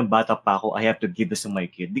nakuha ng bata pa ako, I have to give this to my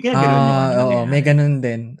kid. Hindi kaya ganun yun. Oo, may ganun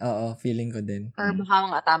din. Oo, feeling ko din. Or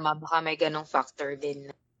baka may ganung factor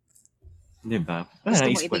din. Diba? Gusto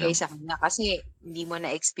mo ibigay sa kanya kasi hindi mo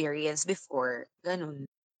na-experience before. Ganun.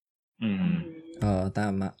 Oo,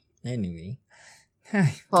 tama. Anyway.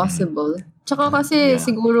 Possible. Tsaka kasi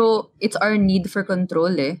siguro it's our need for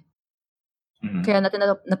control Kaya natin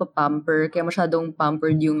napapamper, kaya masyadong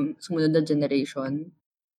pampered yung sumunod na generation.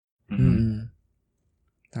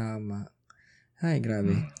 Tama. Ay,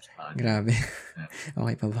 grabe. Grabe.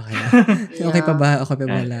 Okay pa ba kayo? Yeah. Okay pa ba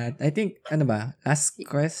lahat? I think, last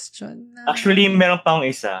question na? Actually, meron pa akong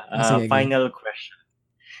isa. Sige, final question.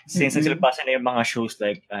 Since nagsilpasan na yung mga shows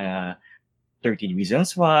like 13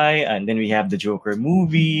 Reasons Why, and then we have the Joker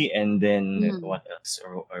movie, and then what else?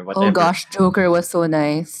 Or whatever. Oh gosh, Joker was so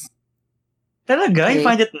nice. Talaga? Okay. You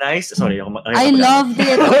find it nice? Sorry. I loved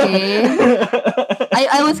it, okay?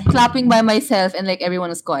 I was clapping by myself and like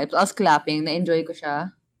everyone was quiet. I was clapping. Na-enjoy ko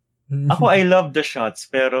siya. Ako, I love the shots.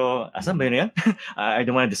 Pero, asan ba yun yan? I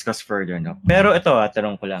don't want to discuss further, no? Pero ito,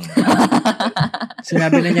 tanong ko lang.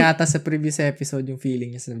 Sinabi na niya ata sa previous episode yung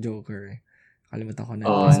feeling niya sa Joker. Kalimutan ko na.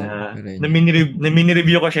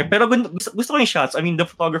 Na-mini-review ko siya. Pero gusto ko yung shots. I mean, the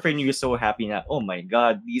photographer knew so happy na, oh my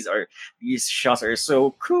God, these shots are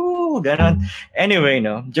so cool. Ganon. Anyway,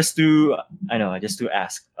 no, just to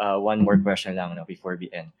ask one more question lang, no, before we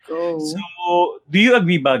end. Go. So, do you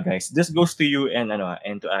agree ba, guys? This goes to you and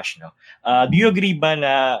to Ash, no? Do you agree ba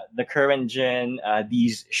na the current gen,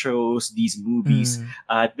 these shows, these movies,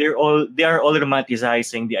 they are all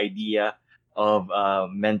romanticizing the idea of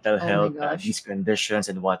mental health, these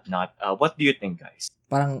conditions and whatnot. What do you think, guys?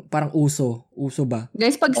 Parang uso ba?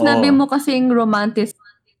 Guys, pag sinabi mo kasing romantic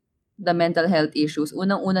the mental health issues,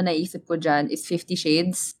 unang-una naisip ko dyan is 50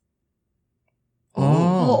 Shades.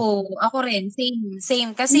 Oo, ako rin.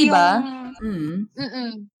 Same. Kasi diba?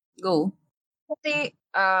 Go. Kasi,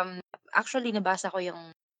 actually, nabasa ko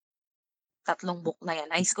yung 3 book na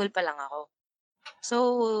yan. High school pa lang ako. So,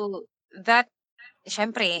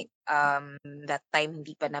 syempre, that time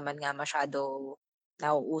hindi pa naman nga masyado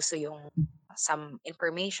nauuso yung some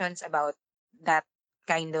informations about that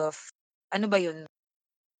kind of, ano ba yun?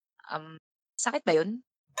 Sakit ba yun?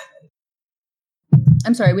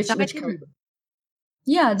 I'm sorry, which Sakit kind?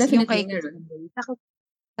 Yeah, definitely. Sakit,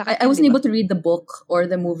 I wasn't able to read the book or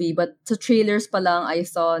the movie, but sa trailers pa lang I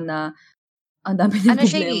saw na ang dami ng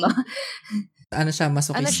problema.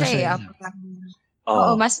 Masokista siya.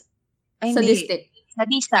 Oo, sadistic.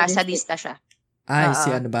 Sadista siya. Ay, si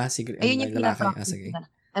ano ba? Si ayun yung lalaki. Sige.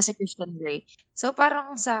 Si Christian Grey. So,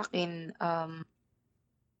 parang sa akin,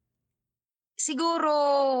 siguro,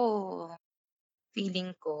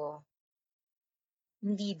 feeling ko,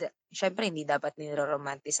 syempre, hindi dapat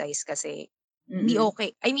niro-romanticize kasi hindi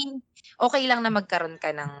okay. I mean, okay lang na magkaroon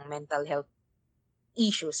ka ng mental health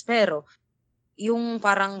issues, pero, yung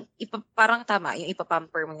parang tama, yung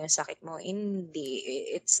ipapamper mo yung sakit mo, hindi,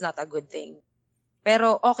 it's not a good thing.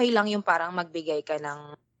 Pero okay lang yung parang magbigay ka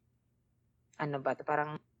ng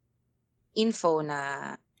parang info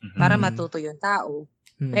na para matuto yung tao.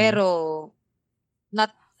 Pero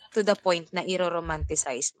not to the point na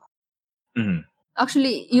iro-romanticize mo.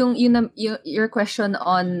 Actually, your question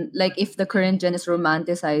on like if the current gen is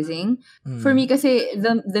romanticizing, for me kasi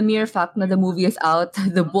the mere fact na the movie is out,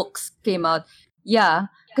 the books came out.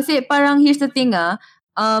 Yeah, kasi parang here's the thing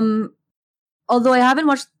although I haven't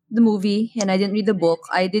watched the movie and I didn't read the book,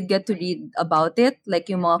 I did get to read about it,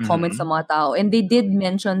 like yung mga comments sa mga tao. And they did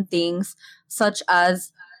mention things such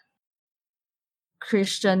as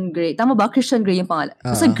Christian Grey. Tama ba? Christian Grey yung pangalan.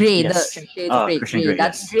 Basta Grey. Yes. The shade of Grey. Grey,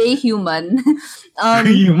 that yes. Grey human.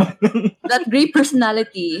 That Grey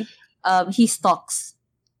personality, he stalks.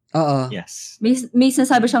 Oo. Yes. May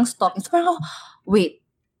sinasabi siyang stalking. So parang wait.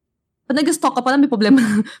 pag nag-stalk ka pala, may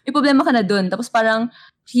problema ka na dun. Tapos parang,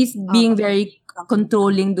 he's being very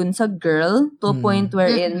controlling dun sa girl to a point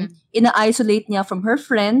wherein ina-isolate niya from her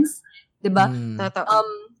friends. Diba? Totoo.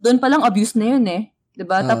 Doon palang abuse na yun eh.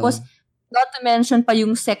 Diba? Tapos, not to mention pa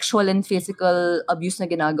yung sexual and physical abuse na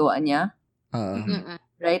ginagawa niya.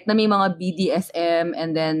 Right? Na may mga BDSM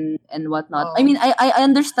and whatnot. I mean, I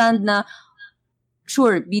understand na,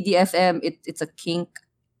 sure, BDSM, it's a kink,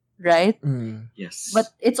 right? Yes.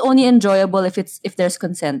 But it's only enjoyable if there's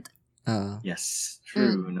consent. Yes.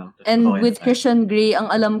 True. No? And with Christian Grey, ang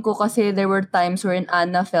alam ko kasi there were times wherein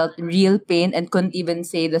Anna felt real pain and couldn't even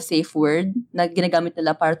say the safe word na ginagamit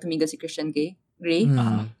nila para tumigil si Christian Grey.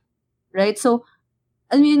 Right? So,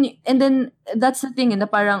 I mean, and then that's the thing, na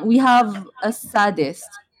parang we have a sadist,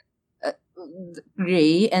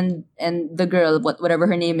 Grey, and the girl, whatever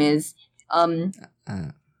her name is,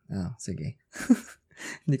 sige.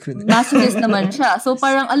 Masochist naman siya. So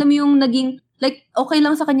parang alam mo yung naging, like, okay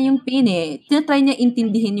lang sa kanya yung pain eh. Tinatry niya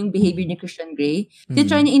intindihin yung behavior ni Christian Grey.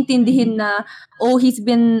 Tinatry niya intindihin na, he's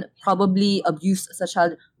been probably abused as a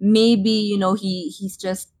child. Maybe, he's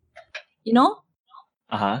just,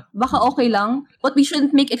 baka okay lang. But we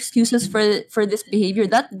shouldn't make excuses for this behavior.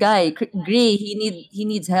 That guy, Grey, he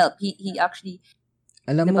needs help. He actually,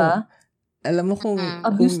 alam mo kung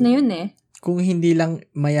abuse na yun eh. Kung hindi lang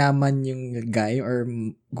mayaman yung guy or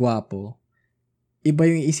gwapo, iba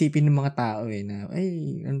yung isipin ng mga tao eh, na,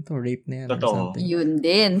 ay, ano to, rape na yan. Totoo. Yun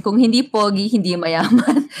din. Kung hindi pogi, hindi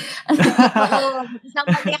mayaman.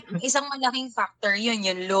 Isang malaking factor yun,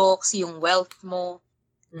 yung looks, yung wealth mo,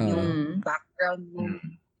 yung background mo.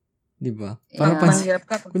 Diba? Parang mahirap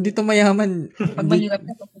ka. Kung dito mayaman, pag mahirap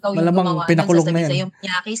ka, ikaw yung malamang pinakulong na yan. Sabi sa'yo,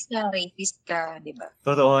 nyakis ka, rapist ka, diba?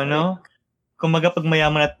 Totoo, no? Kung pag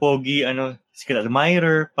mayaman at pogi, secret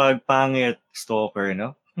admirer, pag pangit, stalker,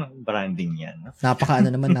 no? Branding yan, no?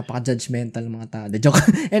 Napaka-judgmental mga tao. The joke.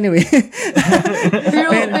 Anyway.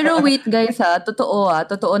 pero wait guys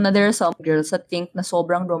totoo na there are some girls that think na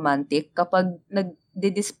sobrang romantic kapag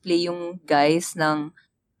nag-display yung guys ng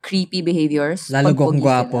creepy behaviors. Lalo kung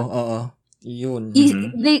gwapo, oo. Yun.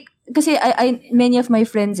 Kasi many of my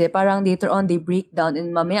friends parang later on they break down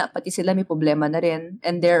and mamaya pati sila may problema na rin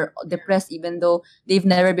and they're depressed even though they've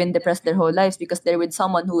never been depressed their whole lives because they're with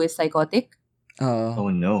someone who is psychotic. Oh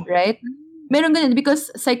no. Right? Meron ganun because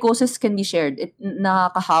psychosis can be shared.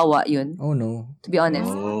 Nakakahawa yun. Oh no. To be honest.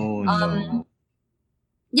 Oh no.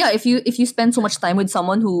 Yeah, if you spend so much time with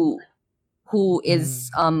someone who is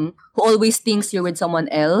who always thinks you're with someone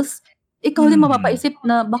else, ikaw din mapapaisip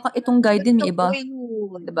na baka itong guy din may iba.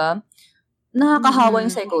 Diba? Nakakahawa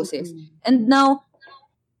yung psychosis. And now,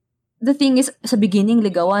 the thing is, sa beginning,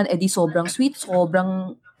 ligawan, di sobrang sweet,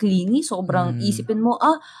 sobrang clingy, sobrang isipin mo,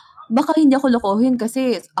 baka hindi ako lokohin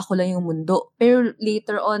kasi ako lang yung mundo. Pero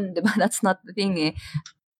later on, diba, that's not the thing eh.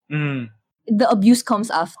 The abuse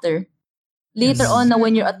comes after. Later on, na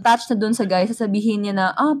when you're attached na dun sa guy, sasabihin niya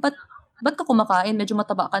na, ba't ka kumakain? Medyo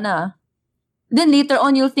mataba ka na. Then later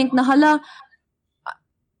on, you'll think na, hala,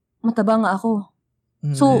 mataba nga ako.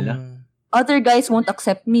 So, other guys won't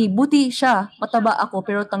accept me. Buti siya, mataba ako,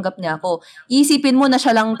 pero tanggap niya ako. Iisipin mo na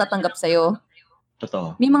siya lang tatanggap sa'yo.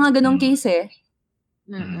 Totoo. May mga ganong case eh.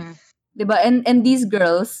 Diba? And these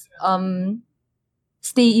girls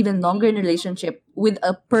stay even longer in a relationship with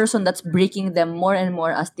a person that's breaking them more and more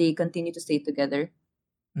as they continue to stay together.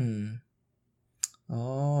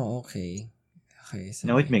 Oh, okay. So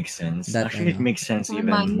now it makes sense. Actually, it makes sense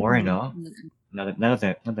even more, no? Now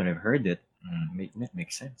that I've heard it, it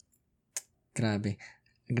makes sense. Grabe.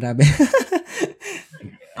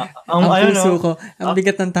 Ang puso ko, ang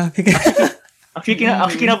bigat ng topic. Actually,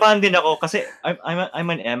 kinabahan din ako kasi I'm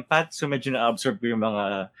an empath, so medyo na-absorb ko yung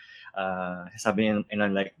mga sabi niya, and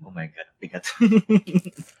I'm like, oh my God, bigat.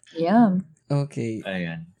 Yeah. Okay.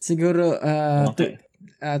 Ayan. Siguro,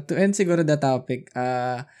 to end siguro the topic,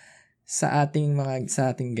 sa ating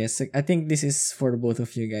guests, I think this is for both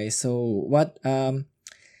of you guys. So, what,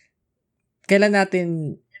 kailan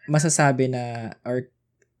natin masasabi na, or,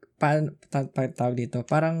 tawag dito,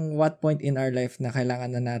 parang what point in our life na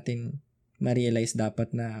kailangan na natin ma-realize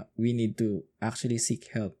dapat na we need to actually seek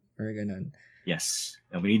help, or ganun. Yes.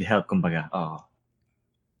 We need help, kumbaga.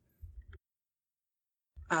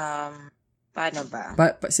 Paano ba?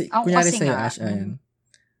 Kunyari sa'yo, Ash, ayan.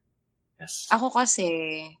 Yes. Ako kasi,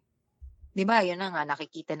 di ba, yun na nga,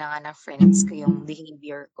 nakikita na nga ng friends ko yung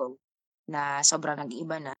behavior ko na sobrang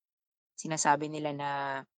nag-iba na. Sinasabi nila na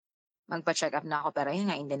magpa-check up na ako, pero yun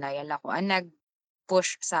nga, in denial ako. Ang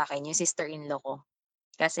nag-push sa akin, yung sister-in-law ko.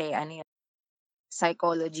 Kasi,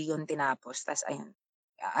 psychology yung tinapos. Tapos, ayun,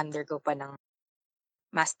 undergo pa ng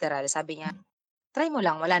masteral. Sabi niya, try mo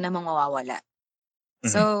lang, wala namang mawawala.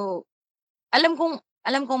 Mhm. So, alam kong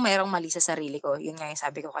mayroong mali sa sarili ko, yun nga yung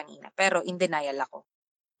sabi ko kanina, pero in denial ako.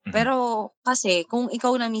 Mhm. Pero kasi kung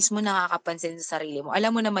ikaw na mismo nakakapansin sa sarili mo,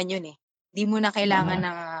 alam mo naman yun eh. Hindi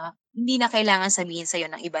na kailangan sabihin sa'yo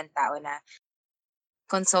ng ibang tao na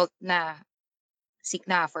seek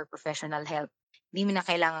na for professional help. Hindi mo na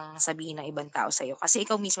kailangan sabihin ng ibang tao sa'yo kasi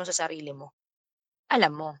ikaw mismo sa sarili mo,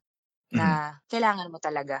 alam mo Mhm. na kailangan mo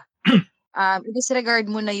talaga. Disregard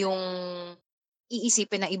mo na yung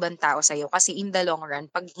iisipin ng ibang tao sa'yo kasi in the long run,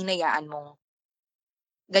 pag hinayaan mong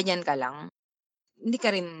ganyan ka lang, hindi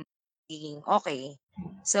ka rin magiging okay.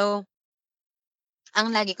 So,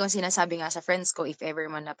 ang lagi kong sinasabi nga sa friends ko, if ever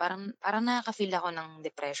man na parang nakaka-feel ako ng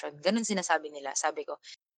depression, ganun sinasabi nila. Sabi ko,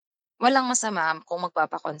 walang masama kung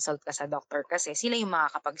magpapa-consult ka sa doctor kasi sila yung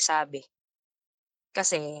makakapagsabi.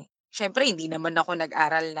 Kasi, syempre, hindi naman ako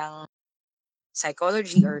nag-aral ng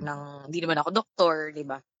psychology or hindi naman ako doktor, di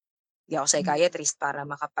ba? Hindi ako psychiatrist para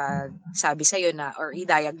makapagsabi sa'yo na or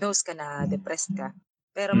i-diagnose ka na depressed ka.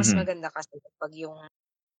 Pero mas Mhm. maganda kasi pag yung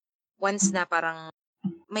once na parang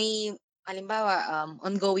may, halimbawa,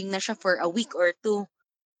 ongoing na siya for a week or 2,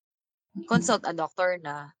 consult a doctor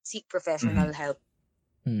na seek professional help.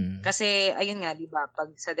 Kasi, ayun nga, di ba,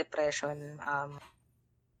 pag sa depression,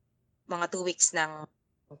 mga 2 weeks ng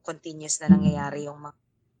continuous na nangyayari yung mga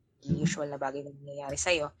usual na bagay na nangyayari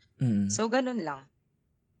sa'yo. So, ganun lang.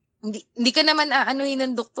 Hindi ka naman aanuhin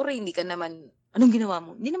ng doktor eh. Hindi ka naman, anong ginawa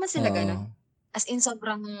mo? Hindi naman sila ganun. As in,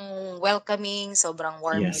 sobrang welcoming, sobrang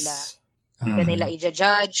warm nila. Yes. Hindi ka nila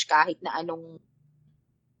i-judge kahit na anong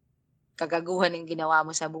kagaguhan yung ginawa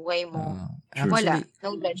mo sa buhay mo. Wala.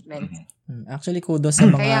 No judgment. Actually, kudos sa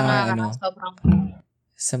mga Kaya nga, sobrang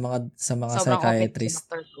sa mga sobrang open psychiatrist.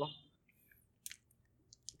 sa doctor ko.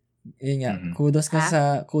 Yun nga, Mhm.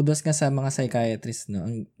 kudos nga sa mga psychiatrist, no.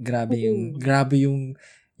 Ang grabe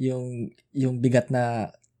yung bigat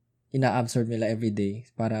na ina-absorb nila everyday.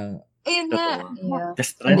 Parang Ayun nga. Yeah. The And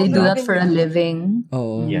strength, they do no? that for a living.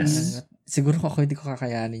 oo. Yes. Siguro ako hindi ko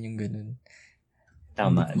kakayanin yung ganun.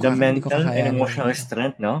 Tama. Hindi The ko mental and kakayanin emotional yun.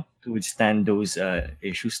 strength, no? To withstand those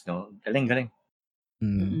issues, no? Galing.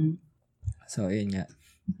 So, yun nga.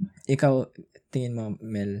 Ikaw, tingin mo,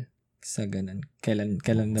 Mel, sa ganun. Kailan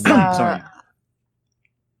na ba? Sorry.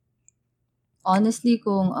 Honestly,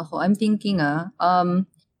 kung ako, I'm thinking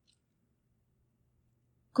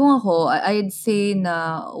kung ako, I'd say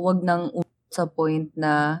na wag nang sa point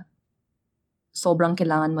na sobrang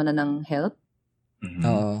kailangan mo na ng help. Mhm.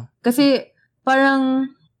 Oo. Kasi parang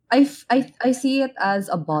I see it as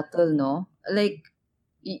a bottle, no? Like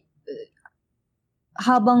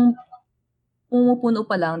habang pumupuno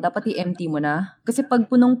pa lang, dapat i-empty mo na. Kasi pag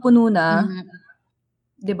punong-puno na,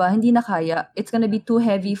 'di ba, hindi na kaya. It's gonna be too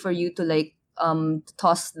heavy for you to like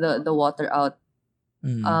toss the water out.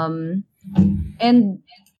 And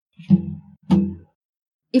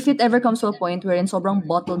if it ever comes to a point wherein sobrang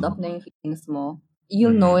bottled up na yung feelings mo,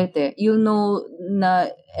 you'll know it eh. You'll know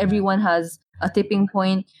na everyone has a tipping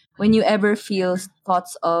point when you ever feel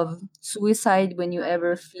thoughts of suicide, when you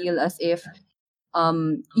ever feel as if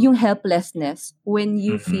yung helplessness, when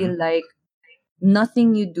you feel like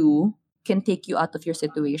nothing you do can take you out of your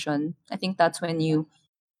situation. I think that's when you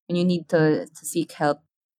need to seek help.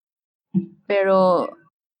 Pero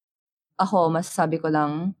ako, masasabi ko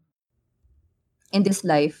lang, in this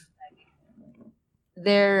life,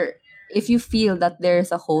 if you feel that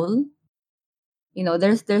there's a hole, you know,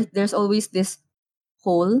 there's always this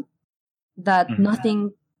hole that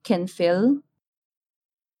nothing can fill.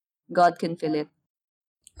 God can fill it.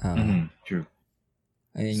 True.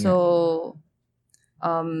 So,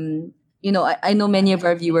 you know, I know many of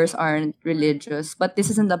our viewers aren't religious, but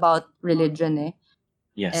this isn't about religion, eh?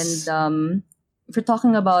 Yes. And if we're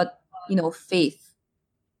talking about, you know, faith,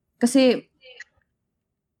 kasi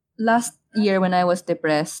last year when I was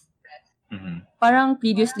depressed, parang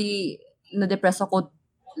previously na-depress ako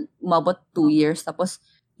umabot 2 years. Tapos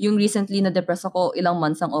yung recently na-depress ako, ilang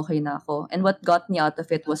months ang okay na ako. And what got me out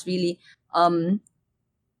of it was really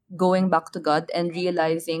going back to God and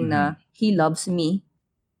realizing na He loves me.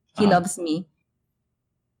 He loves me.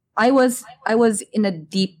 I was in a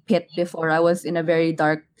deep pit before. I was in a very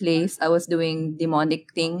dark place. I was doing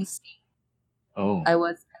demonic things. I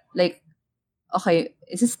was like, okay,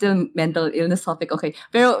 is this still mental illness topic? Okay.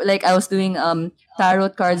 Pero like I was doing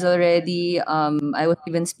tarot cards already. I was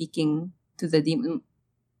even speaking to the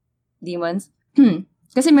demons.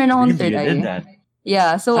 Kasi meron akong third eye. Did that?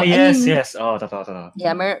 Yeah, so yes. Totoo.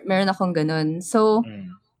 Yeah, meron akong ganun. So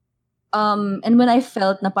and when I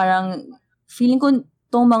felt na parang feeling ko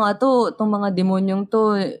tong mga demonyong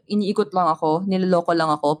to, iniikot lang ako, niloloko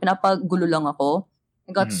lang ako, pinapagulo lang ako.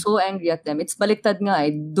 I got so angry at them. It's baliktad nga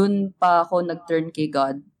eh. Dun pa ako nag-turn kay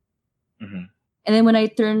God. And then when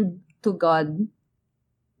I turned to God,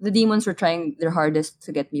 the demons were trying their hardest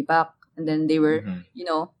to get me back. And then they were,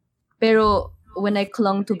 pero when I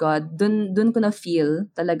clung to God, dun ko na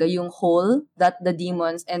feel talaga yung hole that the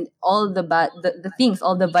demons and all the bad, the things,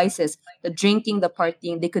 all the vices, the drinking, the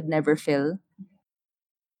partying, they could never fill.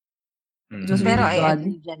 It was Pero really I God.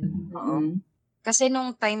 agree dyan. Oo. Kasi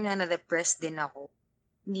nung time na na-depressed din ako,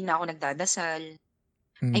 hindi na ako nagdadasal.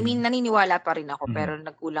 I mean, naniniwala pa rin ako, pero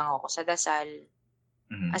nagkulang ako sa dasal.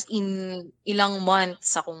 As in, ilang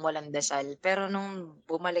months akong walang dasal. Pero nung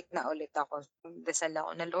bumalik na ulit ako, dasal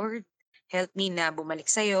ako na, Lord, help me na bumalik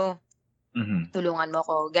sa'yo. Tulungan mo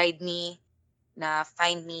ako, guide me, na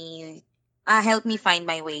help me find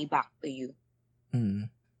my way back to you.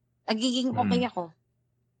 Nagiging okay ako.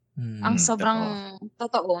 Ang sobrang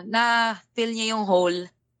totoo, na feel niya yung hole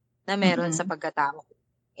na meron sa pagkatao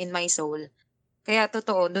in my soul. Kaya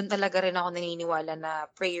totoo, doon talaga rin ako naniniwala na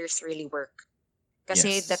prayers really work.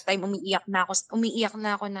 Kasi that time umiiyak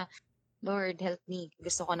na ako na, Lord, help me.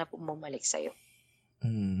 Gusto ko na bumalik sa'yo.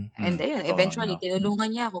 And then, eventually, tinulungan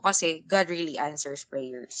niya ako kasi God really answers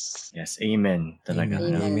prayers. Yes, amen. Talaga.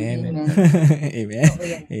 Amen.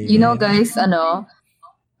 You know, guys,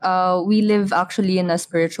 we live actually in a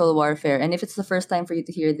spiritual warfare. And if it's the first time for you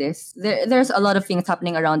to hear this, there's a lot of things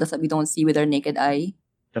happening around us that we don't see with our naked eye.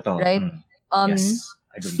 Totoo. Right? Yes.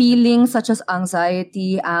 Feelings such as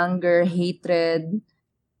anxiety, anger, hatred,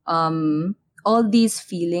 all these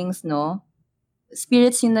feelings, no?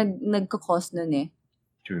 Spirits yung nagkakos nun eh.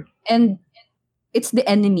 True. And it's the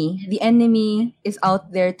enemy. The enemy is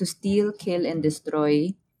out there to steal, kill, and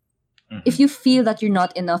destroy. If you feel that you're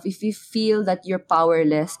not enough, if you feel that you're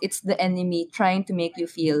powerless, it's the enemy trying to make you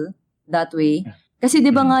feel that way. Kasi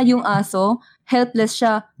di ba nga yung aso, helpless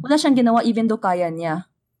siya. Wala siyang ginawa even though kaya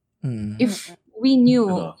niya. If we knew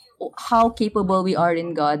how capable we are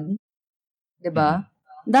in God, di ba?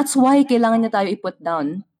 That's why kailangan niya tayo i-put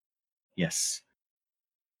down. Yes.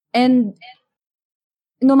 And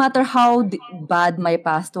no matter how bad my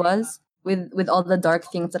past was, with all the dark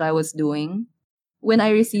things that I was doing, when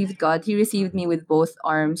I received God, He received me with both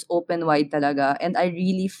arms open wide talaga, and I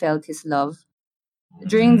really felt His love.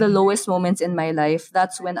 During the lowest moments in my life,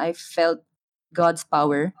 that's when I felt God's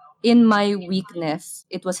power. In my weakness,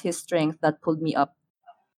 it was His strength that pulled me up.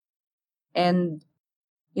 And,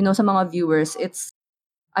 sa mga viewers,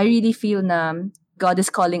 I really feel na God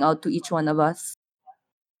is calling out to each one of us.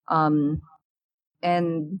 And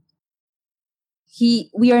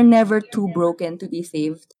we are never too broken to be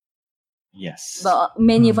saved. Yes. But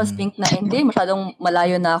many of us think na, hindi, masyadong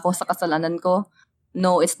malayo na ako sa kasalanan ko.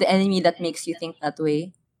 No, it's the enemy that makes you think that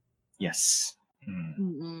way. Yes.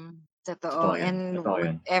 Totoo. And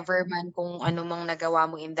whatever man kung ano mang nagawa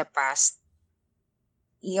mo in the past,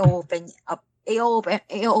 i-open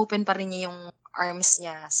pa rin niya yung arms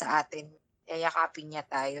niya sa atin. Yayakapin niya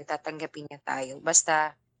tayo, tatanggapin niya tayo.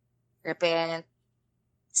 Basta, repent,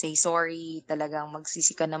 say sorry, talagang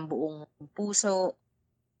magsisi ka ng buong puso.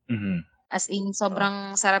 As in,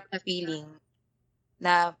 sobrang sarap na feeling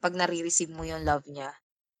na pag nare-receive mo yung love niya.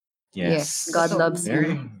 Yes. God loves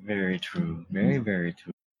very, you. very true. Very, very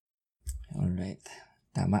true. Alright.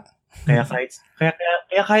 Tama. Kaya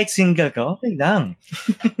kahit single ka, okay lang.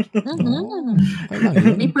 Okay lang yun.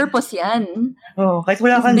 May purpose yan. Kahit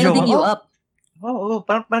wala kang It's jowa. building you up.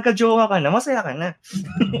 Parang nagka-jowa ka na, masaya ka na.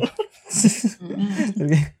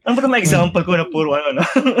 Ano ba ito may example ko na puro no?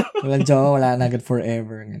 Walang jowa, wala na agad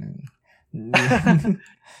forever. Ganun.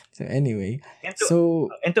 So anyway, and to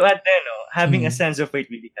add then, having a sense of faith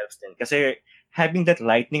really helps then. Kasi having that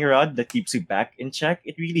lightning rod that keeps you back in check,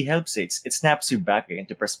 it really helps. It snaps you back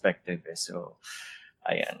into perspective. So,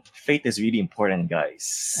 ayan, faith is really important,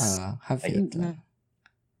 guys. Have faith lang.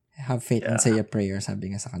 Have faith and say a prayer,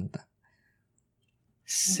 sabi nga sa kanta.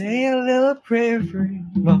 Say a little prayer for you.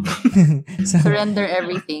 Surrender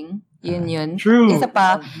everything. Yun. True. Isa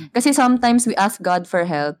pa, kasi sometimes we ask God for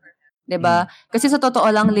help. Diba? Kasi sa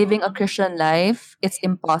totoo lang, living a Christian life, it's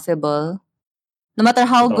impossible. No matter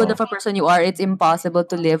how good of a person you are, it's impossible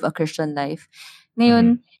to live a Christian life.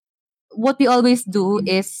 Ngayon, what we always do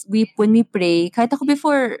is, when we pray, kahit ako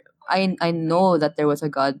before, I know that there was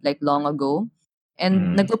a God like long ago.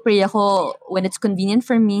 And nagpo-pray ako when it's convenient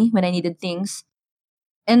for me, when I needed things.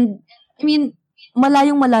 And, I mean,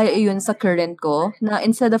 malayong-malayo yun sa current ko, na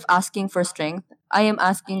instead of asking for strength, I am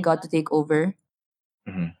asking God to take over.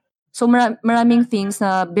 So, maraming things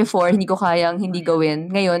na before, hindi ko kayang hindi gawin.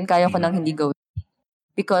 Ngayon, kaya ko nang hindi gawin.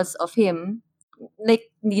 Because of Him, like,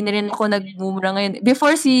 hindi na rin ako nagmumura ngayon.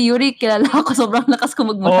 Before si Yuri, kilala ako, sobrang lakas ko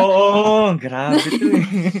magmura. Oo, grabe to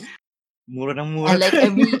eh. Mura ng mura. And like,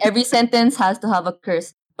 every sentence has to have a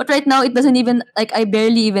curse. But right now, it doesn't even, like, I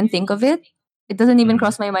barely even think of it. It doesn't even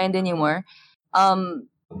cross my mind anymore.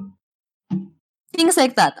 Things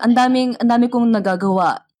like that. Ang dami kong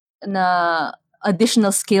nagagawa na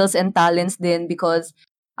additional skills and talents din because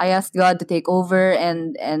I asked God to take over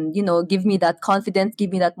and give me that confidence, give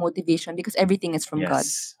me that motivation because everything is from God.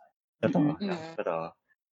 Yes. Totoo. Totoo.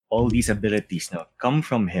 All these abilities come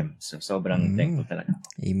from Him. So, sobrang thankful talaga.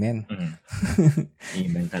 Amen.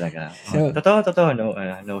 Amen talaga. So, totoo.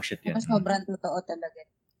 No shit yan. Sobrang totoo talaga.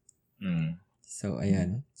 So,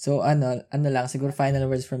 ayan. So, ano lang, siguro final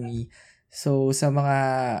words from me. So, sa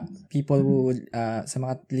mga people who would, sa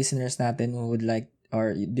mga listeners natin who would like,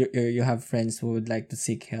 or you have friends who would like to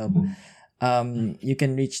seek help, you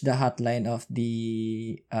can reach the hotline of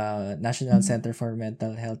the National Center for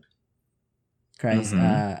Mental Health Crisis,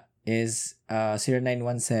 is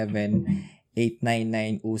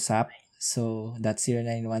 0917-899-USAP. So, that's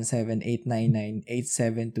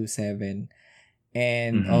 0917-899-8727.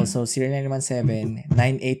 And also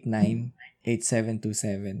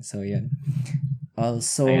 0917-989-8727. So, yun.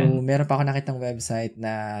 Also, meron pa ako nakitang website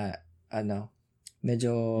na,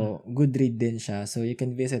 medyo good read din siya. So, you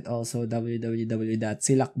can visit also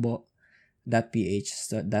www.silakbo.ph.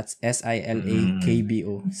 So, that's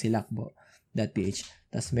SILAKBO, silakbo.ph.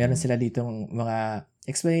 Tapos, meron sila ditong mga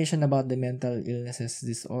explanation about the mental illnesses,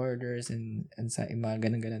 disorders, and sa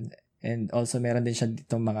mga ganun-ganun. And also, meron din siya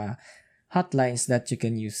ditong mga hotlines that you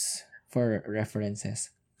can use for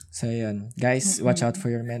references. So, yun. Guys, watch out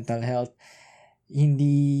for your mental health.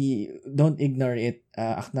 Don't ignore it,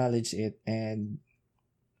 acknowledge it, and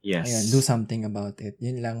do something about it.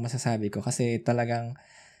 Yun lang masasabi ko. Kasi talagang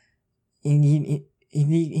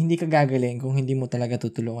hindi ka gagaling kung hindi mo talaga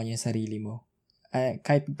tutulungan yung sarili mo.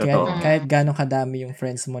 Kahit gaano kadami yung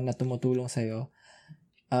friends mo na tumutulong sa'yo,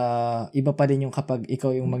 iba pa din yung kapag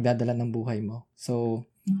ikaw yung magdadala ng buhay mo. So,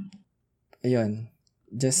 ayun.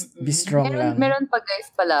 Just be strong lang. Meron pa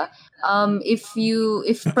guys pala. If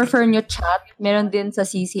prefer nyo chat, meron din sa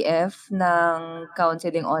CCF ng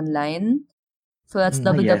counseling online. So that's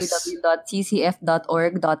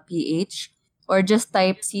www.ccf.org.ph or just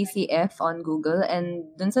type CCF on Google and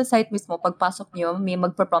dun sa site mismo, pagpasok nyo, may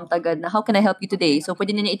magpa-prompt agad na how can I help you today? So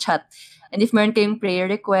pwede nyo i-chat. And if meron kayong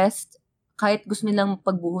prayer request, kahit gusto nilang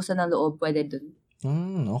pagbuhusan ng loob, pwede dun.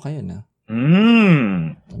 Okay yun na.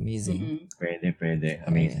 Amazing. Pwede.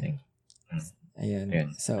 Amazing.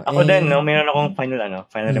 Ayan. So, ako din, mayroon akong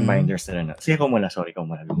final reminders na. Sige, ikaw muna. Sorry, ikaw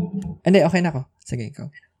muna. Hindi, okay na ako. Sige, ikaw.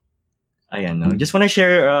 Ayan, just wanna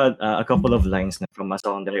share a couple of lines from a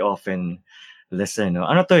song that I often listen.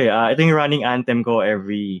 Ano to ito yung running anthem ko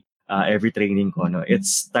every training ko.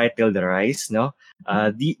 It's titled Rise.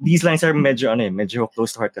 These lines are medyo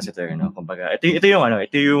close to heart kasi ito. Kumbaga,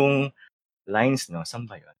 ito yung lines. Saan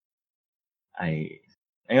ba yun?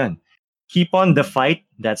 Ayun. Keep on the fight,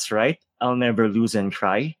 that's right. I'll never lose and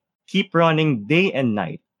cry. Keep running day and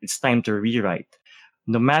night. It's time to rewrite.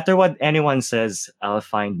 No matter what anyone says, I'll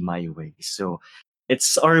find my way. So,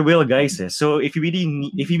 it's our will, guys. So, if you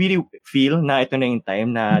really feel na ito na yung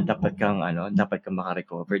time na dapat kang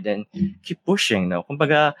makarecover, then keep pushing.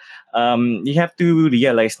 Kumbaga, you have to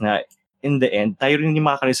realize na in the end, tayo rin yung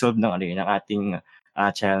makaka-resolve ng ating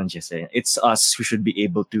challenges. It's us who should be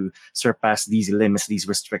able to surpass these limits, these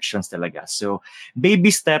restrictions talaga. So, baby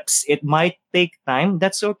steps, it might take time.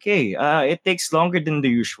 That's okay. It takes longer than the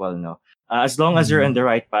usual, as long as you're on the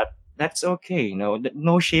right path, that's okay.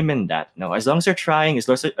 No shame in that. As long as you're trying, as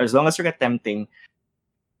long as you're attempting,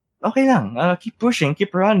 okay lang. Keep pushing,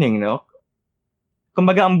 keep running.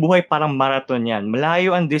 Kumbaga, ang buhay parang marathon yan.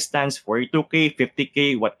 Malayo ang distance, 42K,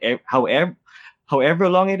 50K, whatever, however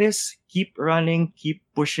long it is, keep running, keep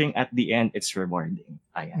pushing. At the end, it's rewarding.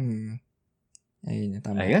 Ayan. Ayun,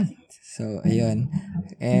 tama. Ayun. So, ayun.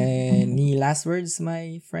 Any last words,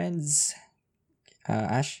 my friends?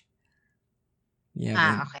 Ash?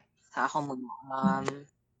 Yeah, okay. So, ako muna.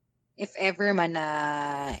 If ever man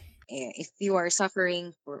if you are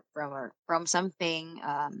suffering from something,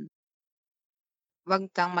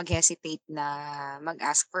 wag kang mag-hesitate na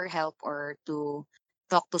mag-ask for help or to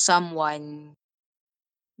talk to someone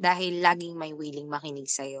dahil laging may willing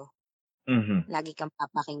makinig sa'yo. Lagi kang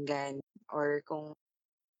papakinggan or kung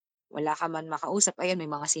wala ka man makausap, ayun,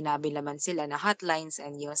 may mga sinabi naman sila na hotlines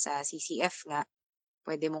and yung sa CCF nga,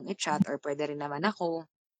 pwede mong i-chat or pwede rin naman ako.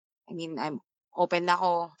 I mean, I'm open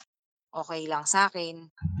ako. Okay lang sa akin.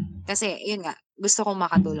 Kasi, yun nga, gusto kong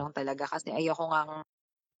makatulong talaga kasi ayoko ngang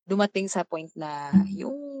dumating sa point na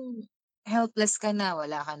yung helpless ka na,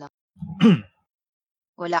 wala ka nang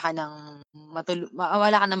wala ka nang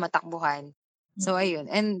matakbuhan. So ayun,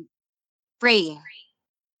 and pray.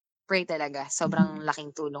 Pray talaga. Sobrang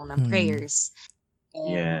laking tulong ng prayers. And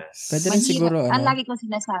Yes. Pwede rin siguro, ang lagi kong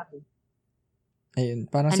sinasabi. Ayun,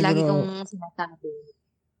 parang Ang siguro, lagi kong sinasabi,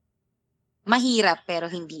 mahirap pero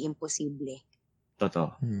hindi imposible.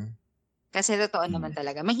 Totoo. Kasi totoo naman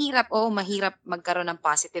talaga. Mahirap magkaroon ng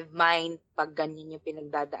positive mind pag ganyan yung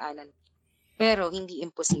pinagdadaanan. Pero hindi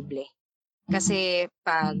imposible. Kasi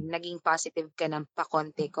pag naging positive ka ng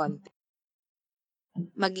pakonti-konti,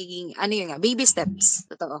 magiging, baby steps.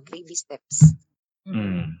 Totoo, baby steps.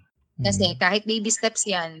 Kasi kahit baby steps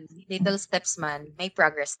yan, little steps man, may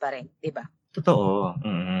progress pa rin. Diba? Totoo.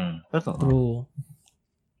 Totoo. True.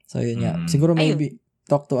 So, yun nga. Siguro maybe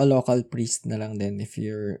talk to a local priest na lang din if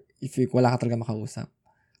wala ka talaga makausap.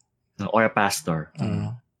 Or a pastor.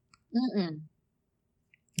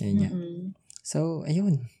 Yun nga. So,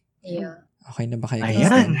 ayun. Yeah. Okay na ba kayo?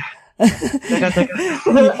 Ayan. Teka.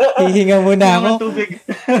 Hihinga muna ako.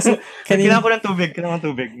 Kailangan ko ng tubig.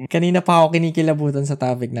 Kanina pa ako kinikilabutan sa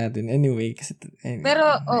topic natin. Anyway. Pero,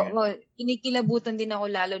 kinikilabutan din ako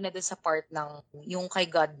lalo na dun sa part ng yung kay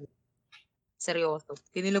God. Seryoso.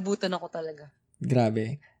 Kinilabutan ako talaga.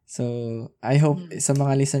 Grabe. So, I hope sa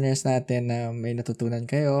mga listeners natin na may natutunan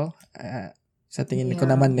kayo. Sa tingin ko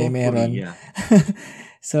naman meron. Yeah.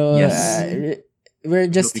 So, we're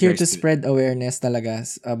just here to guys spread awareness talaga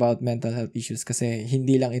about mental health issues kasi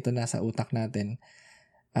hindi lang ito nasa utak natin.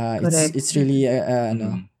 It's really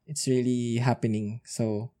it's really happening.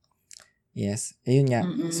 So yes, ayun nga.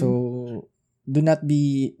 So do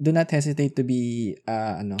not hesitate to be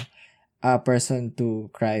a person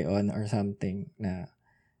to cry on or something na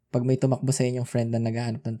pag may tumakbo sa inyong friend na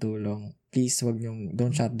naghahanap ng tulong, please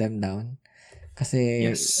don't shut them down kasi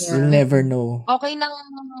you'll never know. Okay lang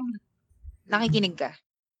nakikinig ka.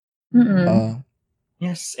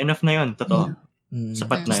 Yes, enough na yun. Totoo.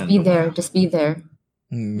 Sapat na yun. Just be there.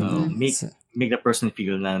 Make the person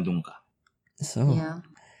feel na nandun ka. So,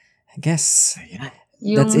 I guess,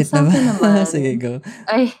 Yung that's it naman. Sige, go.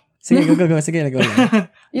 Ay. Sige, go. Sige, go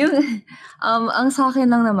lang. Ang sa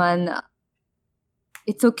akin lang naman,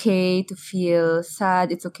 it's okay to feel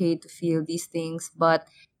sad. It's okay to feel these things, but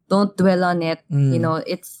don't dwell on it. You know,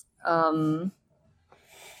 it's,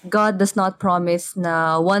 God does not promise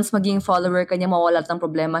na once maging follower ka niya, mawala ng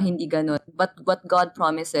problema. Hindi ganun. But what God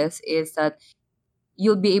promises is that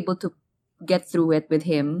you'll be able to get through it with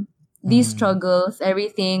Him. These struggles,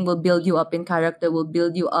 everything will build you up in character, will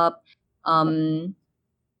build you up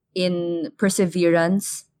in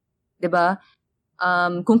perseverance. Diba?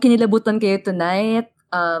 Kung kinilabutan kayo tonight,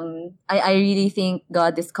 I really think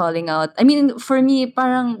God is calling out. I mean, for me,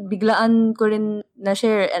 parang biglaan ko rin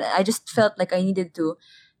na-share and I just felt like I needed to.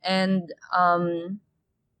 And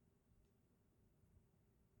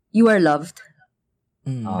you are loved.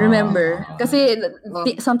 Remember, kasi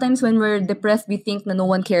sometimes when we're depressed, we think na no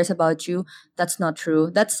one cares about you. That's not true.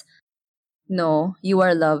 You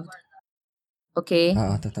are loved. Okay?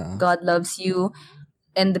 God loves you,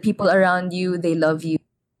 and the people around you, they love you.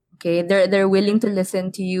 Okay? They're willing to listen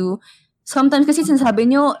to you. Sometimes kasi sinasabi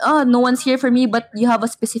nyo, no one's here for me, but you have a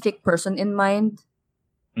specific person in mind.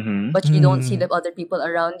 But you don't see the other people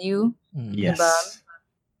around you. Yes. Diba?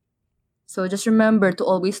 So just remember to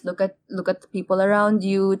always look at the people around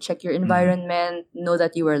you, check your environment, know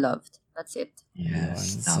that you are loved. That's it.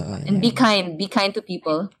 Yes. And be kind to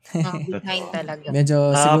people. Be kind talaga.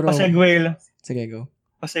 Medyo siguro Pasegue lang. Sige, go.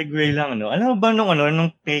 Pasegue lang Alam mo ba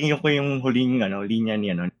nung tingin ko yung huling linya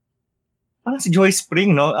niya parang si Joy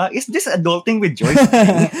Spring, no? Is this adulting with Joy Spring?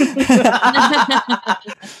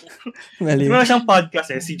 Meron siyang podcast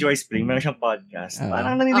si Joy Spring. Meron siyang podcast.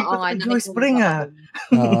 Parang naninig ko si Joy Spring,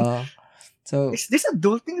 So, is this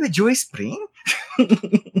adulting with Joy Spring?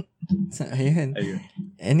 So, ayun.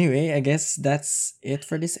 Anyway, I guess that's it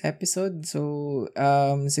for this episode. So,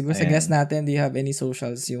 siguro sa guest natin, do you have any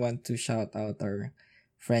socials you want to shout out or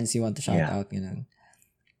friends you want to shout out? Ganun.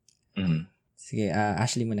 Sige,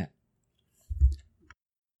 Ashley muna.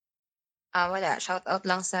 Wala. Shout out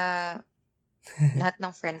lang sa lahat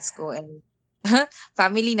ng friends ko and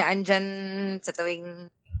family na andyan sa tuwing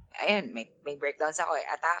may breakdowns ako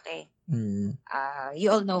atake. You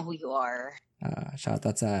all know who you are. Shout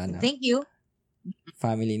out sa Thank you.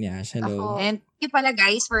 Family ni Ash. Hello. And thank you pala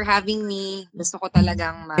guys for having me. Gusto ko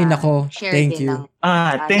talagang share thank you.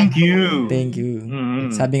 Thank you. Thank you.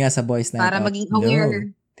 Sabi nga sa voice na para maging aware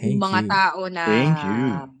yung mga tao na thank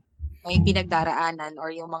you. May pinagdaraanan or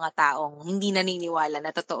yung mga taong hindi naniniwala na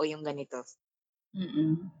totoo yung ganito.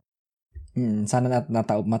 Sana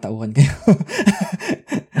matauhan kayo.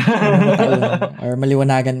 Or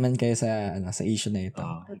maliwanagan man kayo sa sa issue na ito.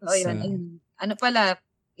 Totoo yun. And, ano pala,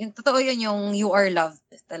 yung totoo yun yung you are loved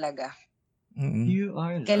talaga. You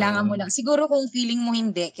are Kailangan mo lang, siguro kung feeling mo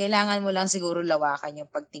hindi, kailangan mo lang siguro lawakan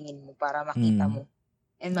yung pagtingin mo para makita mo.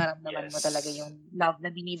 And maramdaman mo talaga yung love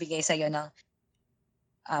na binibigay sa'yo ng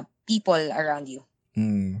people around you.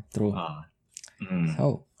 True.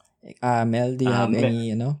 So, Mel, do you have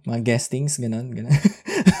any, mga guestings, ganun?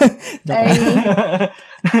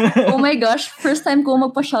 Oh my gosh, first time ko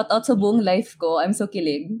magpa-shoutout sa buong life ko. I'm so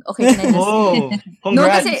kilig. Okay, can I just... congrats! No,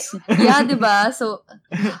 kasi, yeah, diba? So,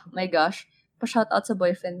 my gosh, pa-shoutout sa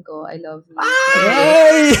boyfriend ko. I love you.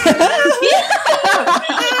 Hey!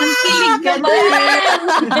 Ang kilig ka ba?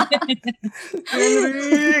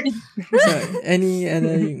 So, any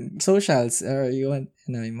socials, or you want,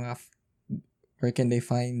 yung mga, where can they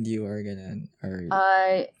find you, or ganun? Or,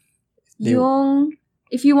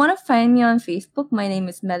 if you want to find me on Facebook, my name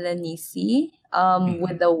is Melanie C.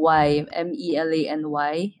 With a Y,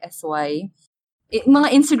 MELANY-SY. Mga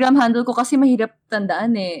Instagram handle ko kasi mahirap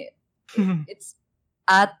tandaan eh. It's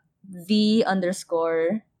at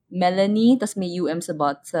 @the_Melanie, tas may UM sa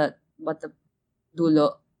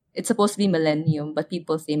dulo. It's supposed to be millennium, but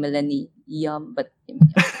people say millennium, but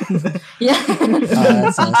yeah.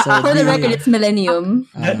 For the record, it's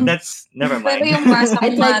millennium. That's never mind. Pero yung basa ko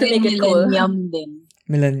I tried to make it cool. millennium din.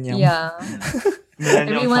 Millennium. Yeah.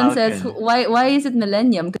 Millennium Everyone Falcon. says, why is it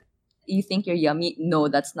millennium? You think you're yummy?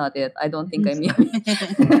 No, that's not it. I don't think I'm yummy.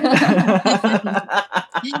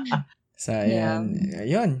 So,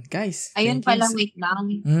 ayun, guys. Ayun pala, wait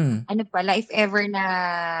lang. Mm. Ano pala, if ever na,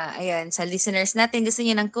 ayun, sa listeners natin, gusto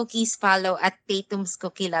niyo ng cookies, follow at Tatum's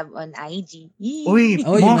Cookie Lab on IG. Uy,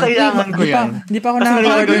 mukhang kailangan ko yan. Hindi pa ako Kasi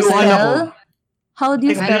nakakagaluhan ako. How do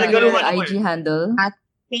you Teka, spell your nagagaluhan ako IG handle? At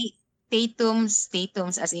Tatum's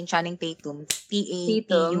as in channing Tatum.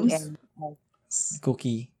 Tatum.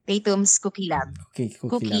 Cookie. Tatum's Cookie Lab.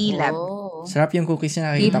 Cookie Lab. Oh. Sarap yung cookies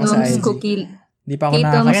na nakikita ko sa Tatum's IG. Cookie Hindi pa ako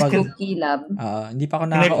Tatum's Cookie Lab. Hindi pa ako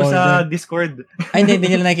Connect ko sa nakaka-order. Discord. Ay, hindi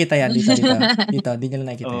nila nakikita yan. Dito, hindi nila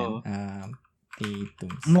nakikita yan.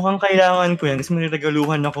 Tatum's. Mukhang kailangan ko yan kasi may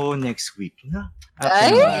regaluhan ako next week. Ay!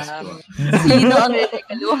 Sino ang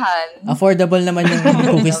regaluhan? Affordable naman yung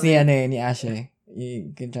cookies ni Ashe.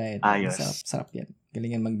 You can try it. Ayos. Sarap yan.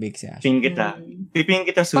 Galingan mag-bake si Ashe. Pipingin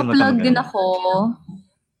kita soon. Pa-plug din ako.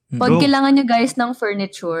 Pag Go. kailangan nyo guys ng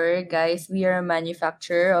furniture, guys, we are a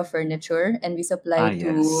manufacturer of furniture and we supply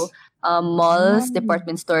to malls,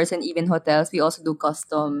 department stores, and even hotels. We also do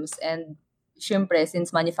customs. And syempre,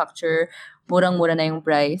 since manufacturer, murang-mura na yung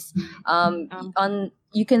price.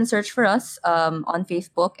 You can search for us on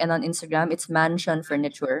Facebook and on Instagram. It's Mansion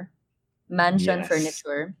Furniture. Mansion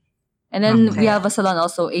Furniture. And then we have a salon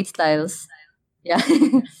also, 8 Styles. Yeah.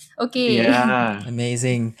 Okay. Yeah.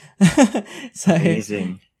 Amazing.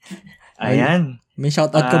 Amazing. Ayan. May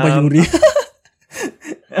shoutout ka ba, Yuri?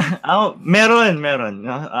 Meron.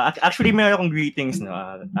 Actually, meron akong greetings,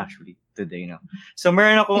 actually, today, So,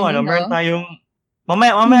 meron akong, meron tayong,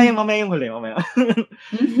 mamaya yung huli,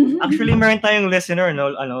 Actually, meron tayong listener,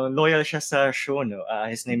 loyal siya sa show,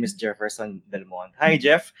 his name is Jefferson Delmont. Hi,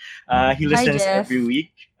 Jeff. He listens every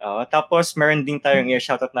week. Tapos, meron din tayong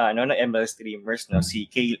shoutout na ML streamers, si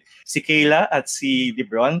Kayla at si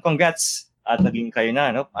Debron. Congrats at naging kayo na,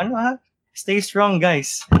 stay strong,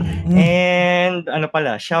 guys. And,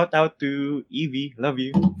 shout out to Evie. Love you.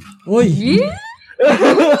 Uy!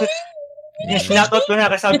 Shoutout ko na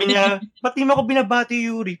kasi sabi niya, pati mo ako binabati,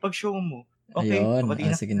 Yuri, pag show mo. Okay,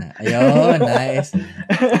 ayun, sige na. Ayun, nice.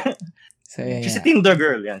 So, she's a Tinder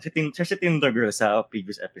girl, yan. She's a Tinder girl sa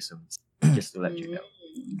previous episodes. Just to let you know.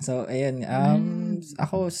 So, ayun.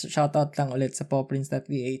 Ako, shoutout lang ulit sa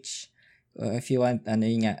poprints.ph. If you want,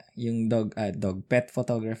 yung dog, pet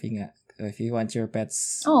photography nga. If you want your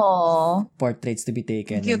pets portraits to be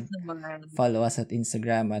taken, follow us at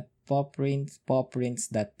Instagram at poprints.ph.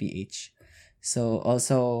 So,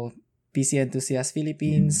 also, PC Enthusiast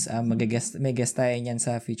Philippines, may guest tayo niyan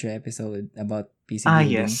sa future episode about PC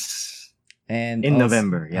building. Yes. And in also,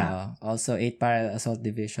 November, yeah. Also, 8 Parallel Assault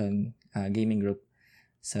Division gaming group.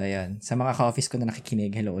 So, ayan. Sa mga ka-office ko na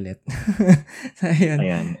nakikinig, hello ulit. So,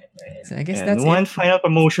 ayan. So, I guess that's one it. final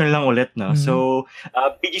promotion lang ulit, So,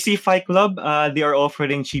 BGC Fight Club, they are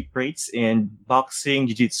offering cheap rates in boxing,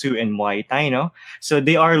 jiu-jitsu, and Muay Thai, So,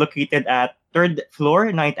 they are located at 3rd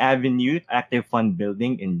floor, 9th Avenue, Active Fund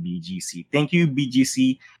Building in BGC. Thank you,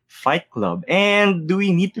 BGC Fight Club. And do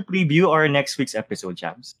we need to preview our next week's episode,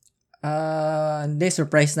 Chaps? Hindi,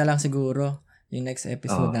 surprise na lang siguro. yung next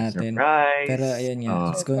episode natin. Surprise! Pero ayun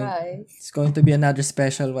nga, Surprise. it's going to be another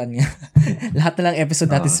special one nga. Lahat na lang episode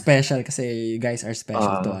natin special kasi you guys are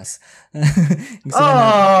special to us. Gusto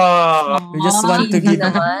na natin.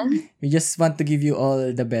 We just want to give you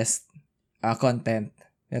all the best content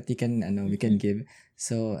that we can give.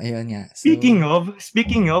 So ayun nga. So,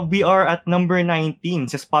 Speaking of, we are at number 19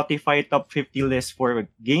 sa Spotify top 50 list for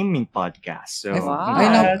gaming podcast. So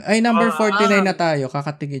ay number 49 na tayo,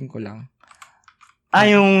 kakatingin ko lang.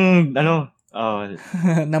 Yung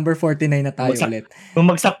number 49 na tayo ulit.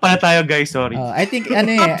 Bumagsak pa na tayo, guys, sorry. I think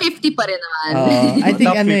Top 50 pa rin naman. I think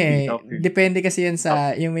Top 50. depende kasi yan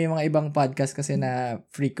sa yung may mga ibang podcast kasi na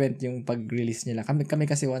frequent yung pag-release nila. Kami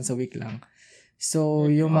kasi once a week lang. So,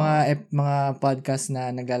 yung mga podcast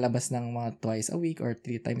na naglalabas ng mga twice a week or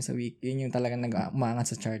 3 times a week, yun yung talagang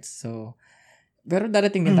umaangat sa charts. So, pero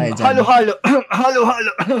darating din tayo dyan. Halo.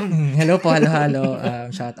 Hello po, halo.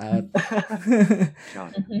 Shout out.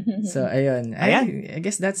 So, ayun. I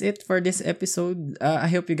guess that's it for this episode. I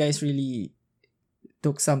hope you guys really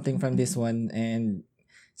took something from this one and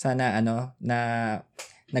sana na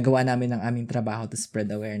nagawa namin ang aming trabaho to spread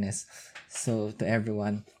awareness to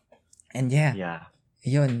everyone. And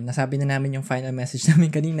yun, nasabi na namin yung final message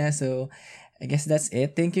namin kanina. So, I guess that's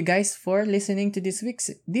it. Thank you guys for listening to this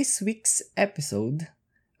week's episode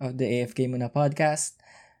of the AFK Muna podcast.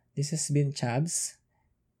 This has been Chabs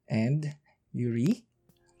and Yuri.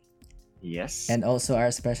 Yes. And also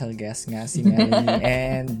our special guest nga si Melanie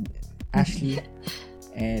and Ashley.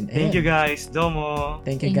 And thank you guys, domo.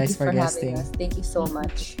 Thank you guys for guesting. Thank you so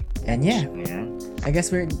much. And I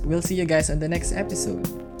guess we'll see you guys on the next episode.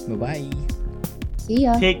 Bye-bye. See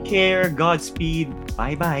ya. Take care. Godspeed.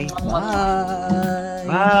 Bye-bye. Bye.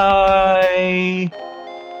 Bye.